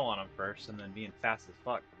right spell on them first, and then being fast as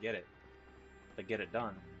fuck to get it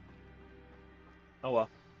done. Oh well.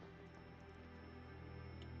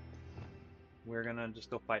 We're gonna just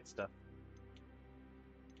go fight stuff.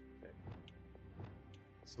 Okay.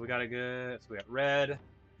 So we got so we got red,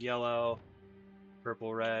 yellow,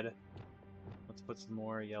 purple, red. Let's put some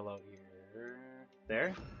more yellow here.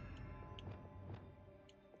 There.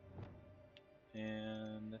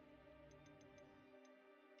 And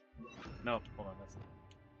no, hold on, that's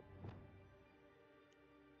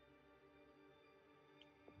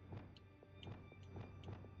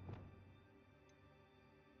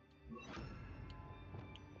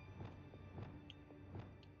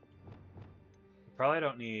probably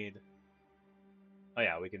don't need. Oh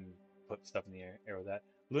yeah, we can put stuff in the air with that.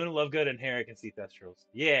 Luna Lovegood and Harry can see Thestrals.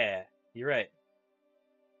 Yeah, you're right.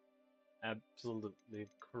 Absolutely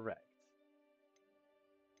correct.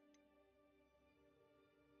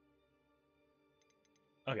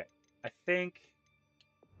 Okay, I think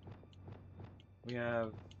we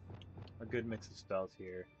have a good mix of spells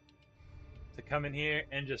here to come in here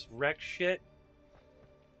and just wreck shit.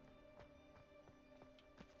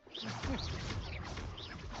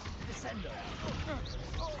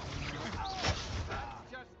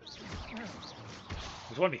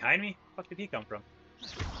 There's one behind me? Where the fuck did he come from?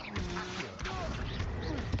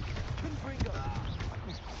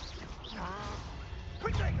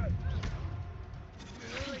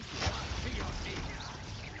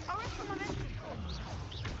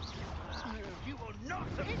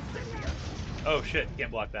 Oh shit, you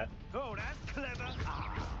can't block that. Oh, that's clever.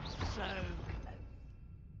 So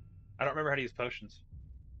I don't remember how to use potions.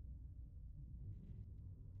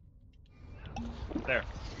 There,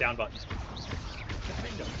 down button.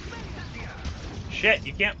 Shit,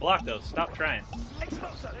 you can't block those. Stop trying.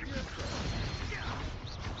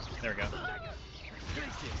 There we go.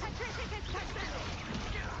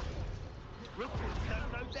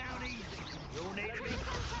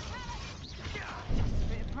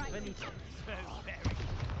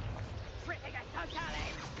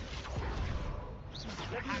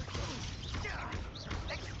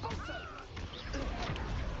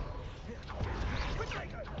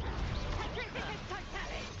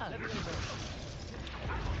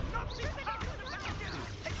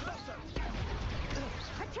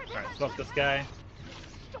 Alright, smoke this guy.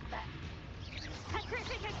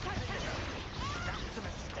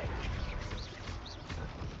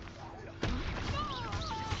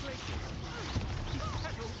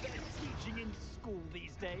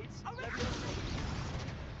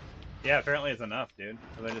 Yeah, apparently it's enough, dude.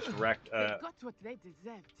 So they just wrecked They got what they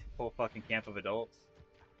deserved. whole fucking camp of adults.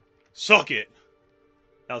 Suck it!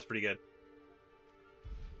 That was pretty good.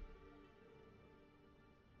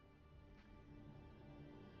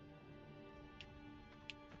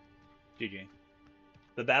 GG.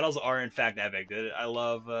 The battles are in fact epic, dude. I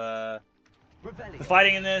love the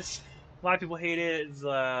fighting in this. A lot of people hate it. It's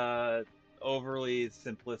overly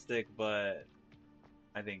simplistic, but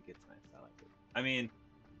I think it's nice. I like it. I mean,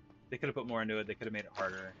 they could have put more into it. They could have made it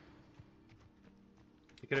harder.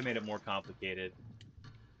 They could have made it more complicated.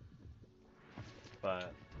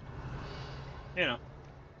 But you know,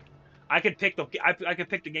 I could pick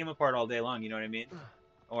the game apart all day long. You know what I mean?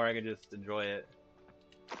 Or I could just enjoy it.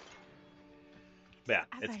 But yeah,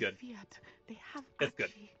 it's good. They have it's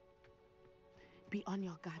good. Be on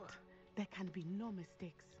your guard. There can be no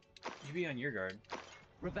mistakes. You be on your guard.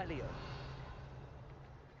 Revelio.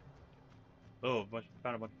 Oh,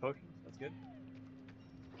 found a bunch of potions. That's good.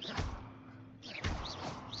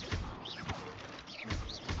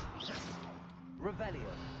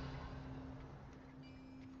 Revelio.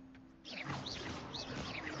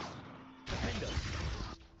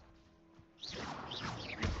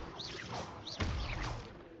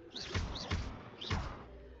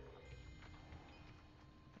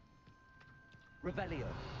 Revelio.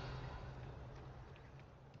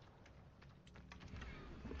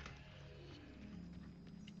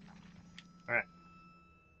 All right.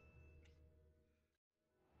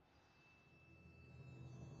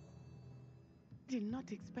 Did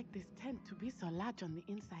not expect this tent to be so large on the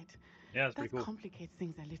inside. Yeah, that's pretty cool. That complicates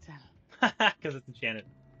things a little. Because it's enchanted.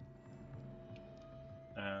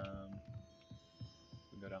 We'll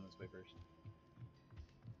go down this way first.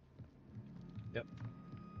 Yep.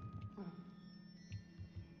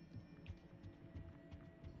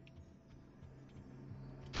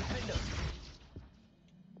 Defender.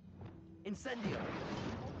 Incendio.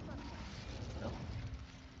 No.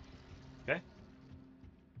 Okay.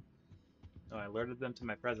 Oh, I alerted them to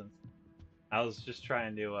my presence. I was just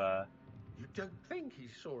trying to, You don't think he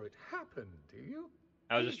saw it happen, do you?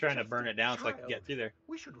 I was He's just trying to just burn a it down so I could child. get through there.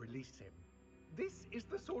 We should release him. This is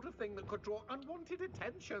the sort of thing that could draw unwanted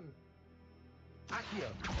attention. Accio.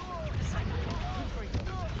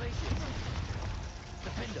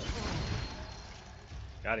 Defender.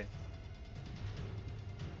 Got him.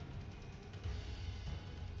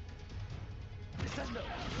 Descendo.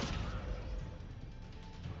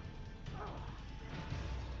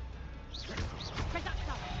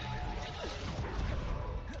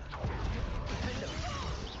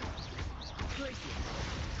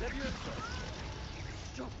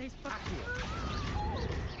 Drop this back.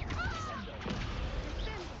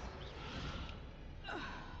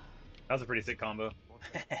 That was a pretty sick combo.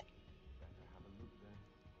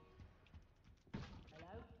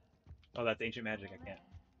 Oh, that's ancient magic. I can't.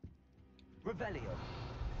 Revelio.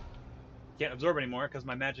 Can't absorb anymore because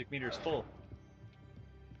my magic meter is full.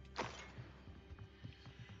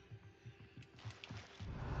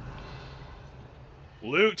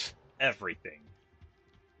 Loot everything.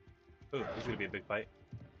 Ooh, this is gonna be a big fight.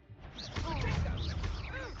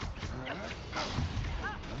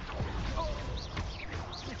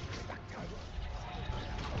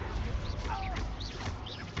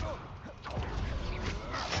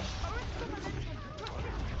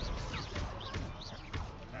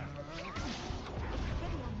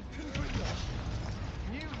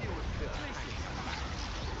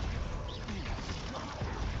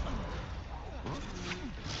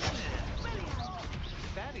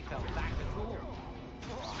 Barely fell back at all.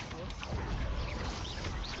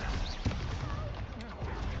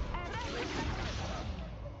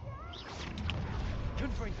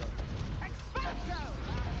 Confringo.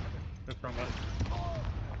 What's wrong, bud?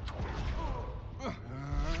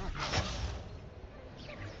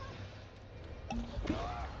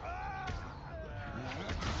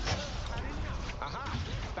 Aha!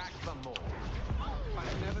 Back the more.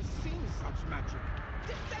 I've never seen such magic.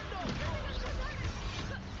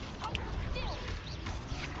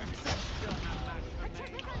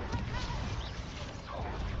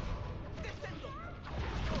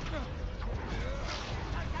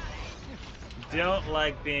 Don't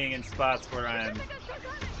like being in spots where I'm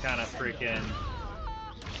kind of freaking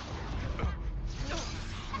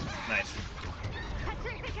nice.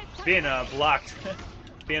 Being blocked,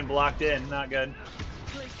 being blocked in, not good.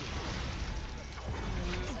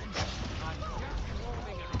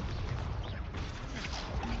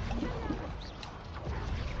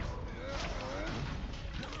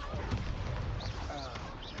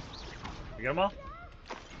 You get them all?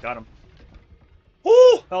 Got him.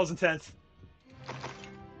 Woo! That was intense.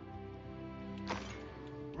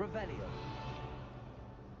 Revelio.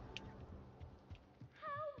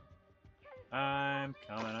 I'm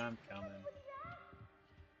coming, I'm coming.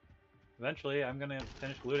 Eventually, I'm gonna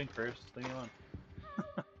finish looting first. Leave me alone.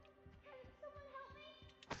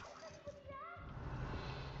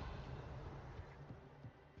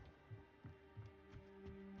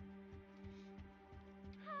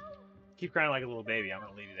 Keep crying like a little baby. I'm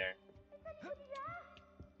gonna leave you there.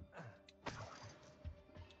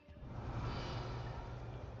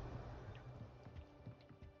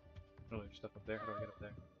 Oh, there's stuff up there. How do I get up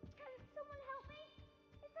there?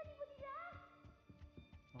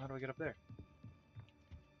 Well, how do I get up there?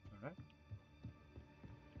 Alright.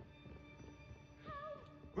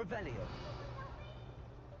 Revelio.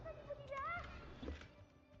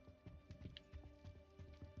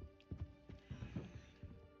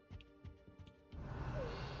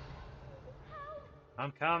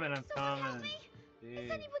 I'm coming, I'm coming. Jeez.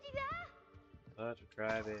 Such a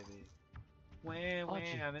crybaby. Wah,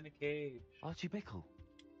 Archie. I'm in a cage. Archie Bickle.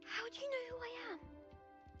 How do you know who I am?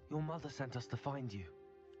 Your mother sent us to find you.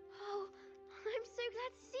 Oh, I'm so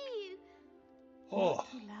glad to see you. Oh.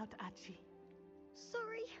 Not too loud, Archie.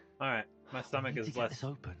 Sorry. Alright, my stomach need is to get this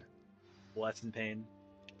open. less in pain.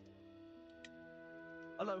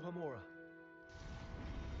 Hello, Hamura.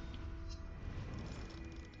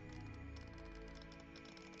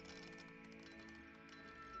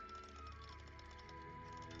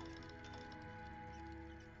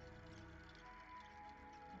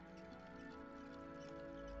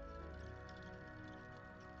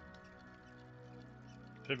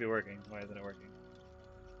 Should be working. Why isn't it working?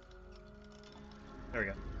 There we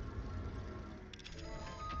go.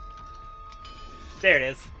 There it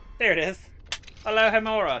is. There it is. Hello,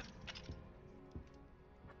 Hamura.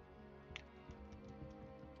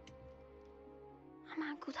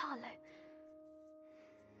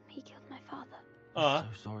 he killed my father. I'm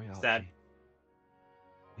so sorry, Archie. sad.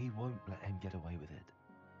 We won't let him get away with it.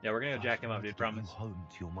 Yeah, we're gonna go First, jack him we up, need dude. to get Promise. you home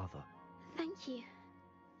to your mother. Thank you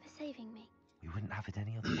for saving me. We wouldn't have it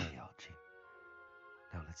any other way, Archie.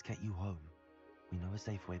 Now let's get you home. We know a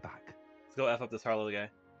safe way back. Let's go F up this Harlow guy.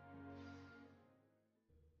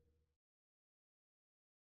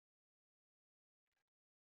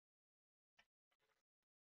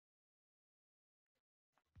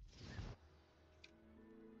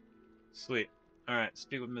 Sweet. Alright,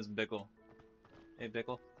 speak with Miss Bickle. Hey,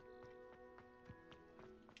 Bickle.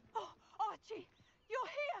 Oh, Archie, you're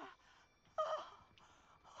here!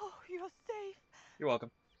 Oh, you're safe. You're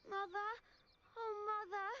welcome. Mother? Oh,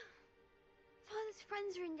 Mother. Father's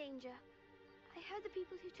friends are in danger. I heard the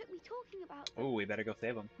people who took me talking about them. Oh, we better go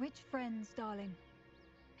save them. Which friends, darling?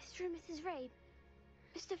 Mr. and Mrs. Rabe,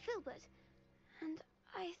 Mr. Filbert, and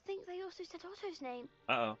I think they also said Otto's name.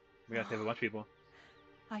 Uh-oh. We gotta save a bunch of people.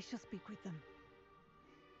 I shall speak with them.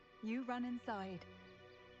 You run inside.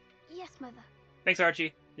 Yes, Mother. Thanks,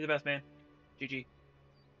 Archie. You're the best, man. GG.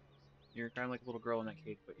 You're kind of like a little girl in that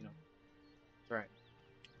cage, but you know. It's alright.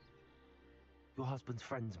 Your husband's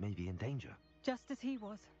friends may be in danger. Just as he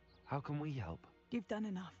was. How can we help? You've done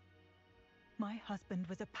enough. My husband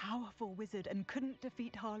was a powerful wizard and couldn't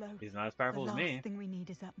defeat Harlow. He's not as powerful the as me. last thing we need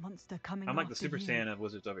is that monster coming I'm like the after Super you. Saiyan of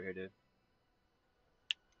wizards over here, dude.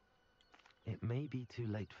 It may be too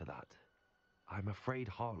late for that. I'm afraid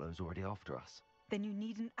Harlow's already after us. Then you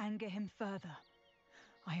needn't anger him further.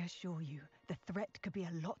 I assure you, the threat could be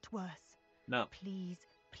a lot worse. No. Please,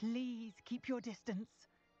 please keep your distance.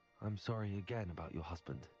 I'm sorry again about your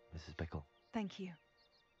husband, Mrs. Bickle. Thank you.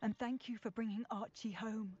 And thank you for bringing Archie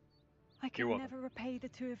home. I You're can welcome. never repay the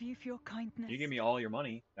two of you for your kindness. You give me all your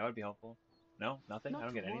money. That would be helpful. No? Nothing? I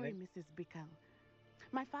don't get Not worry, anything? Mrs. Bickle.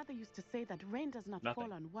 My father used to say that rain does not Nothing.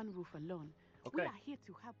 fall on one roof alone. Okay. We are here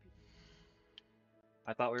to help you.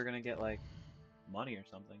 I thought we were gonna get, like, money or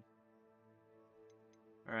something.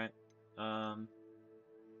 Alright.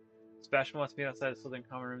 Sebastian wants me outside the Slytherin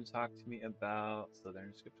common room to talk to me about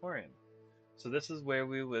Slytherin Scriptorium. So this is where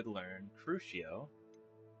we would learn Crucio.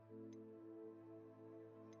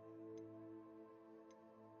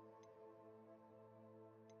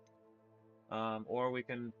 Or we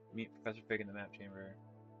can meet Professor Fig in the map chamber.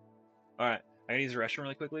 Alright, I gotta use the restroom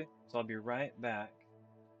really quickly, so I'll be right back.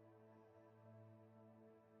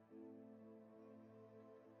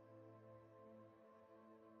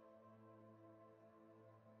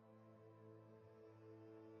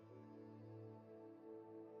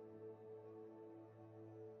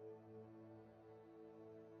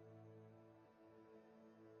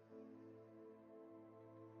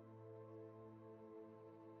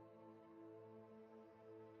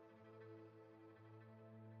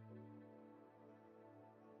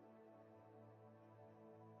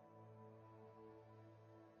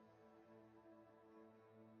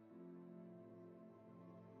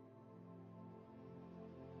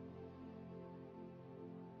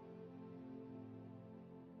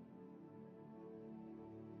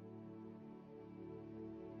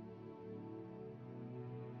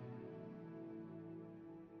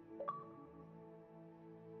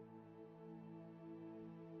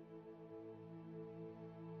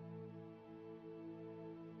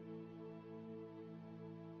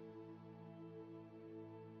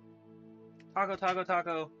 Taco, taco,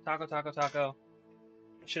 taco, taco, taco, taco.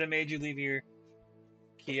 Should have made you leave your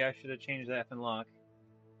key. I should have changed the effing lock.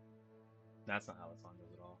 That's not how the song goes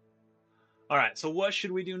at all. Alright, so what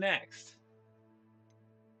should we do next?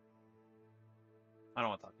 I don't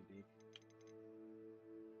want to talk to Deke.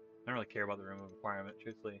 I don't really care about the room of requirement,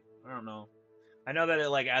 truthfully. I don't know. I know that it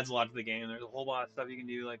like adds a lot to the game. There's a whole lot of stuff you can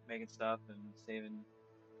do, like making stuff and saving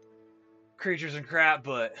creatures and crap,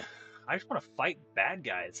 but I just want to fight bad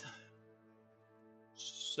guys.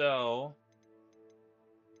 So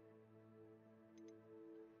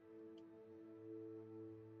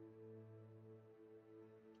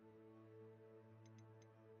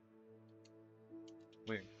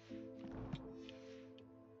weird.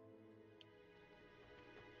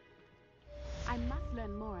 I must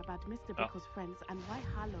learn more about Mr. Bickle's friends and why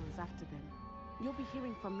Harlow is after them. You'll be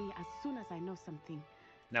hearing from me as soon as I know something.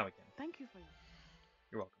 Now we can. Thank you for your...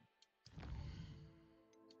 You're welcome.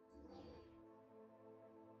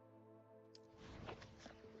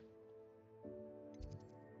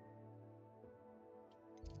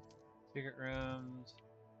 Secret rooms.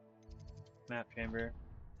 Map chamber.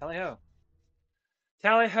 Tally ho.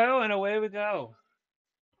 Tally ho, and away we go.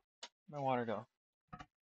 Where'd my water go?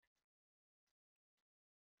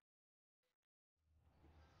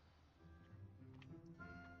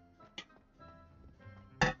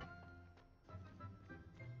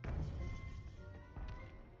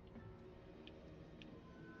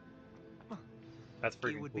 That's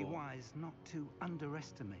freaking You would cool. be wise not to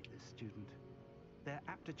underestimate this student. Their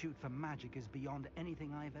aptitude for magic is beyond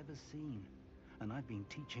anything I've ever seen, and I've been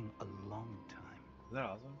teaching a long time. Isn't that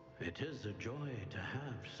awesome? It is a joy to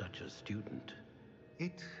have such a student.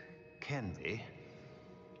 It can be.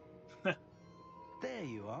 There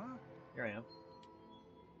you are. Here I am.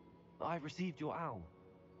 I received your owl.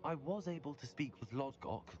 I was able to speak with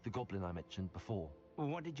Lodgok, the goblin I mentioned before.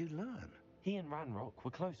 What did you learn? He and Ranrock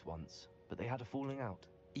were close once, but they had a falling out.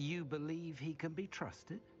 You believe he can be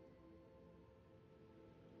trusted?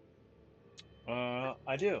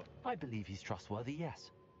 I do. I believe he's trustworthy,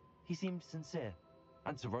 yes. He seems sincere,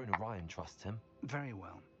 and Serona Ryan trusts him. Very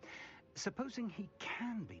well. Supposing he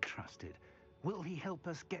can be trusted, will he help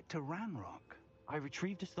us get to Ranrock? I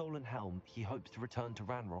retrieved a stolen helm. He hopes to return to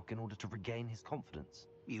Ranrock in order to regain his confidence.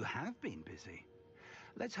 You have been busy.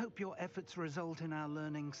 Let's hope your efforts result in our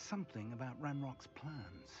learning something about Ranrock's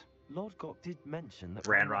plans. Lodgok did mention that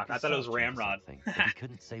Ranrock. I is thought it was searching for Ramrod. something, but he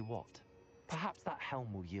couldn't say what. Perhaps that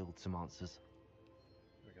helm will yield some answers.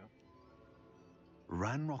 There we go.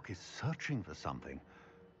 Ranrock is searching for something.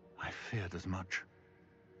 I feared as much.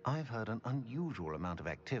 I've heard an unusual amount of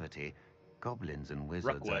activity, goblins and wizards,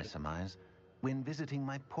 I Rookwood. surmise, when visiting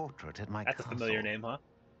my portrait at my That's castle. a familiar name, huh?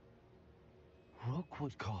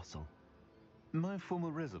 Rookwood Castle. My former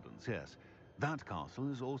residence, yes. That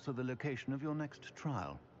castle is also the location of your next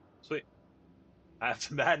trial. Sweet. I have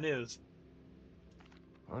some bad news.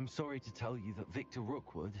 I'm sorry to tell you that Victor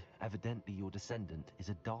Rookwood, evidently your descendant, is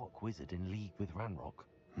a dark wizard in league with Ranrock.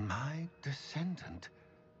 My descendant?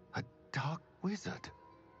 A dark wizard?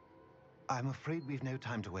 I'm afraid we've no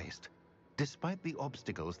time to waste. Despite the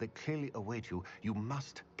obstacles that clearly await you, you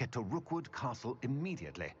must get to Rookwood Castle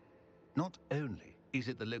immediately. Not only is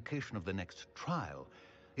it the location of the next trial,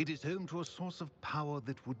 it is home to a source of power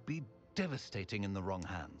that would be devastating in the wrong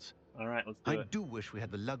hands. All right, let's do I it. do wish we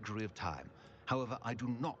had the luxury of time. However, I do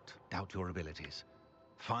not doubt your abilities.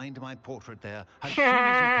 Find my portrait there as soon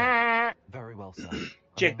as you can. Very well, sir.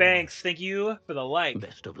 Jake Banks, thank you for the like.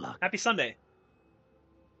 Best of luck. Happy Sunday.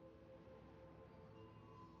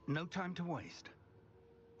 No time to waste.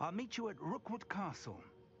 I'll meet you at Rookwood Castle.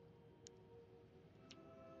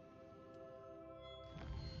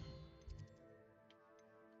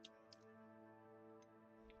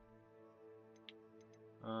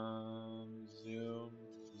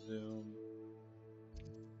 Zoom.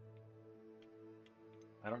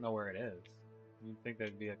 I don't know where it is. You'd think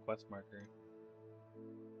there'd be a quest marker.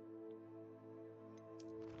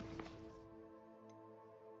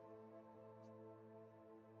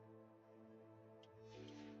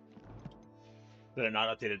 They're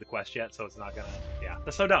not updated the quest yet, so it's not gonna. Yeah,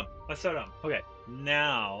 that's so dumb. That's so dumb. Okay,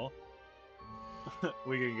 now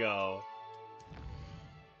we can go.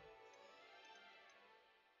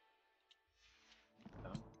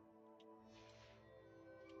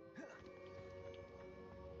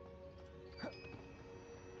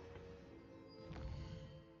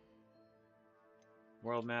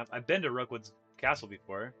 World map. I've been to Rookwood's castle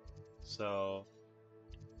before, so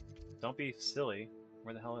don't be silly.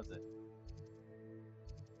 Where the hell is it?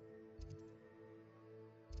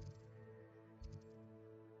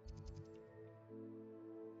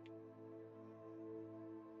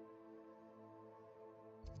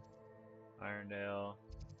 Irondale,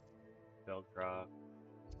 Feldcroft,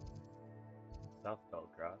 South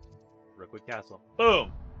Feldcroft, Rookwood Castle.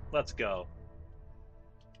 Boom! Let's go.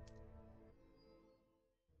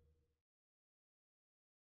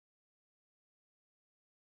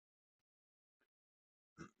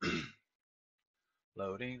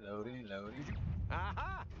 Loading.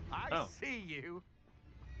 Aha! I see you.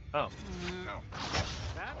 Oh.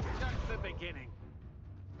 That's just the beginning.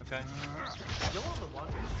 Okay. You're the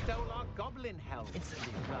one who stole our goblin helm.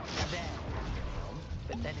 Instantly, well, their helm,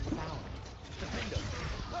 but then it's ours. The finger.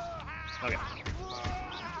 Okay.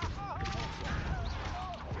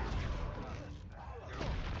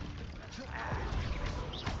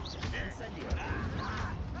 Incendio.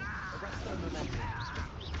 Arresto momentum.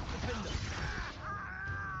 Defender.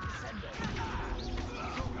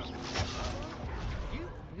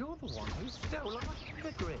 You're the one who stole our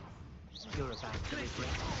Good. You're about to regret.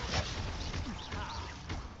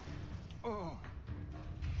 Oh.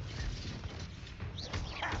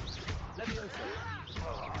 Levioso.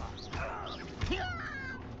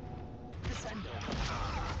 Descendo.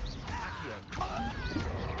 Accio.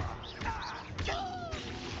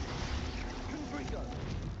 Confringo.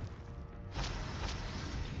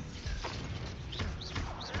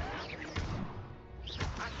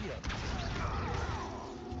 Accio.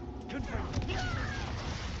 Confringo.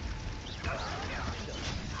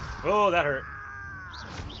 Oh, that hurt.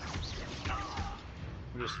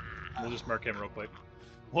 We'll just murk him real quick.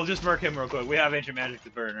 We'll just murk him real quick. We have ancient magic to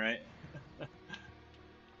burn, right?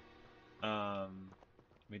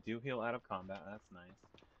 We do heal out of combat. That's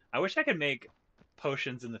nice. I wish I could make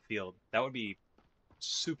potions in the field. That would be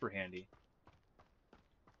super handy.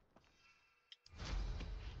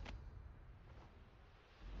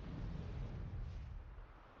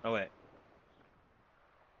 Oh wait.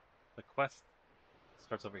 The quest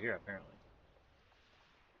starts over here apparently.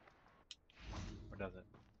 Or does it?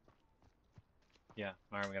 Yeah,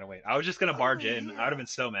 alright, we gotta wait. I was just gonna barge in. I would have been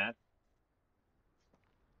so mad.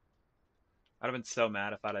 I'd have been so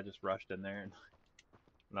mad if I'd have just rushed in there and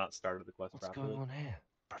not started the quest properly. What's going on here?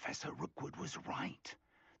 Professor Rookwood was right.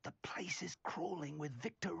 The place is crawling with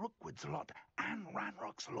Victor Rookwood's lot and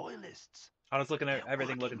Ranrock's loyalists. I was looking at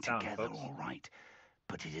everything looking sound, together, folks. all right,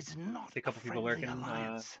 but it is not See a couple people lurking.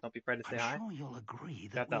 Don't be afraid to say hi. I'm sure you'll agree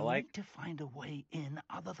Got that that we like? need to find a way in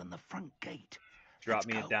other than the front gate. Drop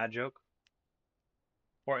me a dad joke.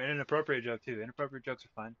 Or an inappropriate joke too. Inappropriate jokes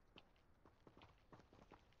are fine.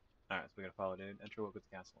 Alright, so we gotta follow dude. Enter Rookwood's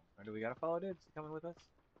castle. Or do we gotta follow dude? Is he coming with us?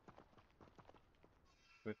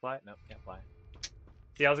 Can we fly? Nope, can't fly.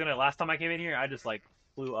 See, last time I came in here, I just like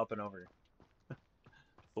flew up and over. That's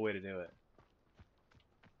the way to do it.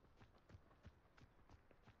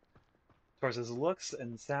 Tor says, looks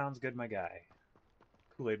and sounds good, my guy.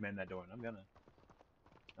 Kool-Aid man that door, and I'm gonna.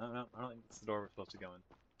 I don't know. I don't think it's the door we're supposed to go in.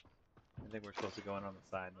 I think we're supposed to go in on the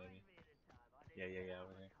side, maybe. Yeah,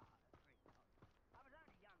 over here.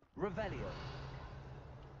 Revelio.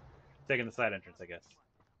 Taking the side entrance, I guess.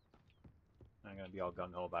 I'm gonna be all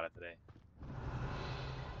gung-ho about it today.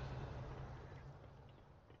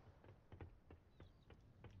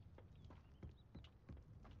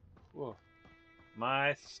 Whoa.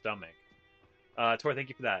 My stomach. Tor, thank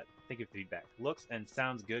you for that. Thank you for the feedback. Looks and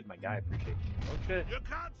sounds good, my guy. Appreciate you. Oh shit. You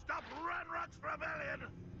can't stop Ranrock's rebellion!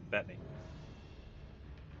 Bet me.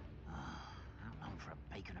 How long for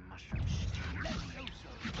a bacon and mushroom stew?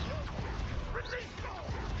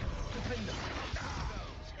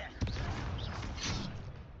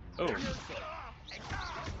 Oh.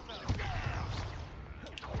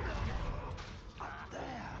 Up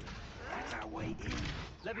there. That's our way in.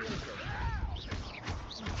 Levioso.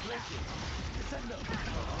 Descendo.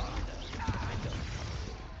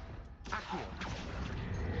 Accio.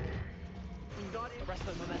 Wingardium.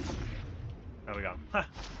 Arresto momentum. There we go.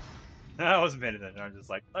 I wasn't paying attention. I was just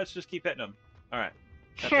like, let's just keep hitting them. Alright.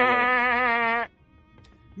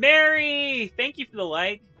 Mary! Thank you for the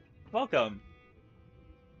like. Welcome.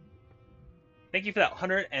 Thank you for that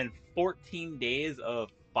 114 days of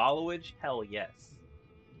followage. Hell yes.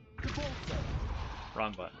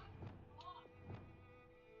 Wrong button.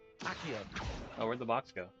 Accio. Oh, where'd the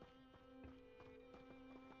box go?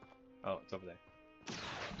 Oh, it's over there.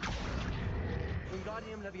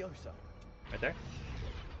 Wingardium Leviosa. Right there.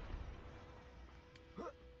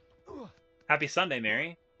 Happy Sunday,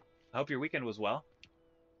 Mary. I hope your weekend was well.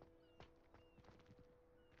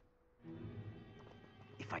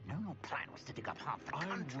 If I'd known your plan was to dig up half the I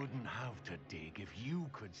country. wouldn't have to dig if you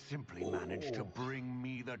could simply manage to bring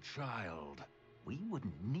me the child. We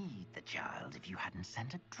wouldn't need the child if you hadn't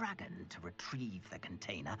sent a dragon to retrieve the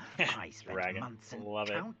container I spent Dragon. months and Love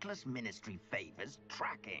it. countless ministry favors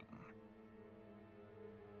tracking.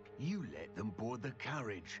 You let them board the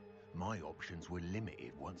carriage. My options were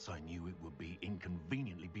limited once I knew it would be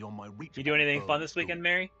inconveniently beyond my reach. You do anything fun this weekend,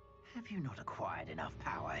 Mary? Have you not acquired enough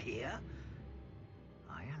power here?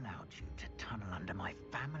 I allowed you to tunnel under my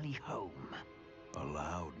family home.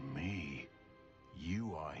 Allowed me?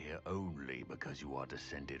 You are here only because you are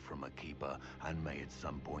descended from a keeper and may at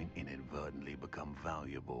some point inadvertently become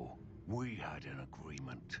valuable. We had an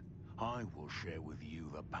agreement. I will share with you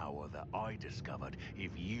the power that I discovered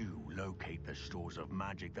if you locate the stores of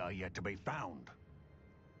magic that are yet to be found.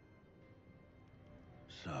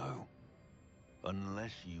 So,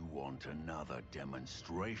 unless you want another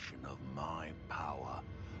demonstration of my power,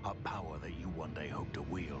 a power that you one day hope to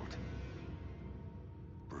wield,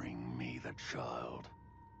 bring me the child.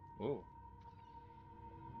 Oh.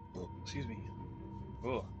 Excuse me.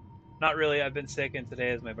 Oh. Not really. I've been sick, and today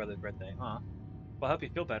is my brother's birthday. Huh. Well, I hope you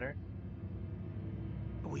feel better.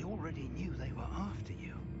 We already knew they were after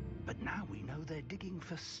you, but now we know they're digging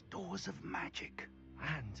for stores of magic.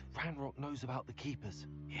 And Ranrock knows about the keepers.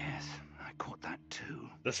 Yes, I caught that too.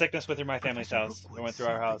 The sickness went through my family's house. It went through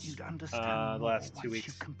our house the last 2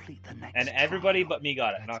 weeks. And everybody but me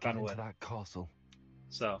got it. Knock on wood. That castle.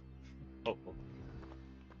 So, hopeful.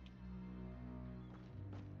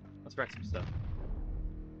 Let's wreck some stuff.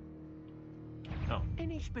 Oh.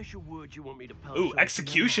 Any special words you want me to pass? Ooh,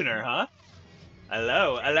 executioner, huh?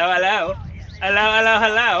 Hello, hello, hello. Hello, hello,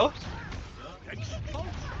 hello.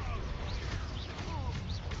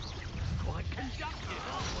 Quite conducted,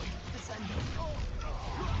 aren't we?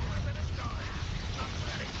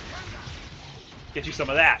 Get you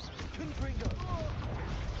some of that.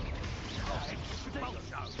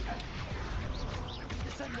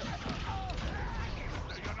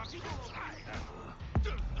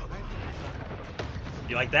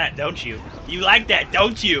 You like that, don't you? You like that,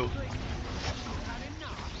 don't you?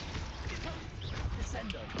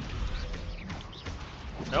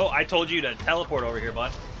 No, I told you to teleport over here, bud.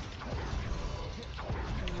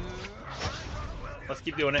 Let's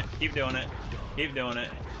keep doing it. Keep doing it. Keep doing it.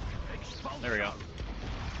 There we go.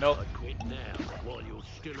 Nope. I quit now while you're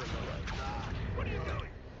still alive. What are you doing?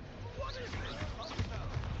 What is this?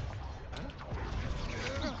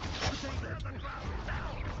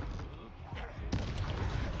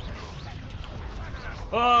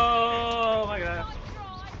 Oh my god.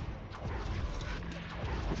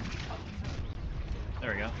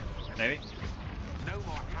 There we go. Maybe. No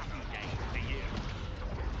more happy days for you.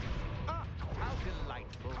 Ah, how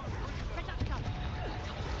delightful.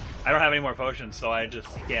 I don't have any more potions, so I just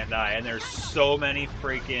can't die. And there's so many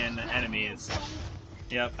freaking enemies.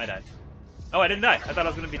 Yep, I died. Oh, I didn't die. I thought I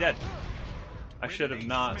was going to be dead. I should have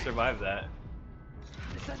not survived that.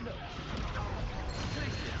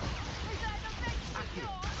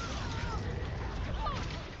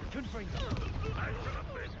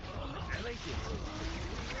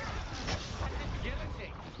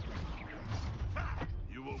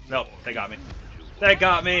 Nope, they got me. They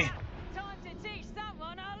got me. Time to teach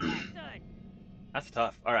someone a lesson. That's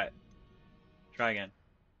tough. All right, try again.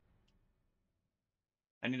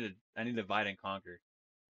 I need to divide and conquer.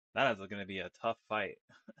 That is going to be a tough fight.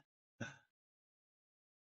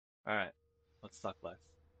 All right, let's suck less.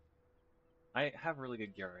 I have really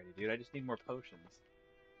good gear already, dude. I just need more potions.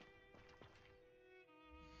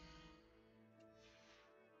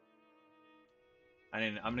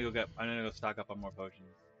 I'm gonna go stock up on more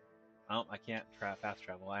potions. Oh, I can't fast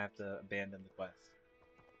travel. I have to abandon the quest.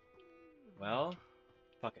 Well,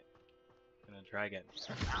 fuck it. I'm gonna try again.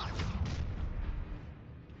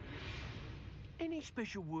 Any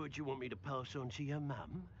special words you want me to pass on to your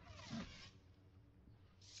mum?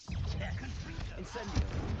 Incendio.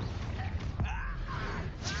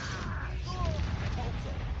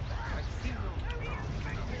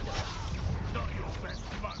 Not your best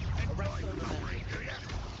fun. Not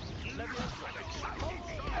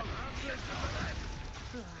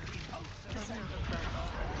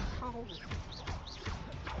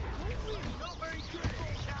very good.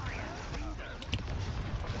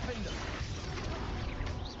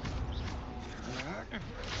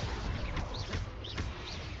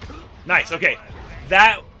 Nice. Okay,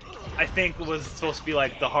 that I think was supposed to be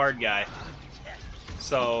like the hard guy.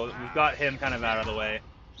 So we've got him kind of out of the way.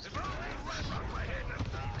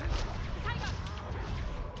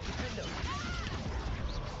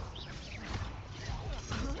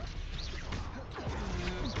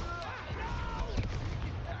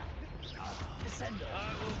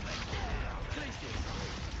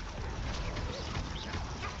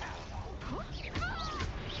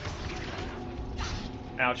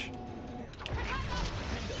 Ouch.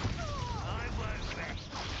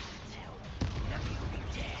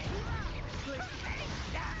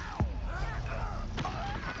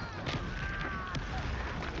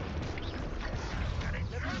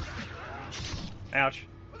 Ouch.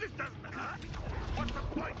 This doesn't hurt. What's the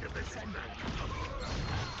point of this? Good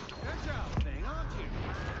job, thing, aren't you?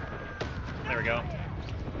 There we go.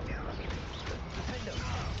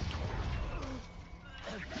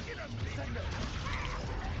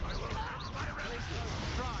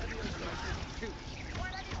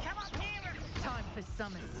 Time for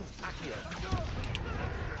some assist.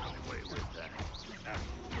 Away with that.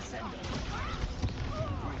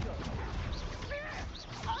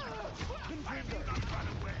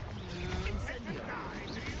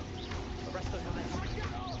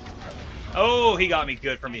 Oh, he got me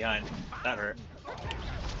good from behind. That hurt.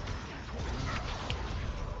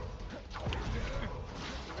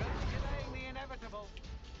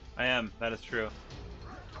 I am. That is true.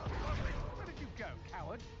 Where did you go,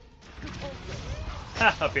 coward?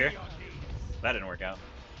 Ha, up here. That didn't work out.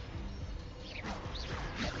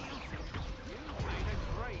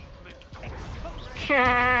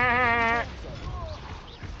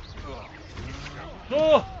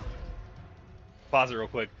 Oh! Pause it real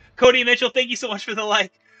quick. Cody Mitchell, thank you so much for the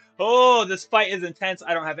like. Oh, this fight is intense.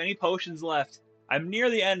 I don't have any potions left. I'm near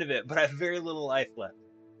the end of it, but I have very little life left.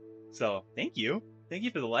 So, thank you. Thank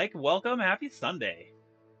you for the like. Welcome. Happy Sunday.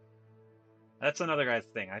 That's another guy's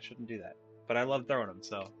thing. I shouldn't do that. But I love throwing them,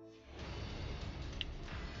 so.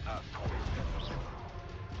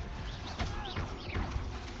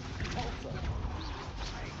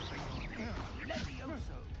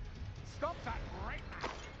 Stop that right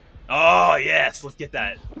now. Oh, yes! Let's get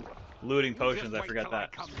that. Looting potions, I forgot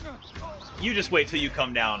that. You just wait till you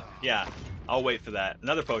come down. Yeah, I'll wait for that.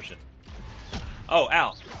 Another potion. Oh,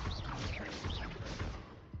 ow.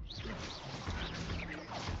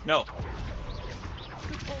 No.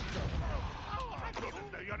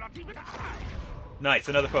 Nice,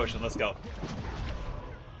 another potion. Let's go.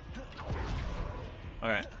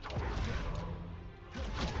 Alright.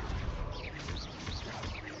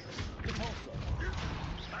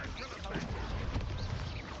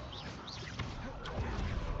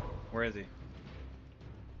 Where is he?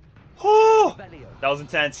 Whew! That was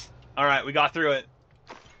intense. Alright, we got through it.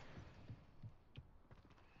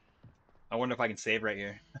 I wonder if I can save right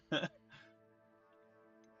here.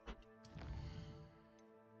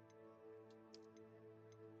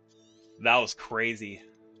 That was crazy.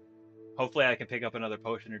 Hopefully I can pick up another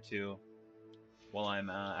potion or two while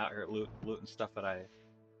I'm out here looting stuff that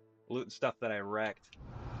I wrecked.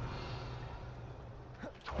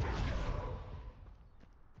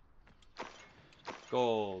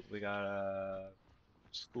 Gold. We got a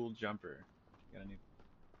school jumper. Got a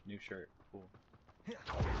new shirt. Cool.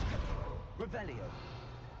 Revelio.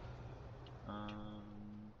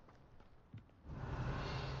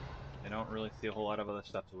 I don't really see a whole lot of other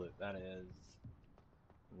stuff to loot. That is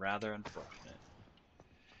rather unfortunate.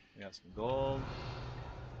 We got some gold.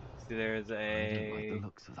 See, there's I don't like a the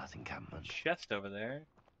looks of that encampment. chest over there.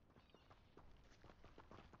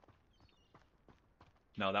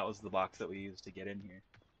 No, that was the box that we used to get in here.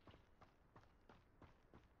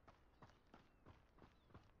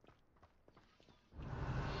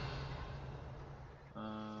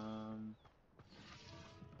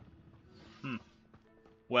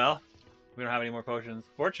 Well, we don't have any more potions.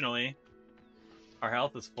 Fortunately, our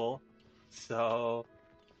health is full, so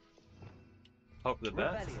hope for the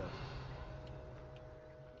best. Revelio.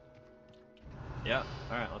 Yeah.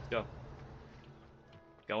 All right, let's go.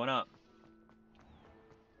 Going up.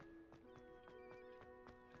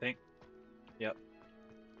 Think. Yep.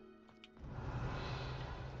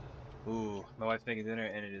 Ooh, my wife's making dinner,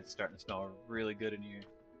 and it is starting to smell really good in here.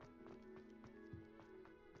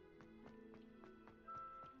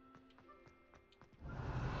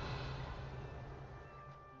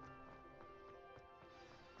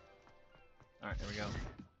 Alright, here we go.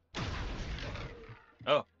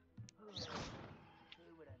 Oh.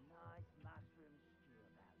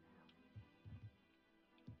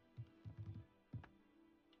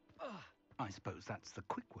 I suppose that's the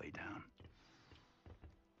quick way down.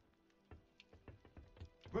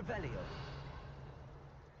 Revelio.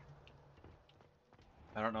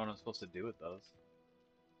 I don't know what I'm supposed to do with those.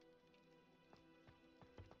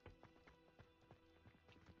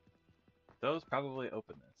 Those probably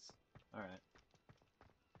open this. Alright.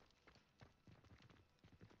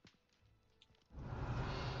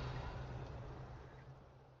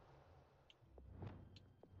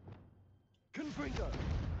 Confringo.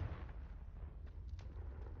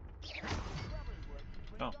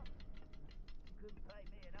 Oh.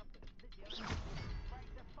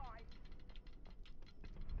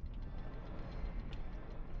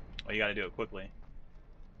 Oh, you gotta do it quickly.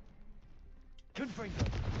 Confringo.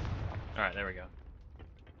 Alright, there we go.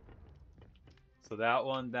 So that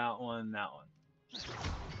one, that one, that one.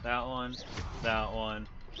 That one, that one,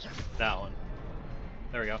 that one.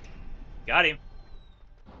 There we go. Got him!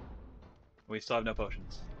 We still have no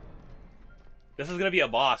potions. This is gonna be a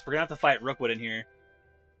boss. We're gonna have to fight Rookwood in here.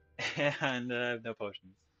 And no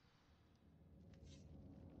potions.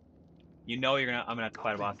 You know I'm gonna have to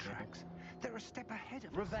fight a boss in here. They're a step ahead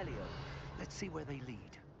of Revelio. Let's see where they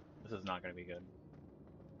lead. This is not gonna be good.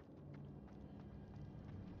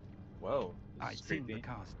 Whoa, this I've is seen creepy. the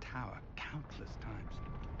car's tower countless times.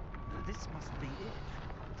 This must be it.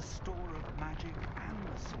 The store of magic and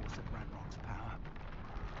the source of Ranrock's power.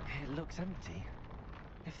 It looks empty.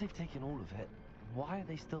 If they've taken all of it, why are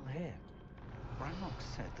they still here? Ranrock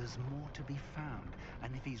said there's more to be found,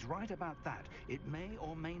 and if he's right about that, it may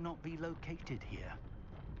or may not be located here.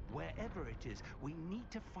 Wherever it is, we need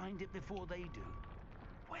to find it before they do.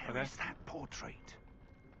 Where is that portrait?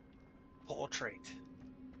 Portrait.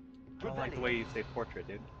 I don't like the way you say portrait,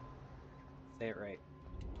 dude. Say it right.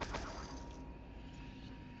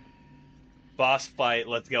 Boss fight,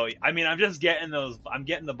 let's go. I mean, I'm just getting those. I'm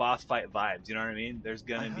getting the boss fight vibes. You know what I mean? There's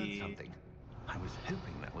gonna be something. I was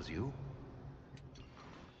hoping that was you.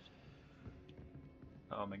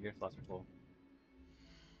 Oh, my gear slots are full.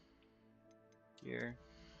 Gear.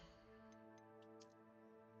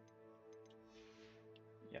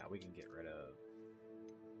 Yeah, we can get rid of.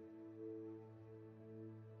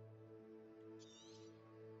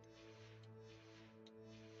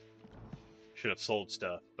 Should have sold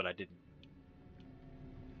stuff, but I didn't.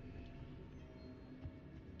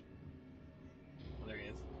 Oh, there he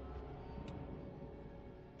is.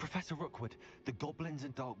 Professor Rookwood, the goblins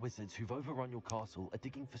and dark wizards who've overrun your castle are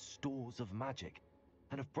digging for stores of magic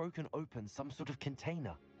and have broken open some sort of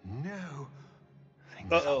container. No.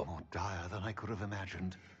 Things are more dire than I could have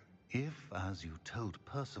imagined. If, as you told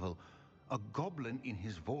Percival, a goblin in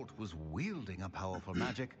his vault was wielding a powerful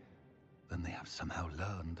magic, then they have somehow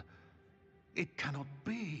learned. It cannot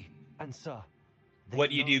be. And sir, What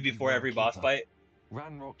do you do before every boss fight?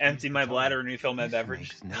 Empty my bladder and refill my This beverage.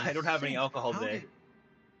 makes no I don't have any sense. alcohol How today. did-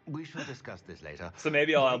 We shall discuss this later. So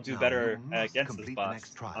maybe I'll Right do now, better you must against this complete the boss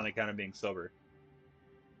next trial. on account of being sober.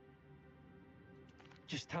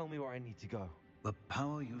 Just tell me where I need to go. The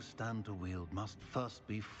power you stand to wield must first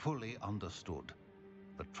be fully understood.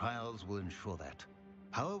 The trials will ensure that.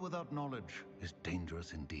 Power without knowledge is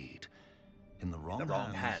dangerous indeed. In the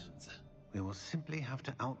wrong hands, we will simply have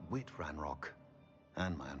to outwit Ranrock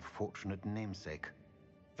and my unfortunate namesake.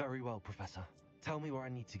 Very well, Professor. Tell me where I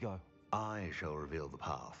need to go. I shall reveal the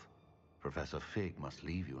path. Professor Fig must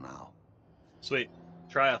leave you now. Sweet.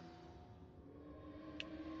 Trial.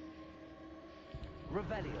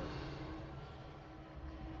 Revelio.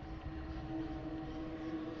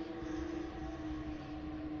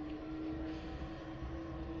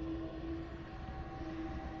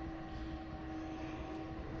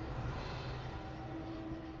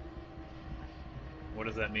 What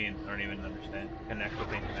does that mean? I don't even understand. Connect with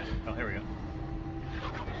the internet. Oh, here we go.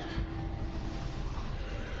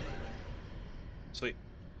 Sweet.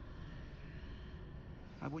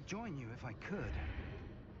 I would join you if I could.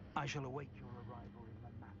 I shall await your arrival in the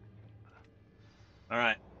map chamber.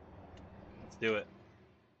 Alright. Let's do it.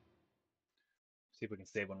 See if we can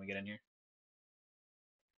save when we get in here.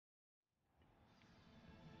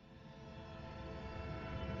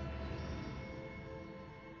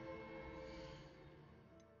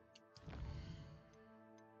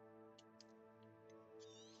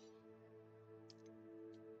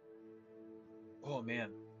 Oh man.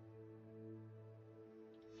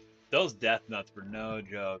 Those death nuts were no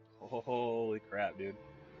joke. Holy crap, dude.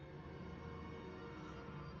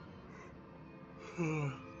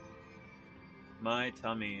 My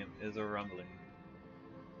tummy is a rumbling.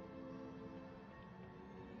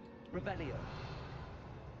 Revelio.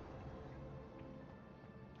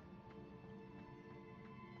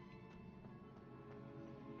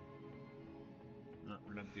 No,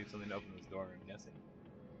 we're gonna do something to open this door, I'm guessing.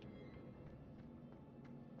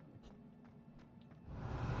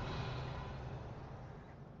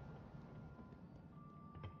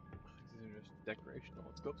 These are just decorational.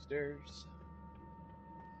 Let's go upstairs.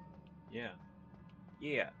 Yeah.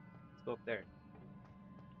 Yeah. Let's go up there.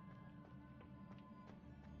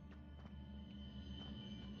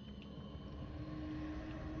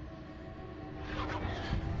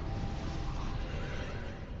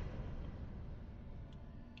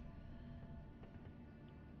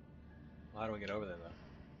 Well, how do we get over there, though?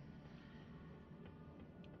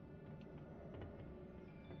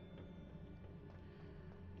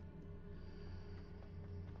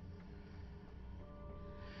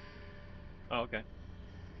 Oh, okay.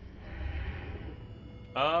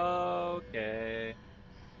 Okay.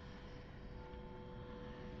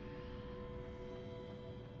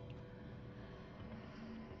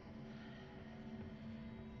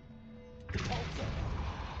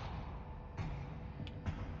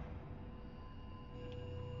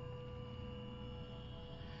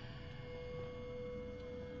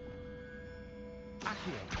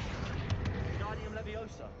 Accio. Guardium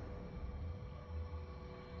Leviosa.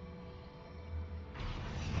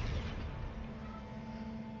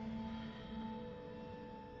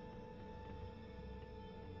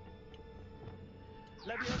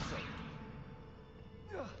 Leviosa.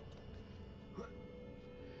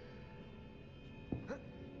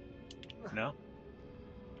 No?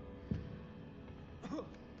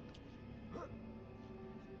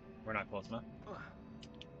 We're not close enough.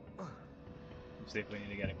 Let's see if we need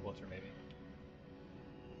to get it closer, maybe.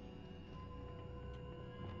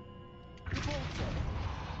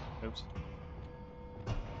 Oops.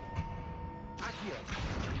 Accio.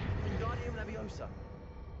 Guardium Leviosa.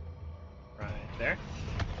 Right there.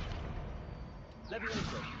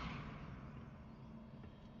 Leviosa.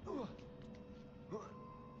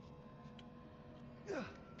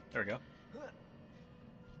 There we go.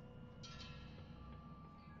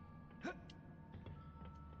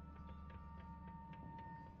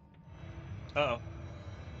 Uh-oh.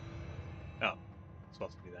 Oh.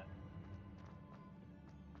 supposed to do that.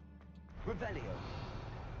 Revelio.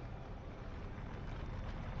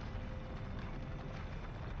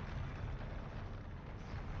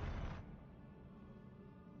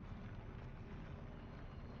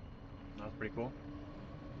 That was pretty cool.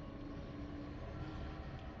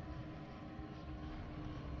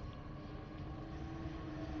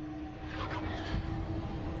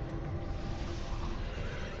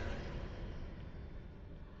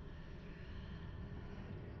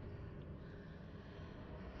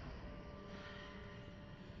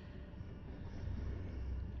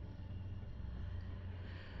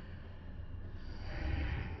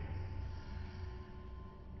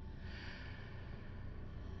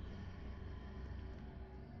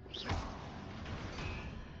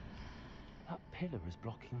 That pillar is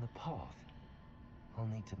blocking the path. I'll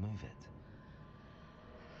need to move it.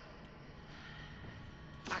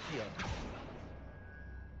 Accio.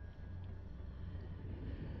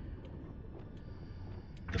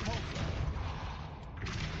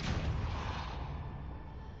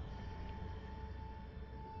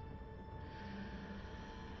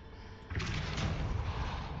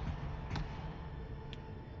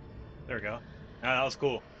 There we go. Oh, that was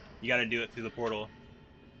cool. You got to do it through the portal.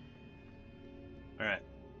 All right.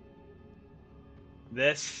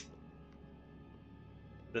 This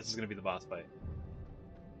is gonna be the boss fight.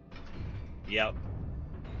 Yep.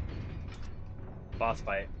 Boss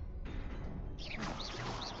fight.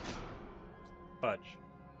 Fudge.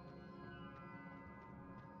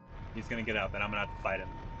 He's gonna get up, and I'm gonna have to fight him.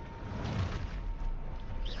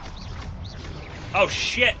 Oh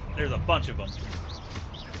shit! There's a bunch of them.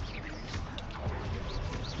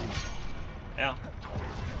 Yeah.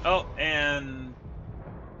 Oh, and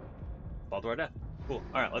fall to our death. Cool.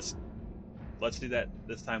 All right, let's do that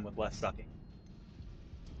this time with less sucking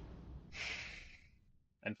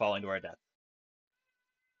and falling to our death.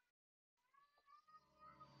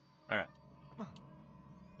 All right.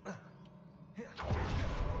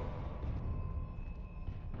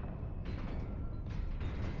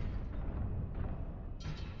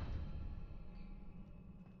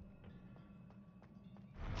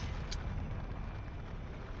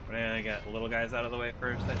 We're gonna get little guys out of the way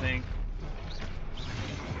first, I think.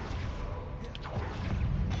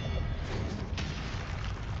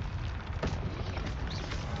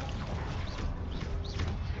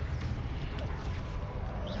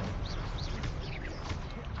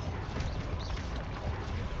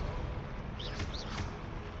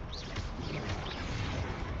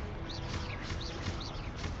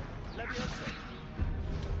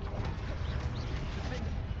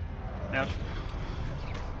 Ouch.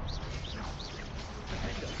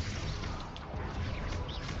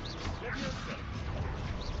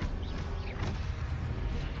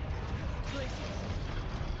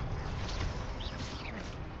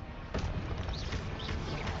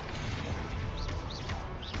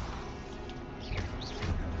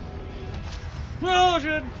 Oh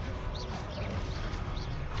shit!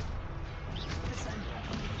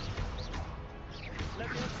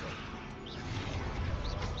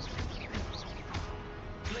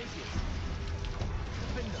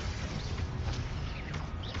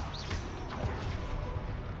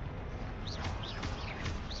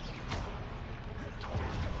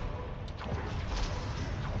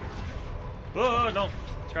 Oh, don't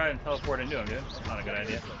try and teleport into him, dude. That's not a good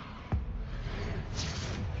idea.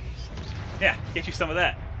 Yeah, get you some of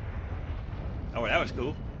that. Oh, that was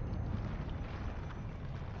cool.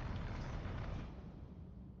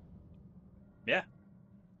 Yeah.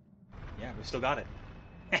 Yeah, we still got it.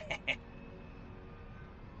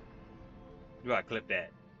 Do I clip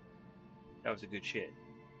that? That was a good shit.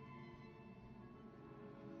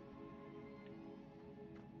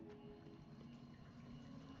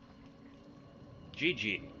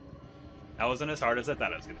 GG. That wasn't as hard as I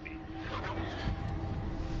thought it was going to be.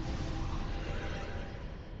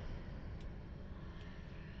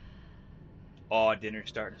 Oh, dinner's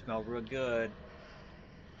starting to smell real good.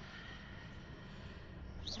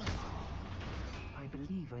 I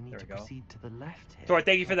believe I need to proceed to the left here. Thor,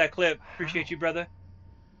 thank you for that clip. Appreciate you, brother.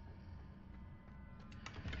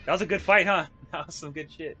 That was a good fight, huh? That was some good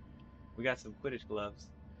shit. We got some Quidditch gloves.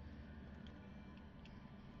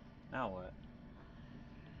 Now what?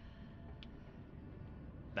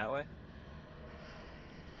 That way?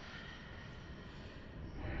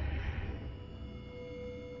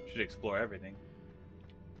 Should explore everything.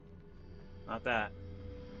 Not that.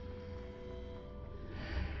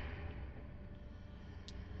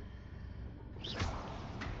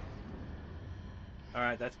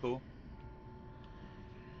 Alright, that's cool.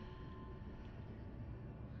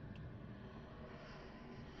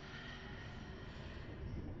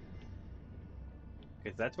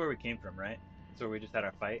 Okay, so that's where we came from, right? That's where we just had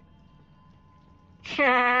our fight.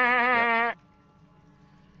 Yep.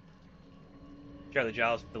 Charlie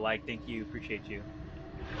Giles with the like, thank you, appreciate you.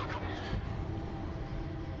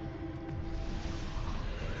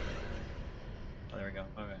 Oh, there we go.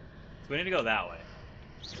 Okay. So we need to go that way.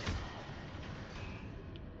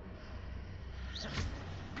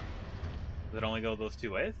 Does it only go those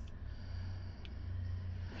two ways?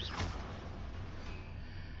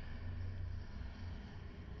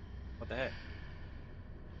 What the heck?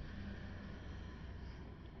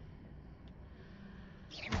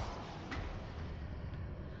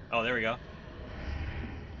 Oh, there we go.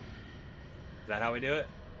 Is that how we do it?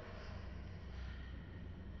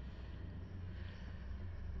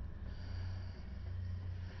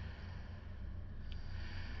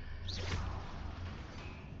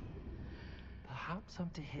 Perhaps I'm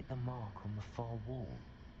to hit the mark on the far wall.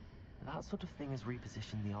 That sort of thing has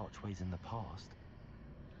repositioned the archways in the past.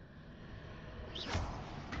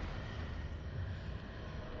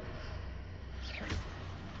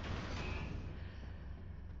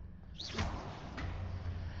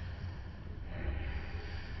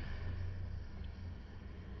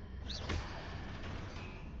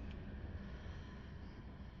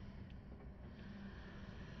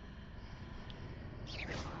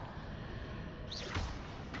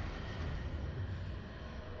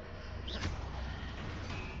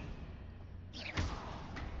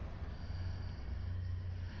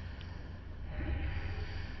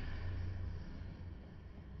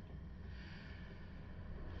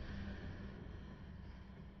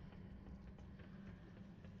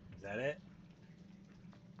 Is that it?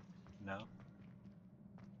 No?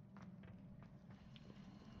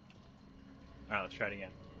 Alright, let's try it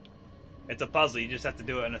again. It's a puzzle, you just have to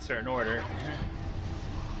do it in a certain order.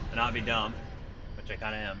 And not be dumb, which I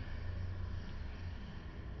kinda am.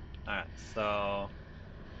 Alright, so...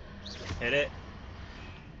 hit it.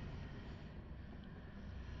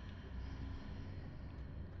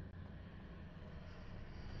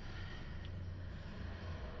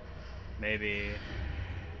 Maybe...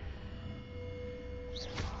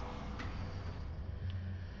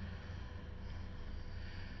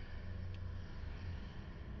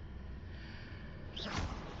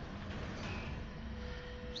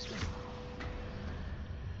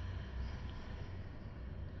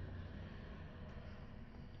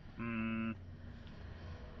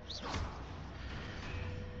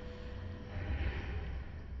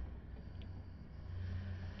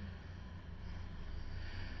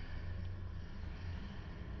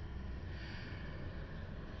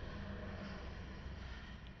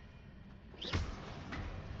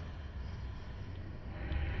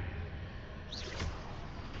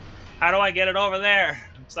 How do I get it over there?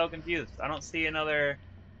 I'm so confused. I don't see another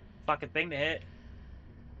fucking thing to hit.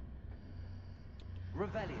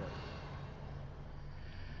 Revelio.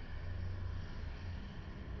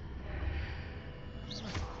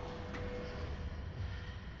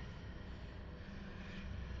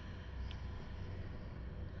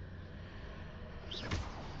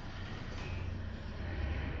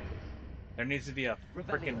 There needs to be a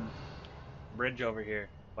freaking bridge over here,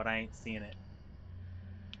 but I ain't seeing it.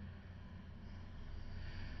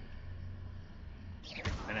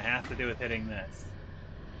 And it has to do with hitting this.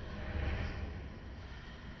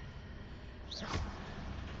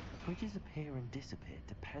 Bridges appear and disappear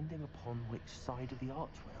depending upon which side of the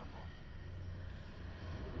archway I'm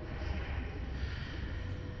on.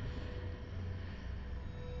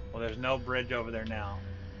 Well, there's no bridge over there now.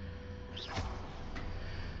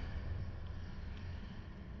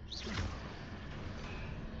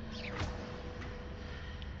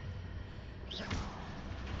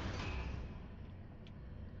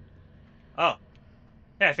 Oh.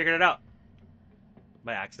 Yeah, I figured it out.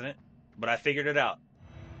 By accident. But I figured it out.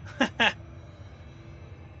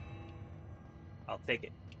 I'll take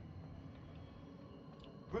it.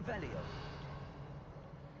 Revelio.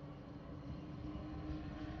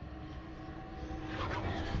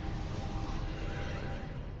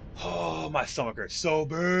 Oh, my stomach hurts so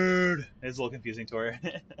bad. It's a little confusing, Tori.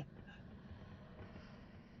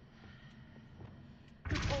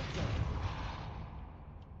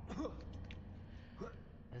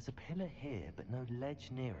 There's a pillar here, but no ledge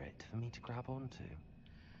near it for me to grab onto.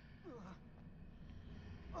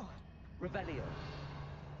 Revelio.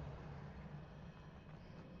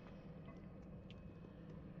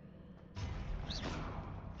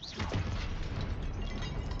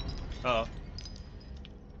 Uh-oh.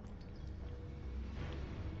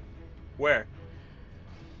 Where?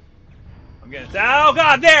 I'm getting... Oh,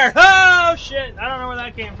 God, there! Oh, shit! I don't know where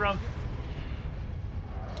that came from.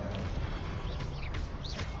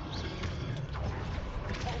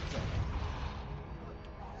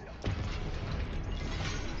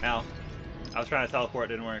 Ow. I was trying to teleport,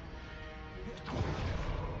 it didn't work.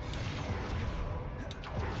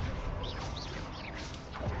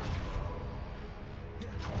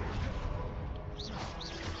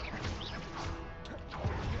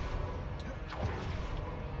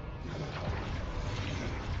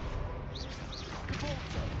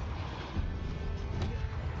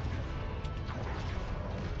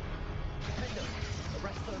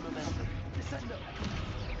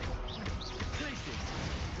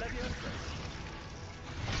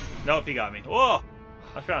 Nope, he got me. Whoa!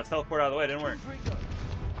 I was trying to teleport out of the way, it didn't work.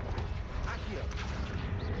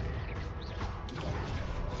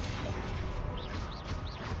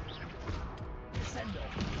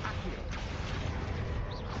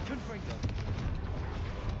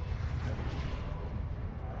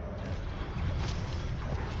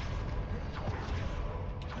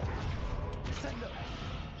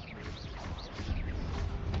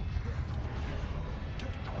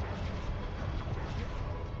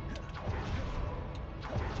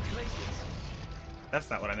 That's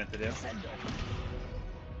not what I meant to do.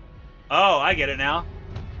 Oh, I get it now.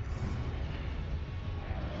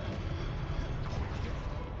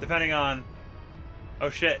 Depending on... Oh,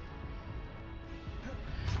 shit.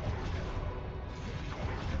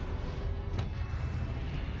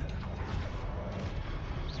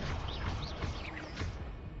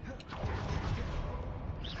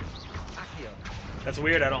 That's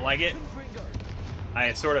weird, I don't like it.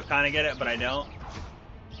 I sort of kind of get it, but I don't.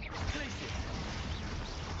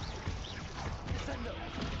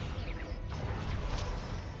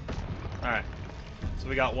 Alright. So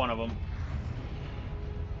we got one of them.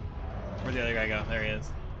 Where'd the other guy go? There he is.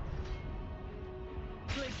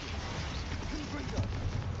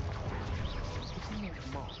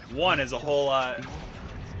 One is a whole lot...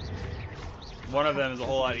 One of them is a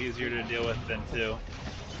whole lot easier to deal with than two.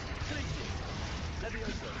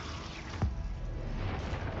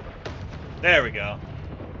 There we go.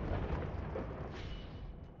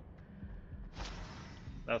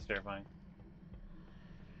 That was terrifying.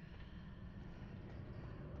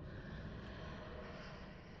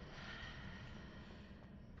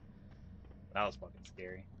 That was fucking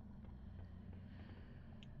scary.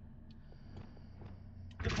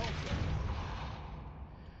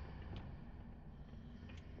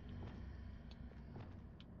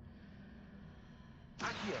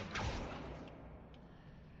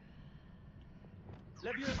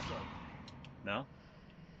 No?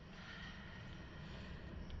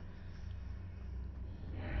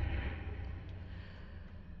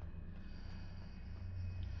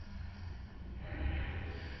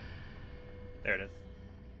 There it is.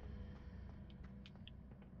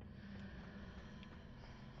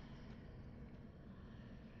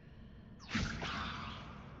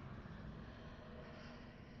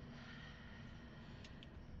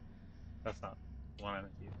 That's not the one I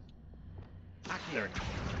meant to use. There we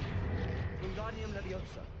go.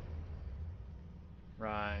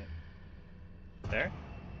 Right. There?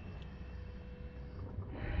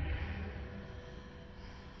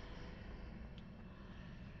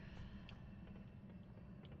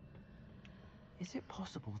 Is it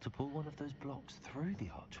possible to pull one of those blocks through the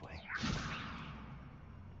archway?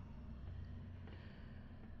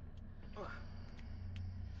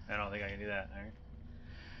 I don't think I can do that. Alright.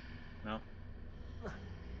 No?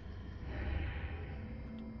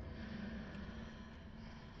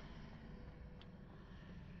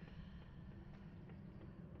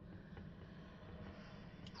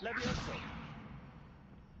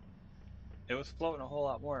 It was floating a whole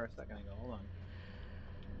lot more a second ago. Hold on.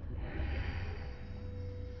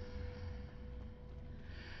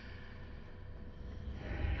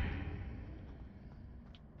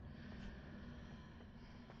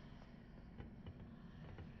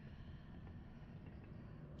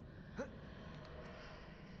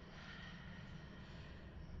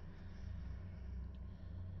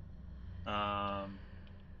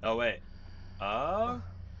 Oh wait. Oh?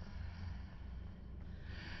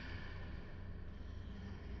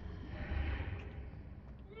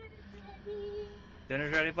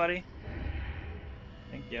 Dinner's ready, buddy?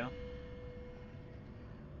 Thank you.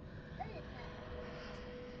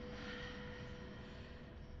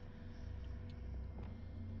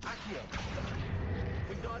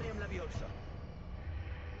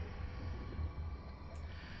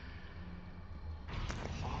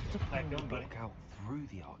 After pulling the block out through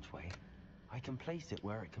the archway, I can place it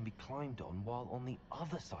where it can be climbed on while on the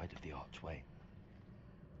other side of the archway.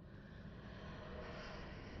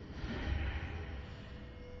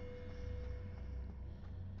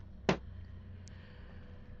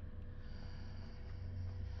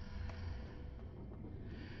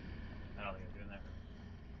 I don't think I'm doing that right.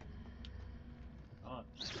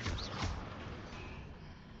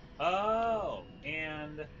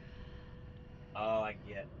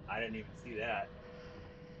 didn't even see that.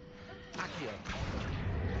 And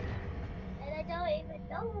I don't even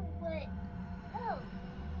know what. Oh.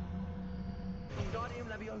 Wingardium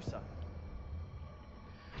Leviosa.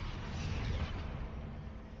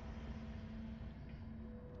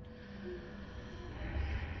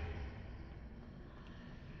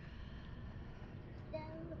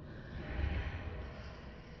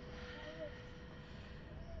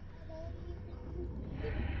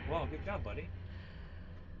 Well, good job, buddy.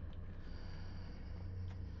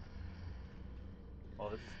 Oh,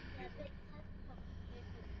 this is confusing.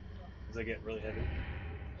 Does it get really heavy?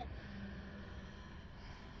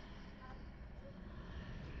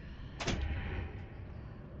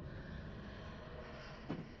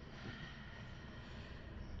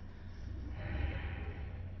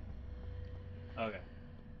 Okay.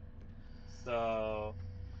 So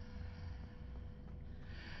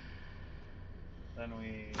then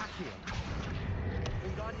we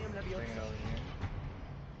Wingardium bring it over Leviosa. here.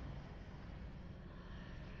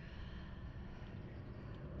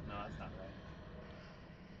 No, that's not right.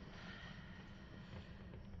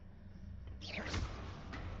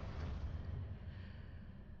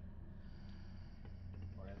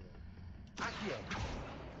 Or is it? Accio.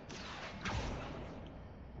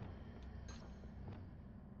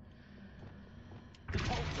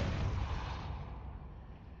 Repulsor.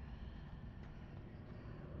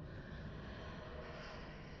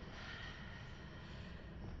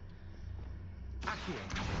 Accio.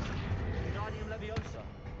 Wingardium Leviosa.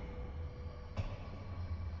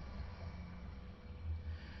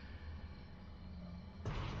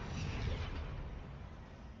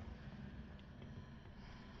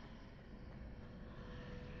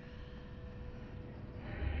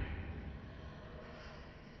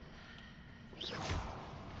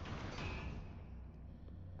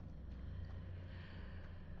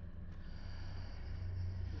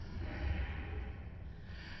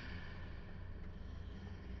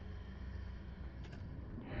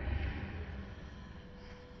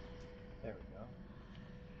 There we go.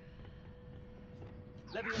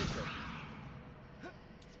 Leviosa.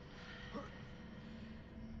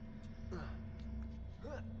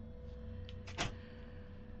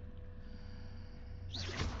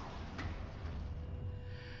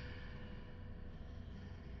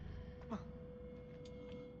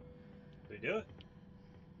 Did we do it?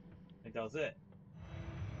 I think that was it.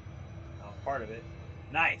 That was part of it.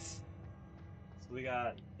 Nice! So we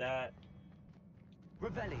got that.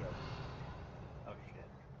 Revelio. Oh shit.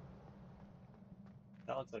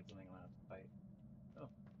 That looks like something I'm gonna have to fight. Oh.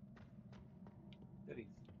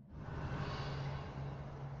 Goodies.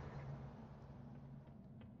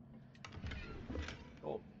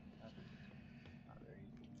 Gold. That's not very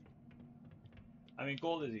easy. I mean,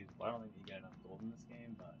 gold is useful. I don't think you get enough gold in this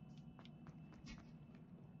game, but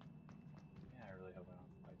yeah, I really hope I don't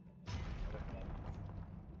have to fight that thing. What a head.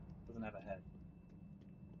 Doesn't have a head.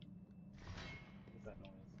 What's that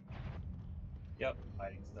noise? Yep,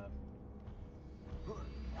 fighting stuff.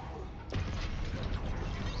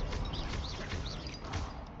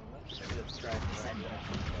 Maybe let's try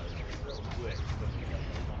real quick. So we got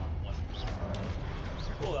one-on-one.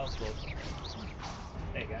 Cool, that was close.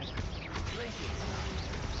 Hey, guys.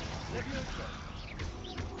 Leviosa.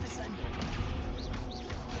 Descendo.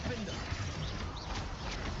 Defender.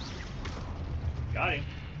 Got him.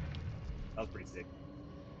 That was pretty sick.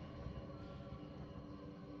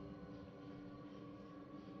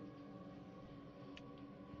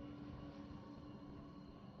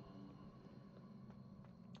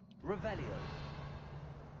 Revelio.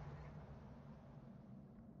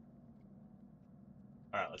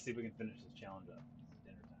 Alright, let's see if we can finish this challenge up. It's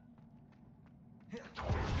dinner time.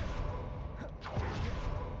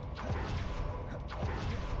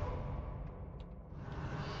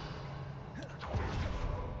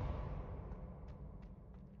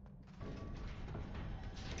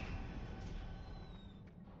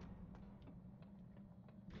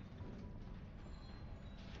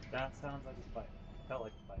 That sounds like a fight. Felt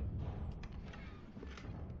like a fight.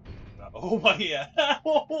 Oh my yeah!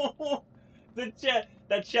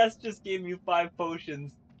 That chest just gave me 5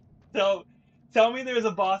 potions. Tell me there's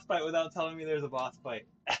a boss fight without telling me there's a boss fight.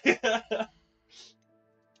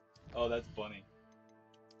 Oh, that's funny.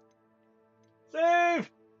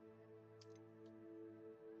 Save!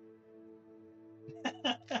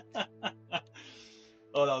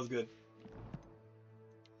 Oh, that was good.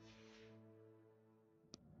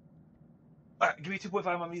 Alright, give me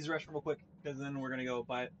 2.5 on these rest real quick, because then we're gonna go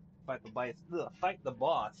fight the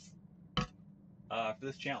boss for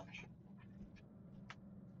this challenge.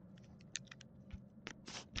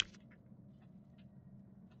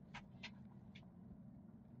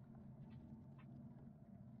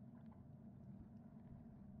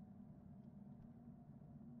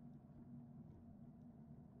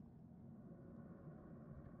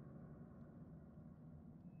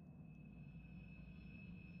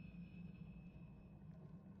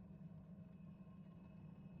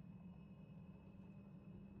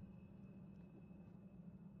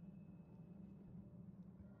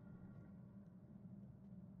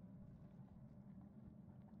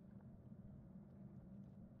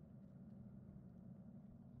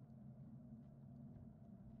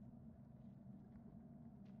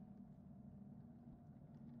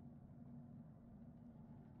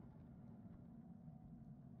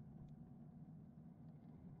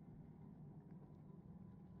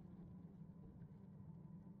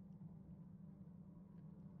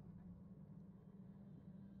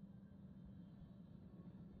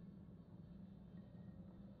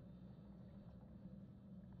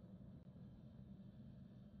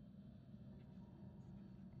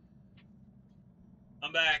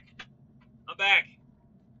 I'm back. I'm back.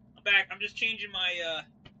 I'm back. I'm just changing my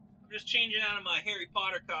I'm just changing out of my Harry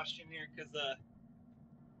Potter costume here because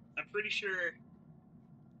I'm pretty sure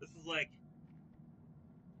this is like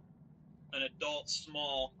an adult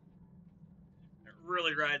small. It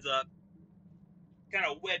really rides up. Kind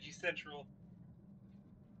of wedgie central.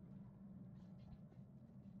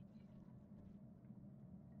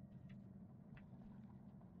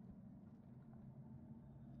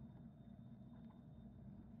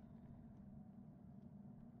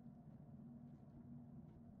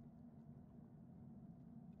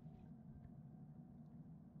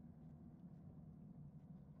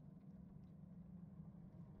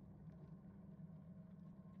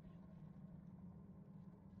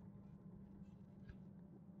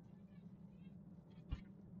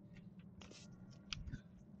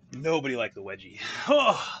 Nobody likes a wedgie.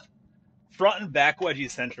 Oh, front and back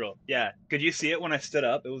wedgie central. Yeah. Could you see it when I stood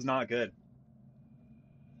up? It was not good.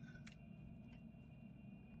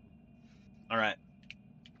 All right.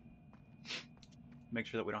 Make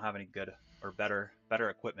sure that we don't have any good or better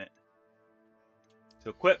equipment to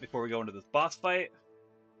equip before we go into this boss fight.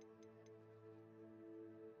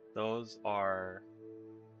 Those are...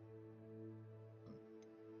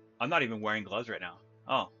 I'm not even wearing gloves right now.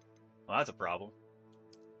 Oh, well, that's a problem.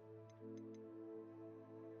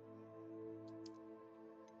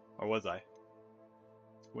 Or was I?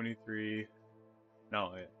 23...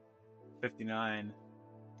 No, 59...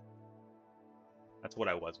 That's what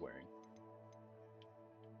I was wearing.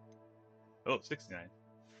 Oh, 69.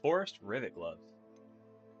 Forest rivet gloves.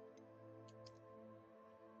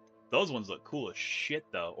 Those ones look cool as shit,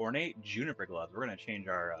 though. Ornate juniper gloves. We're gonna change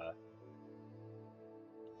our,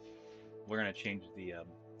 we're gonna change the,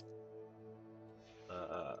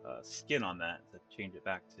 skin on that to change it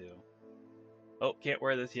back to... Oh, can't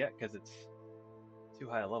wear this yet because it's too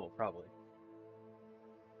high a level, probably.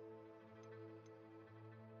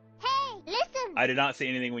 Hey, listen! I did not say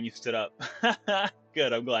anything when you stood up.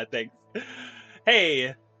 Good, I'm glad, thanks.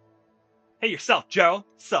 Hey! Hey yourself, Joe!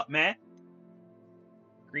 Sup, man?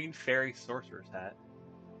 Green Fairy Sorcerer's Hat.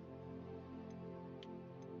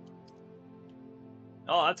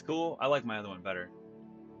 Oh, that's cool. I like my other one better.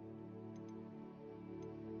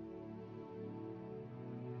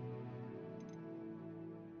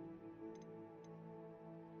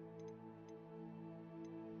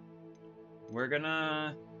 We're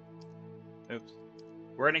gonna... Oops.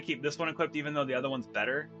 We're gonna keep this one equipped even though the other one's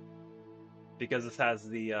better. Because this has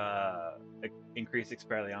the increased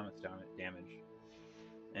Expelliarmus damage.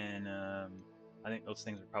 And I think those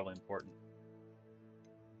things are probably important.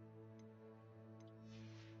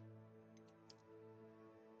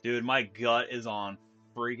 Dude, my gut is on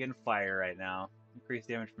freaking fire right now. Increased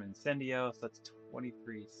damage from Incendio, so that's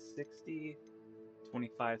 2360.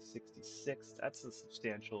 2566. That's a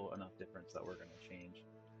substantial enough difference that we're going to change.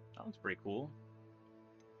 That looks pretty cool.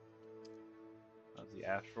 That was the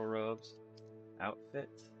Astral Robes outfit.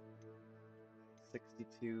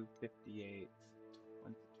 62, 58,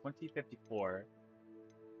 20, 54,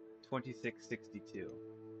 26, 62.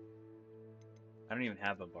 I don't even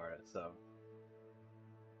have Bombarda, so.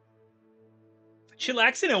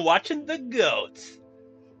 Chillaxing and watching the goat.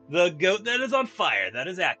 The goat that is on fire. That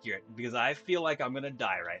is accurate, because I feel like I'm going to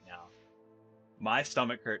die right now. My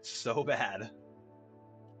stomach hurts so bad.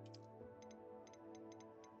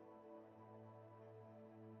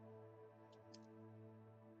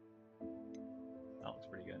 That looks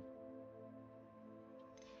pretty good.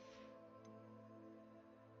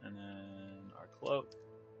 And then our cloak.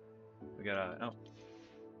 We gotta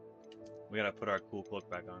put our cool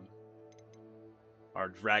cloak back on. Our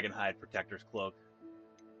Dragonhide Protector's cloak.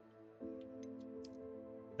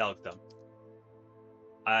 That looks dumb.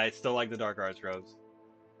 I still like the Dark Arts robes.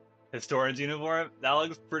 Historian's uniform? That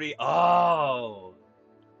looks pretty... Oh!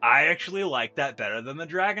 I actually like that better than the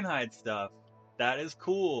Dragonhide stuff. That is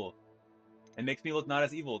cool. It makes me look not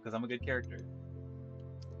as evil because I'm a good character.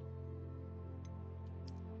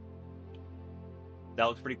 That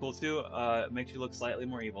looks pretty cool too. It makes you look slightly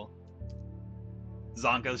more evil.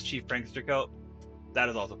 Zonko's Chief Prankster coat. That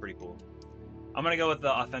is also pretty cool. I'm gonna go with the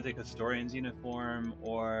authentic Historian's uniform,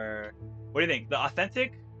 or... What do you think? The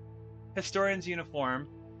authentic Historian's uniform,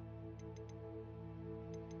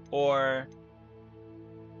 or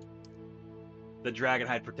the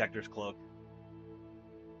Dragonhide Protector's cloak?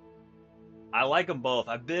 I like them both.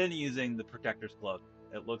 I've been using the Protector's cloak.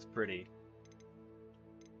 It looks pretty.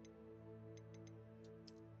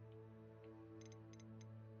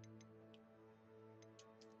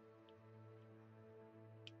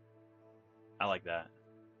 I like that.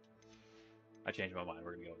 I changed my mind.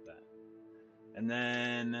 We're gonna go with that. And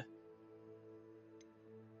then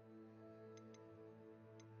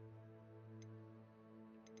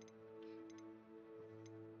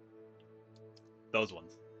Those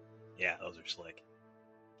ones. Yeah, those are slick.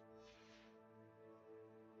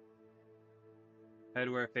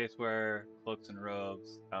 Headwear, facewear, cloaks and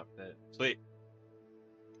robes, outfit. Sweet.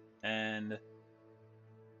 And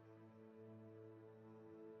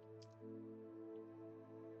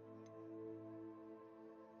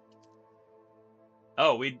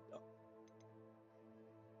oh,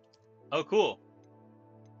 oh, cool.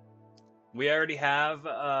 We already have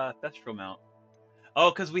Thestral mount.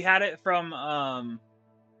 Oh, because we had it from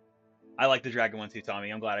I like the dragon one too,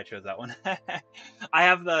 Tommy. I'm glad I chose that one. I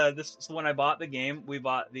have so when I bought the game, we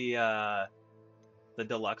bought the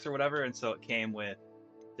deluxe or whatever, and so it came with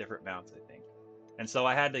different mounts, I think. And so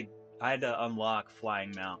I had to unlock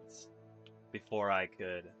flying mounts before I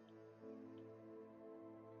could.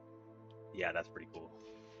 Yeah, that's pretty cool.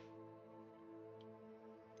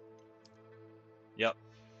 Yep.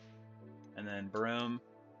 And then Broom,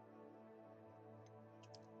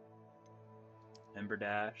 Ember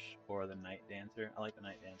Dash, or the Night Dancer. I like the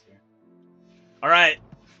Night Dancer. All right,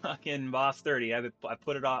 fucking boss 30. I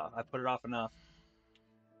put it off. I put it off enough.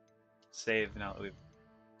 Save now that we've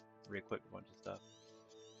re-equipped a bunch of stuff.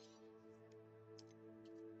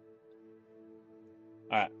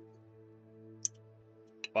 All right,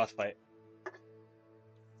 boss fight.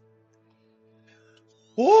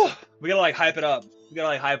 Woo! We gotta like hype it up. We gotta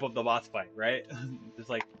like hype up the boss fight, right? Just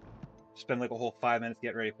like spend like a whole 5 minutes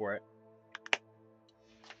getting ready for it.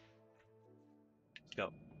 Let's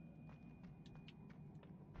go.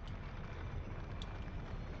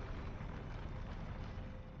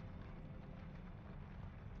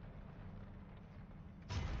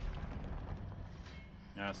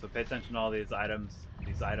 Yeah, so pay attention to all these items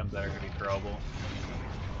that are gonna be throwable.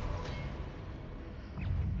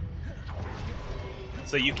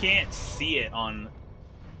 So you can't see it on.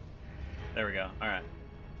 There we go. All right.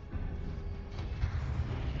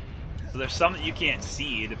 So there's some that you can't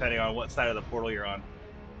see depending on what side of the portal you're on,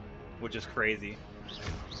 which is crazy.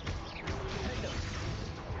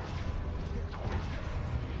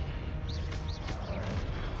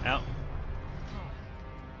 Now,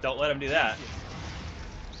 don't let him do that.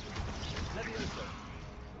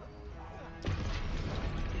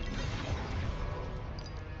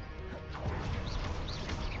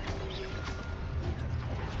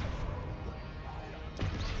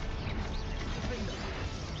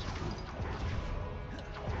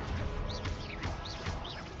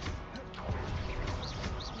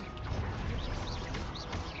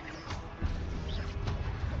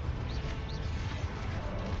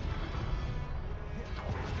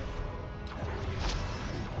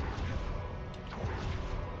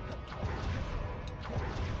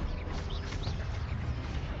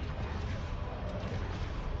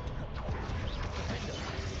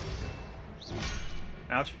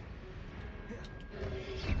 Ouch.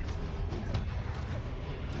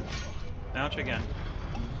 Ouch again.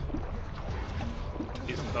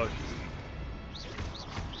 Use some potions.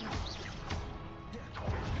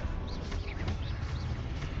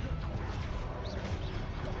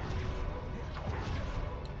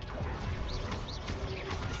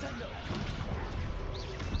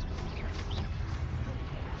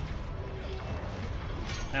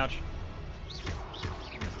 Ouch.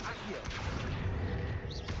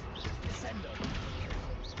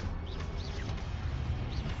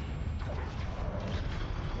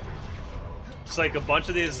 It's like a bunch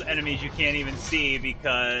of these enemies you can't even see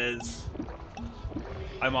because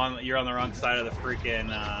you're on the wrong side of the freaking,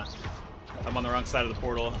 I'm on the wrong side of the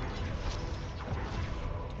portal.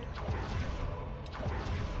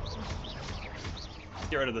 Let's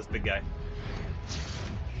get rid of this big guy.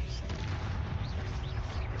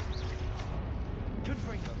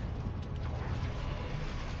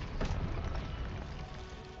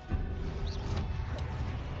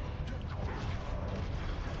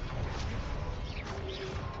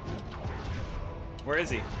 Where is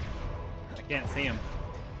he? I can't see him.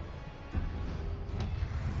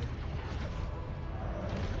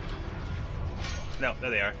 No, there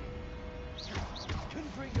they are.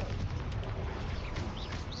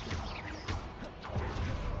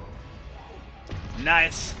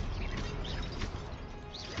 Nice.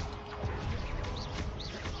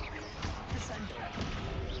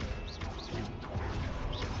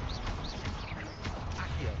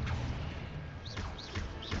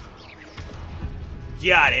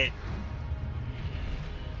 Got it.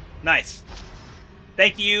 Nice.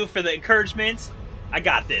 Thank you for the encouragement. I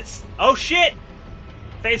got this. Oh shit!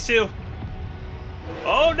 Phase 2.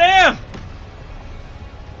 Oh damn!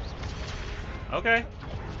 Okay.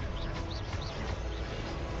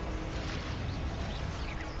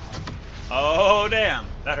 Oh damn,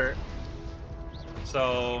 that hurt.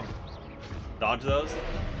 So dodge those.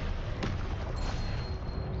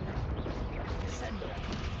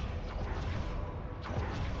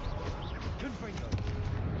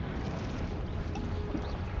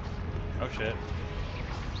 Oh shit.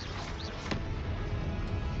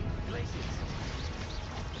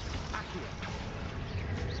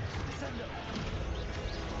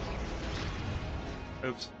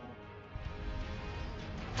 Oops.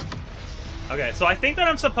 Okay, so I think that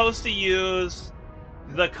I'm supposed to use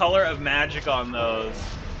the color of magic on those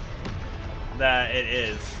that it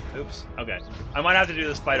is. Oops. Okay. I might have to do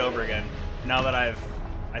this fight over again now that I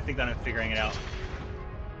think that I'm figuring it out.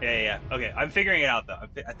 Yeah. Okay, I'm figuring it out though.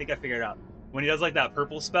 I think I figured it out. When he does like that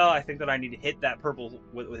purple spell, I think that I need to hit that purple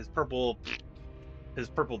with his purple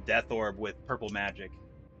death orb with purple magic,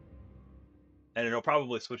 and it'll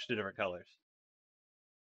probably switch to different colors.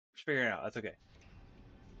 Just figuring it out. That's okay.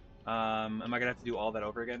 Am I gonna have to do all that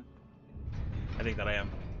over again? I think that I am.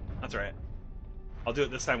 That's all right. I'll do it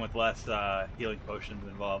this time with less healing potions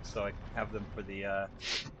involved, so I can have them for the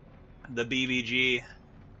BBG.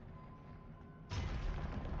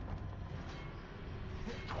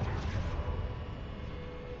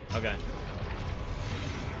 Okay.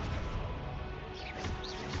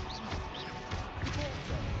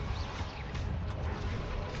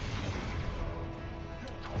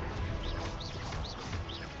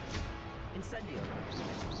 Incendio.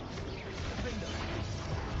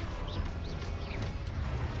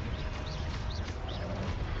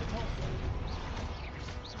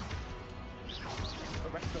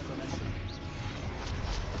 Arresto momentum.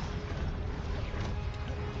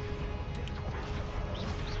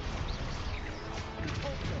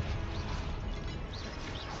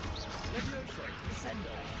 Levioso.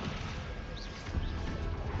 Descendo.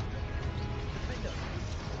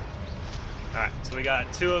 Alright, so we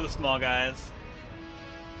got two of the small guys.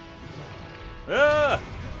 Ah!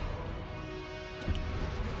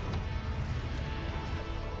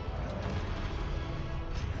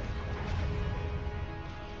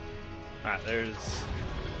 Alright, there's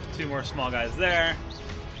two more small guys there.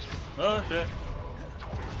 Oh shit.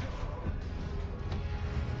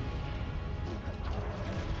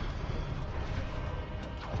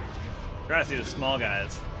 Trying to see the small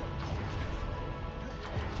guys.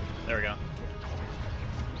 There we go.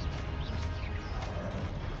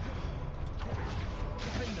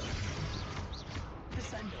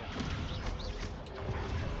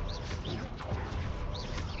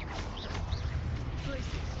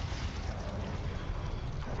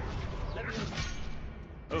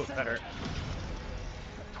 Oh, that hurt.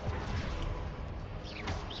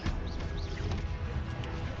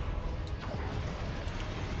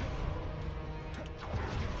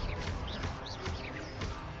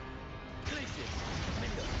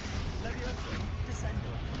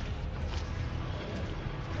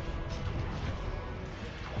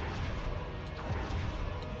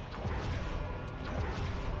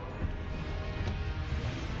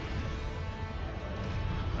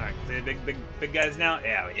 Alright, so the big guys now?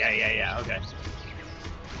 Yeah, okay.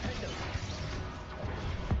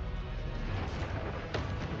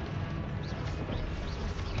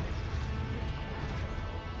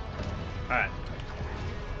 Alright.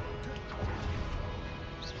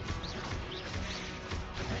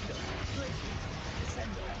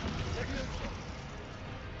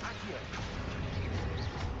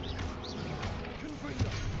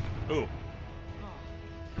 Ooh.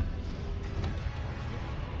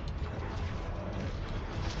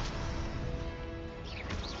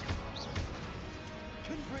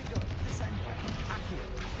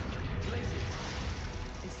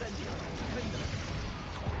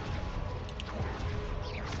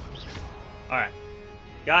 Alright.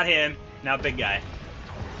 Got him. Now big guy.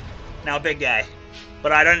 Now big guy.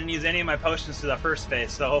 But I didn't use any of my potions to the first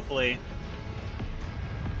phase, so hopefully...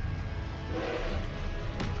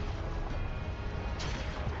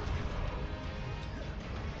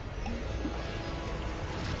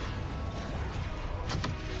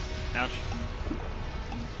 Ouch.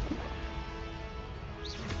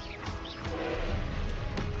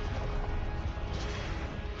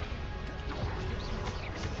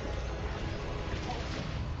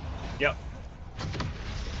 Yep.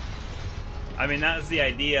 I mean, that was the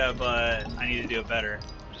idea, but I need to do it better.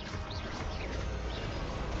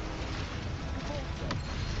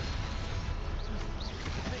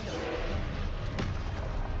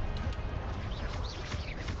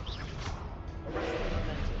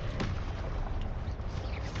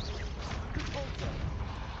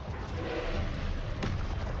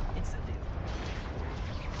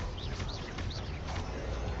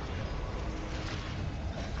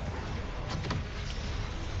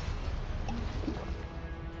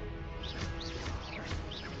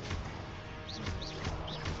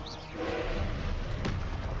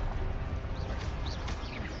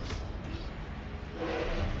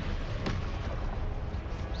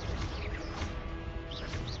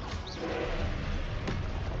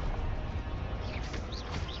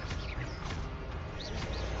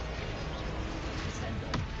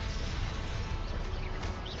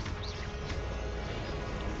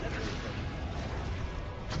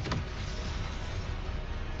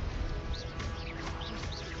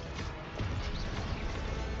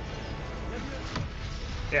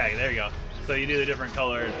 Yeah, there you go. So you do the different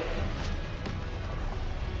colored.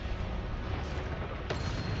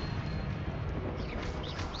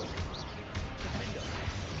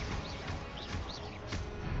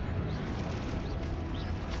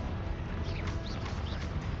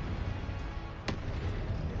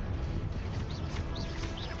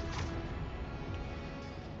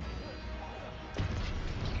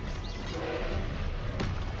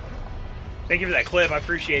 Thank you for that clip. I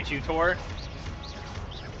appreciate you, Tor.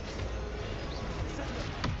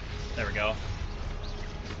 There we go.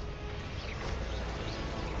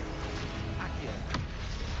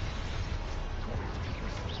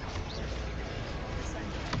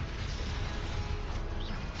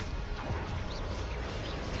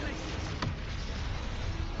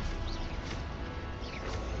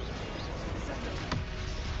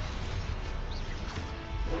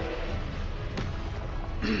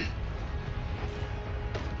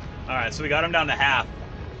 Alright, so we got him down to half.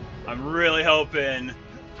 I'm really hoping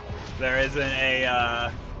there isn't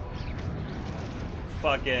a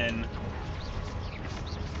fucking...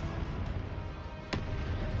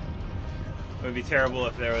 It would be terrible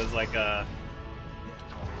if there was like a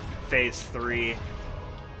phase 3.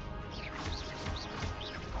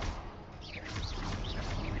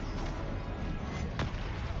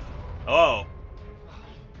 Oh.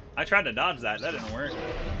 I tried to dodge that. That didn't work.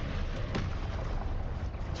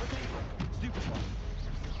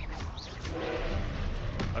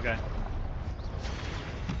 Okay.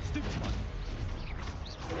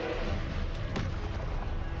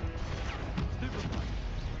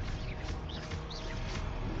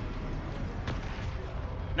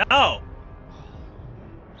 No!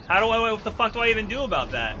 How do I, what the fuck do I even do about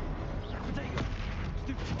that?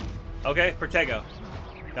 Okay, Protego.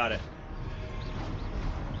 Got it.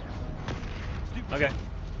 Okay.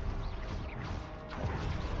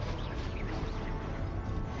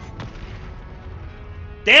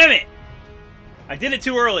 Damn it! I did it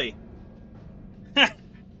too early.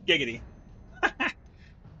 Giggity.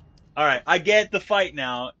 Alright, I get the fight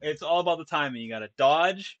now. It's all about the timing. You gotta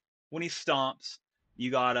dodge when he stomps.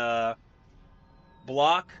 You gotta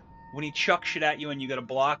block when he chucks shit at you, and you gotta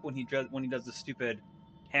block when he does the stupid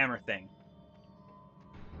hammer thing.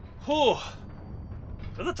 Whew.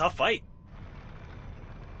 That was a tough fight.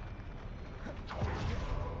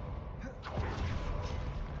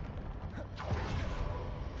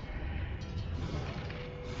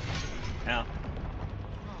 Now.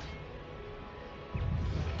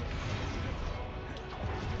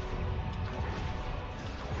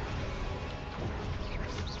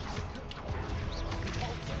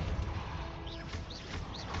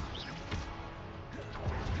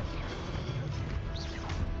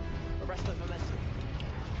 Arrest the momentum.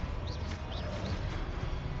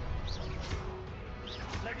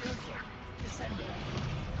 Leviosa. Descendo.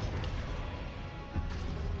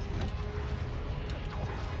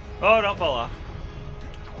 Oh, don't fall off.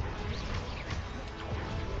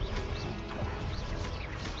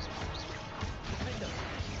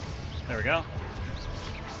 There we go.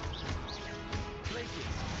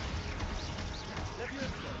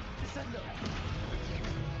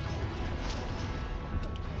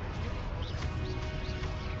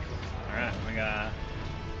 Alright, we got...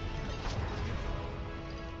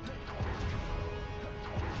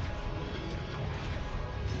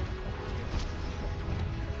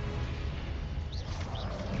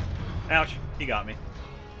 Ouch, he got me.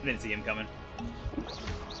 I didn't see him coming.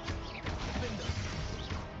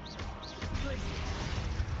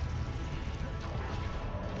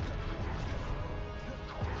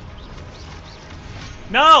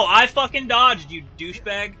 No, I fucking dodged, you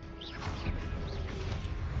douchebag.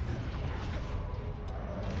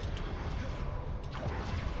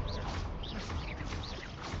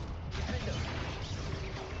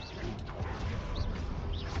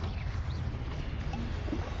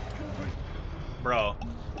 Bro,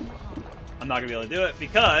 I'm not gonna be able to do it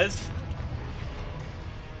because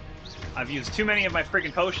I've used too many of my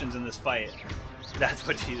freaking potions in this fight. That's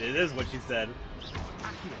what it is what she said.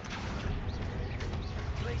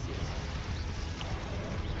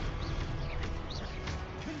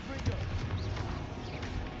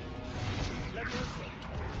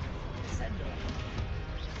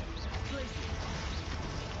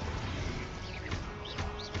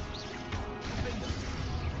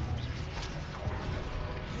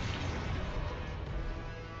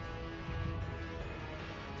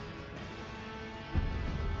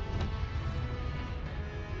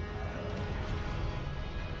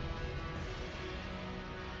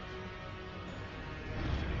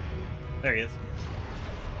 There he is.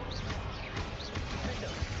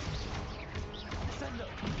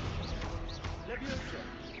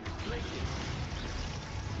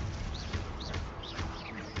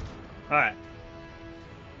 Alright.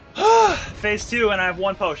 Phase 2, and I have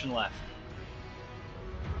 1 potion left.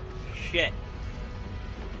 Shit.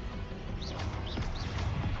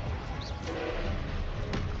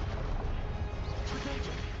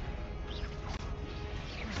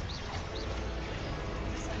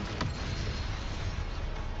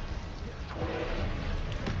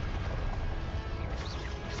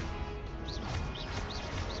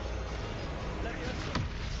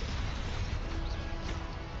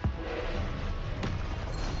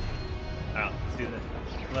 Oh, let's do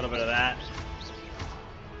a little bit of that.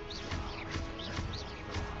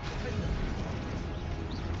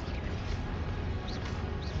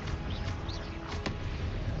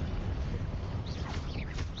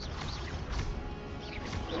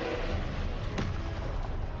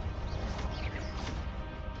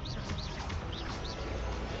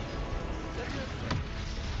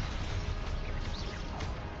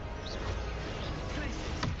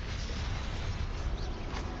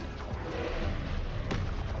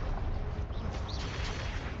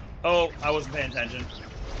 Oh, I wasn't paying attention.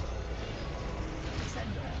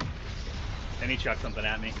 And he chucked something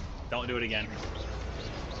at me. Don't do it again.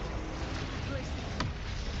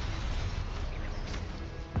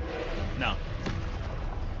 No.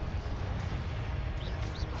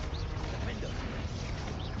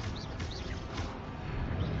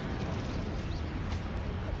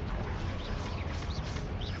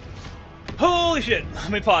 Holy shit!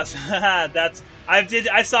 Let me pause.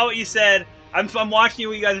 I saw what you said. I'm watching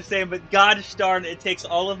what you guys are saying, but gosh darn, it takes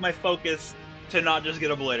all of my focus to not just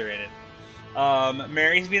get obliterated.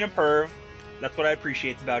 Mary's being a perv. That's what I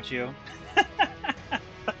appreciate about you.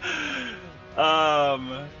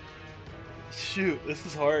 Shoot, this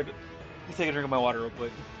is hard. Let me take a drink of my water real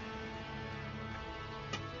quick.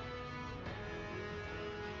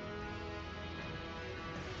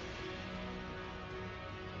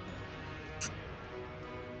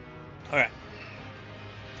 Alright.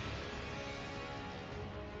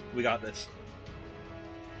 We got this.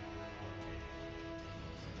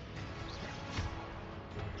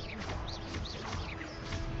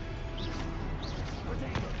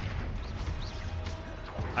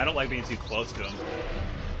 I don't like being too close to him.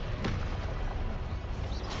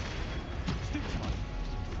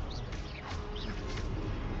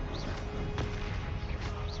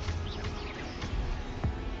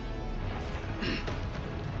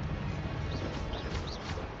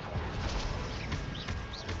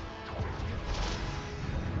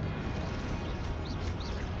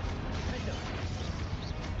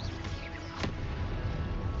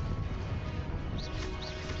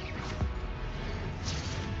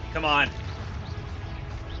 Come on.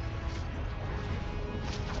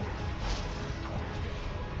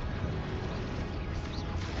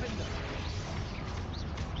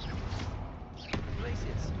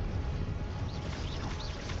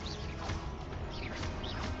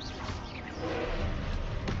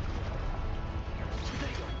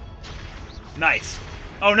 Nice.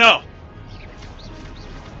 Oh no.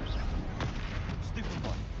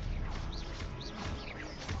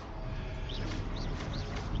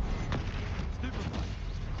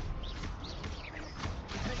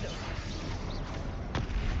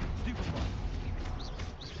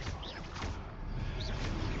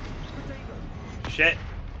 Shit.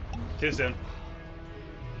 Too soon.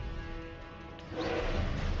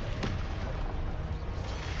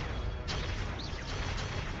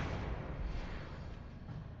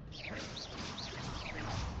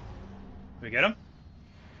 We get him?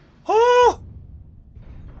 Oh!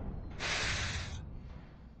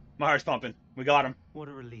 My heart's pumping. We got him. What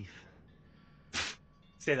a relief.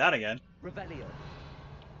 Say that again. Revelio.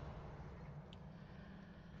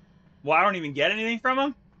 Well, I don't even get anything from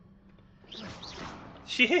him?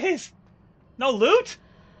 Jeez. No loot?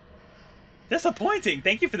 Disappointing.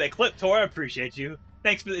 Thank you for that clip, Tor. I appreciate you.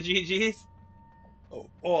 Thanks for the GGs.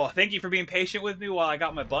 Oh, thank you for being patient with me while I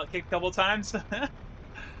got my butt kicked a couple times.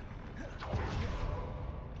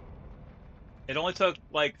 It only took,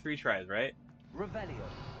 like, 3 tries, right? Revelio.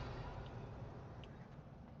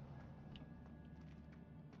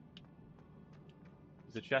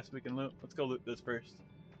 There's a chest we can loot. Let's go loot this first.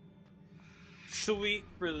 Sweet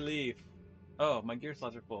relief. Oh, my gear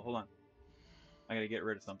slots are full. Hold on. I gotta get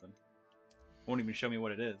rid of something. Won't even show me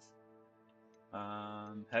what it is.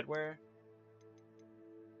 Headwear?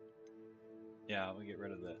 Yeah, we'll get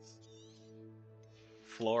rid of this.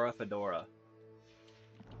 Flora Fedora.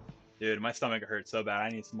 Dude, my stomach hurts so bad. I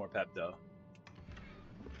need some more Pepto.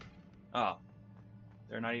 Oh.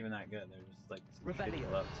 They're not even that good. They're just like shitty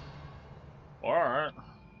gloves. Alright.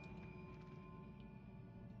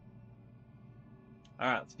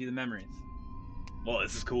 Alright, let's view the memories. Well,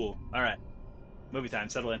 this is cool. All right, movie time.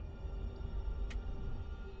 Settle in.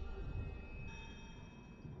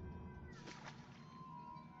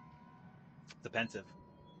 It's a pensive.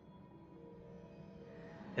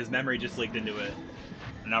 His memory just leaked into it,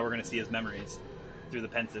 and now we're gonna see his memories through the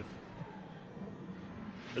pensive.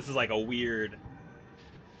 This is like a weird.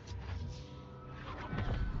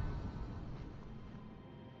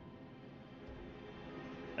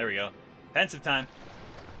 There we go. Pensive time.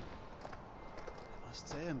 I must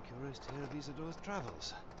say, I'm curious to hear of Isadora's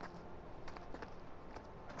travels.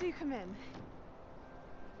 Do come in.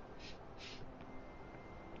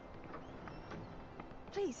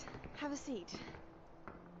 Please, have a seat.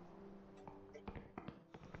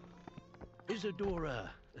 Isadora,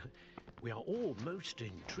 we are all most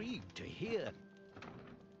intrigued to hear.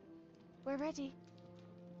 We're ready.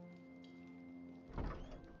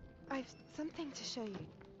 I've something to show you.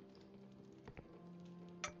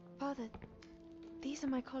 Father, these are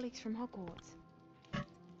my colleagues from Hogwarts.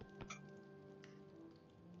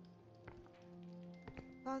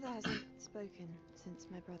 Father hasn't spoken since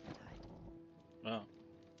my brother died. Oh.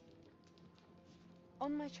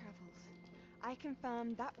 On my travels, I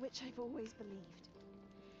confirmed that which I've always believed.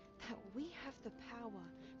 That we have the power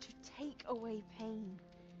to take away pain.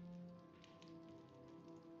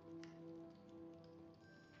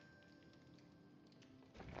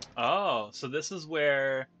 Oh, so this is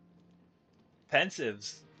where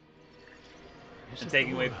pensives and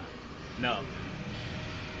taking away. No.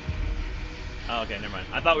 Oh, okay, never mind.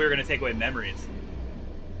 I thought we were gonna take away memories.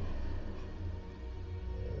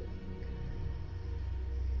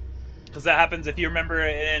 Because that happens if you remember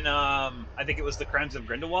in I think it was the Crimes of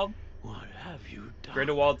Grindelwald. What have you done?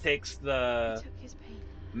 Grindelwald takes the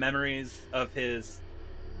memories of the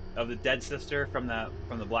dead sister from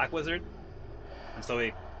the Black Wizard, and so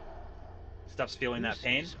he stops feeling that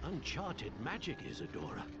pain. This is uncharted magic,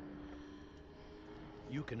 Isadora.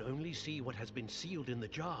 You can only see what has been sealed in the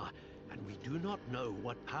jar, and we do not know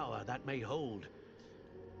what power that may hold.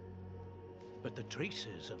 But the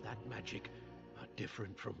traces of that magic are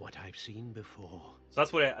different from what I've seen before. So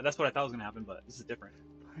that's what I thought was gonna happen, but this is different.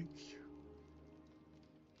 Thank you.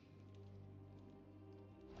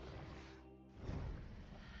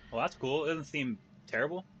 Well, that's cool. It doesn't seem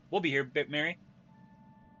terrible. We'll be here, Mary.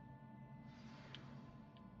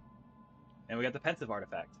 And we got the pensive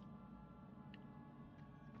artifact.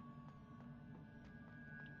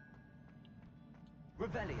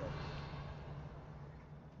 Revelio.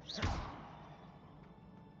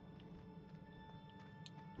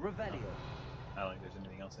 Revelio. I don't think there's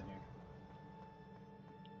anything else in here.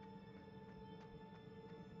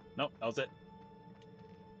 Nope, that was it.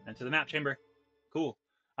 Enter the map chamber. Cool.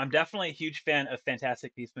 I'm definitely a huge fan of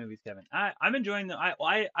Fantastic Beasts movies, Kevin. I'm enjoying them.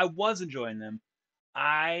 I was enjoying them.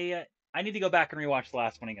 I need to go back and rewatch the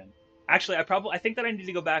last one again. Actually, I think that I need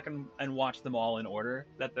to go back and watch them all in order.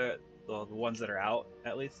 That the ones that are out,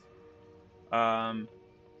 at least. You're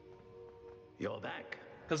back.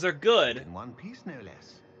 Because they're good. In one piece, no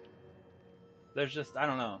less. There's just, I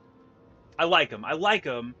don't know. I like them,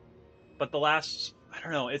 but the last, I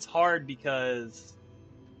don't know, it's hard because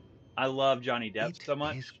I love Johnny Depp so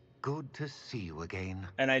much. It's good to see you again.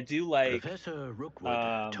 And I do like... Professor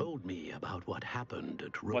Rookwood told me about what happened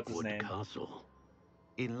at Rookwood Castle.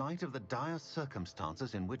 In light of the dire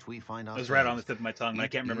circumstances in which we find ourselves, it was right on the tip of my tongue, but I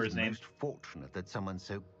can't remember his name. Most fortunate that someone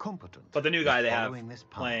so competent. But the new guy they have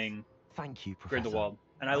playing Grindelwald,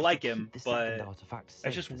 and I like him, but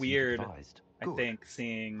it's just weird. I think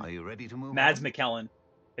seeing Are you ready to move Mads on? Mikkelsen.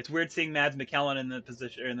 It's weird seeing Mads Mikkelsen in the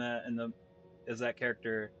position as that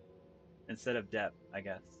character instead of Depp, I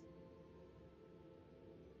guess.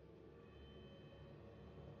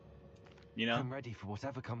 You know? I'm ready for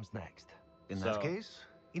whatever comes next. In that case,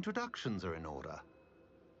 introductions are in order.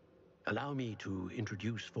 Allow me to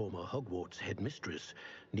introduce former Hogwarts headmistress,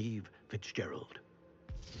 Neve Fitzgerald.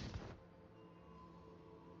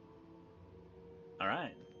 All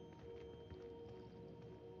right.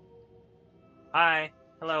 Hi.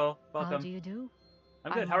 Hello. Welcome. How do you do?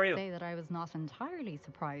 I'm good. How are you? I must say that I was not entirely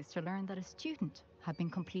surprised to learn that a student had been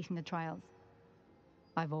completing the trials.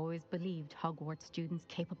 I've always believed Hogwarts students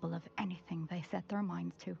capable of anything they set their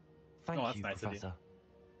minds to. Thank you, Professor.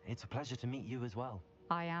 It's a pleasure to meet you as well.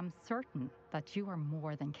 I am certain that you are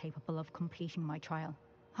more than capable of completing my trial.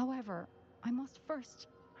 However, I must first,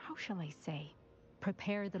 how shall I say,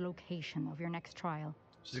 prepare the location of your next trial.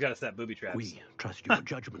 She's got to set booby traps. We trust your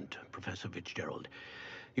judgment, Professor Fitzgerald.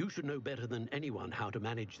 You should know better than anyone how to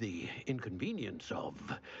manage the inconvenience of,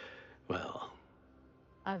 well...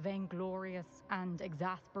 A vainglorious and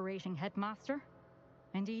exasperating headmaster?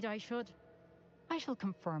 Indeed I should. I shall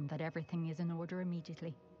confirm that everything is in order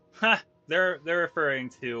immediately. Ha! They're referring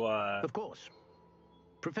to Of course.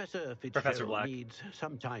 Professor Fitzgerald Black. needs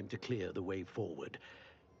some time to clear the way forward.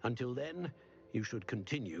 Until then, you should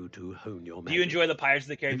continue to hone your magic. Do you enjoy the Pirates of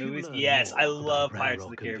the Caribbean movies? Yes, I love Pirates of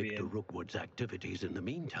the Caribbean. Victor Rookwood's activities in the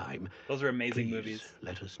meantime, those are amazing please movies.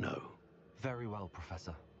 Let us know. Very well,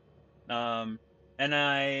 Professor. And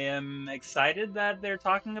I am excited that they're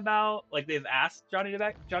talking about, like, they've asked Johnny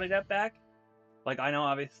Depp back. Like, I know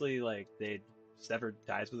obviously, like, they severed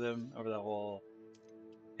ties with him over the whole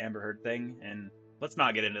Amber Heard thing, and let's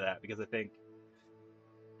not get into that because I think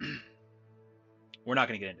we're not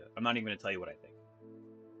going to get into it. I'm not even going to tell you what I think.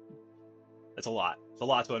 It's a lot. It's a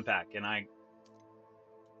lot to unpack, and I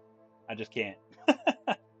just can't.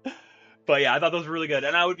 But yeah, I thought those were really good,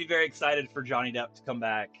 and I would be very excited for Johnny Depp to come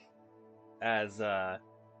back as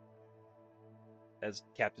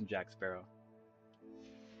Captain Jack Sparrow.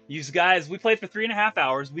 You guys, we played for 3.5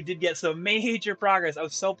 hours. We did get some major progress. I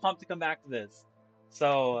was so pumped to come back to this.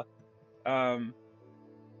 So,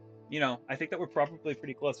 you know, I think that we're probably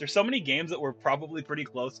pretty close. There's so many games that we're probably pretty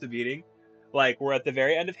close to beating. Like, we're at the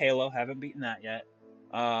very end of Halo. Haven't beaten that yet.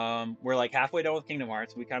 We're like halfway done with Kingdom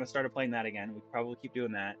Hearts. We kind of started playing that again. We could probably keep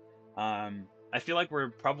doing that. I feel like we're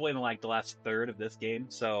probably in like the last third of this game.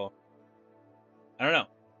 So, I don't know.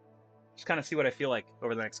 Just kind of see what I feel like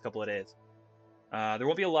over the next couple of days. There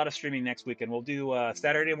won't be a lot of streaming next weekend. We'll do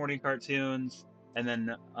Saturday morning cartoons, and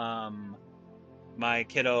then my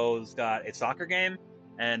kiddo's got a soccer game,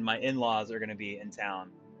 and my in-laws are going to be in town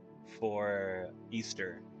for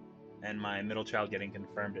Easter, and my middle child getting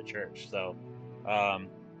confirmed at church. So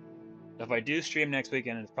if I do stream next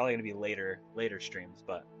weekend, it's probably going to be later streams.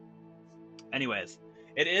 But anyways,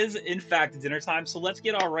 it is in fact dinner time, so let's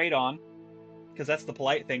get our raid on, because that's the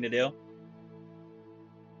polite thing to do.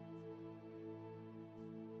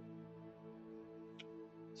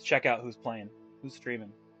 Check out who's playing, who's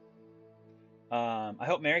streaming. I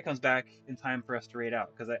hope Mary comes back in time for us to raid out,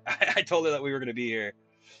 because I told her that we were going to be here,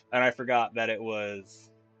 and I forgot that it was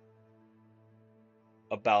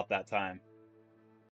about that time.